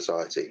British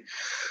society,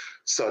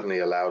 suddenly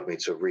allowed me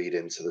to read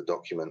into the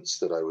documents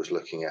that I was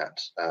looking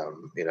at,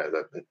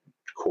 the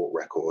court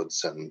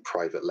records and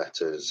private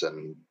letters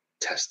and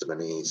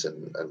testimonies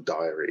and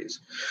diaries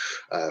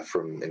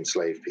from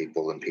enslaved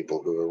people and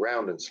people who were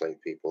around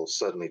enslaved people,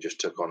 suddenly just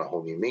took on a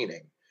whole new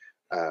meaning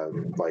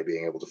by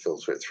being able to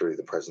filter it through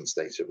the present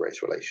state of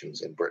race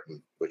relations in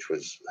Britain, which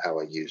was how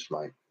I used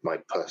my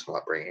personal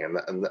upbringing.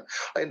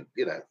 And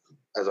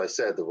as I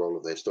said, the role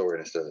of the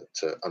historian is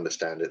to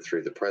understand it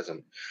through the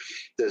present.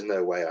 There's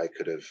no way I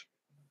could have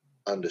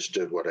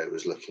understood what I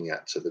was looking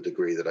at to the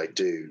degree that I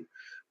do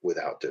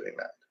without doing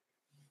that.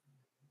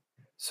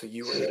 So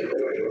you were able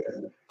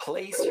to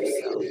place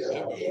yourself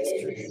into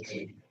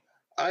history.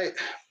 I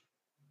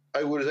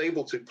was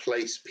able to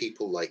place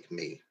people like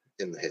me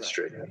in the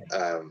history.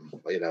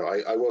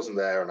 Right. I wasn't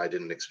there and I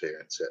didn't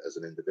experience it as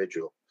an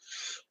individual,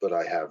 but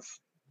I have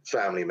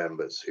family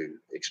members who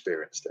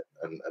experienced it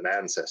and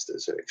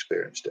ancestors who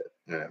experienced it.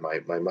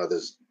 My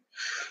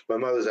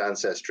mother's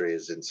ancestry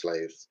is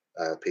enslaved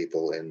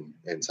people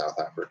in South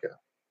Africa,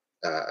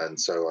 and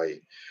so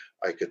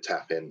I could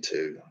tap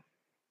into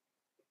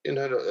an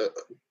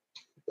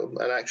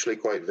actually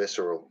quite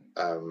visceral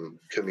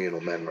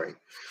communal memory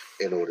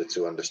in order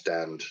to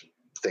understand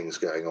things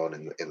going on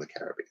in the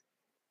Caribbean.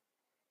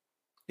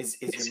 Is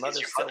your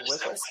mother still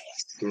with us?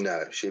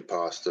 No, she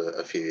passed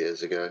a few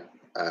years ago,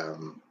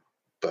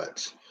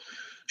 but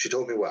she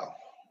taught me well.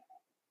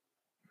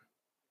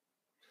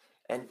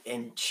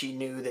 And she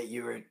knew that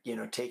you were,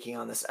 taking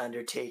on this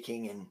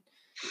undertaking and.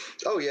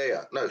 Oh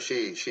yeah. No,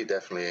 she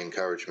definitely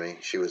encouraged me.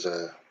 She was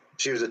a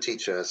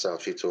teacher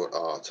herself. She taught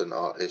art and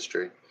art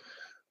history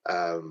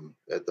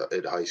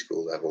at high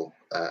school level,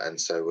 and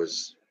so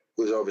was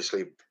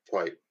obviously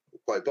quite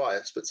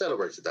biased, but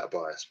celebrated that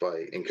bias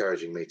by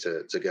encouraging me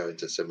to go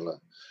into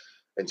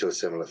a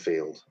similar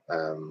field.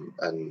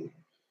 And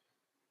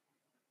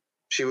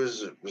she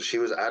was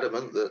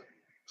adamant that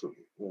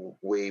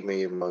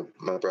me and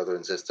my brother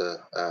and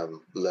sister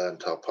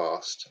learned our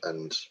past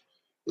and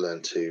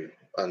learned to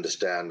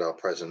understand our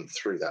present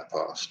through that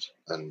past.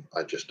 And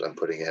I'm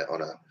putting it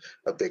on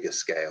a bigger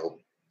scale.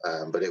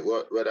 But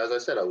as I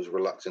said, I was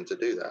reluctant to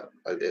do that.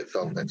 It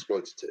felt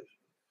exploitative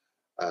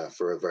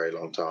for a very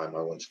long time.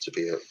 I wanted to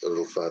be a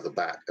little further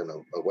back and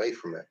away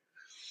from it.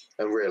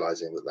 And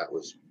realizing that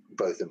was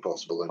both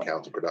impossible and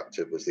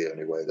counterproductive was the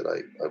only way that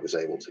I was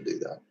able to do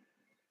that.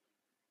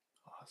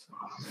 Awesome.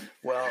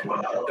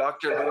 Well,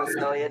 Dr. Lewis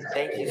Elliott,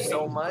 thank you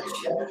so much.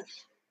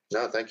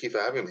 No, thank you for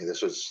having me.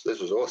 This was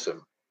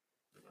awesome.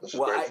 This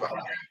was great fun.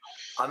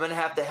 I'm going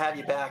to have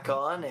you back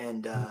on,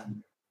 and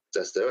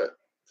let's do it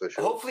for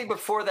sure. Hopefully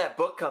before that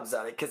book comes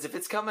out, because if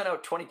it's coming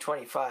out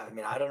 2025,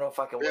 I don't know if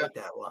I can wait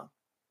that long.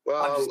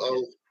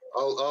 Well,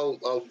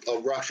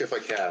 I'll rush if I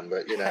can,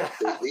 but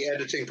the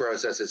editing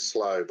process is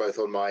slow, both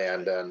on my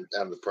end and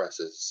the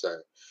presses.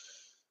 So,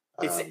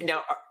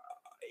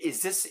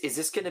 is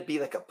this going to be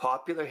like a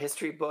popular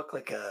history book,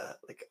 like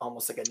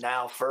almost like a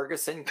Niall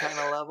Ferguson kind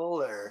of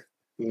level, or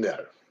no?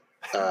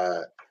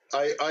 I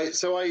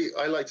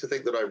like to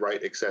think that I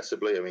write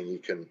accessibly.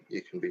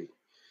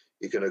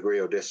 You can agree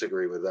or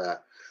disagree with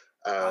that.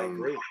 I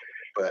agree,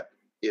 but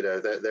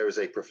there is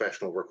a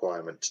professional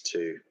requirement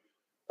to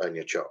own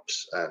your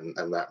chops, and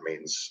that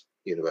means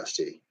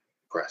university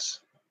press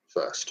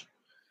first.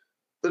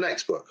 The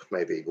next book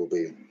maybe will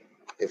be,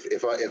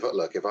 if I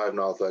have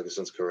Niall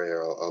Ferguson's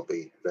career, I'll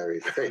be very,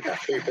 very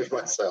happy with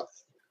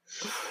myself.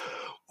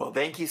 Well,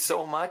 thank you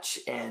so much,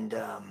 and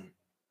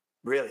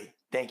really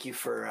thank you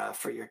for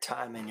your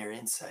time and your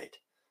insight.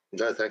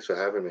 No, thanks for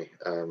having me.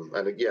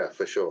 And yeah,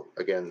 for sure.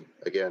 Again,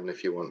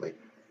 if you want me,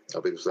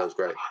 that was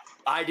great.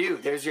 I do.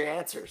 There's your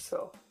answer.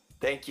 So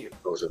thank you.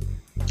 Awesome.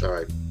 All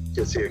right.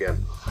 Good to see you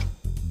again.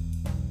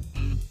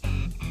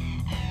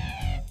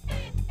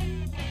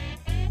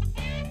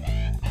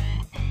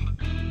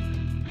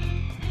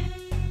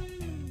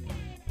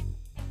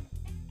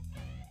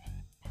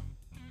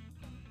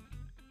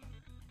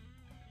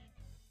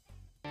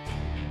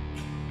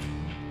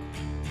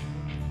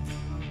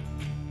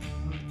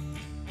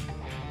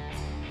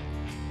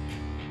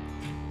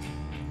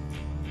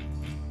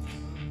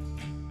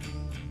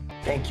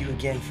 Thank you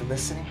again for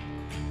listening.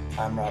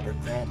 I'm Robert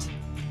Grant,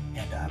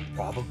 and I'm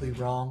probably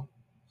wrong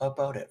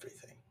about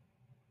everything.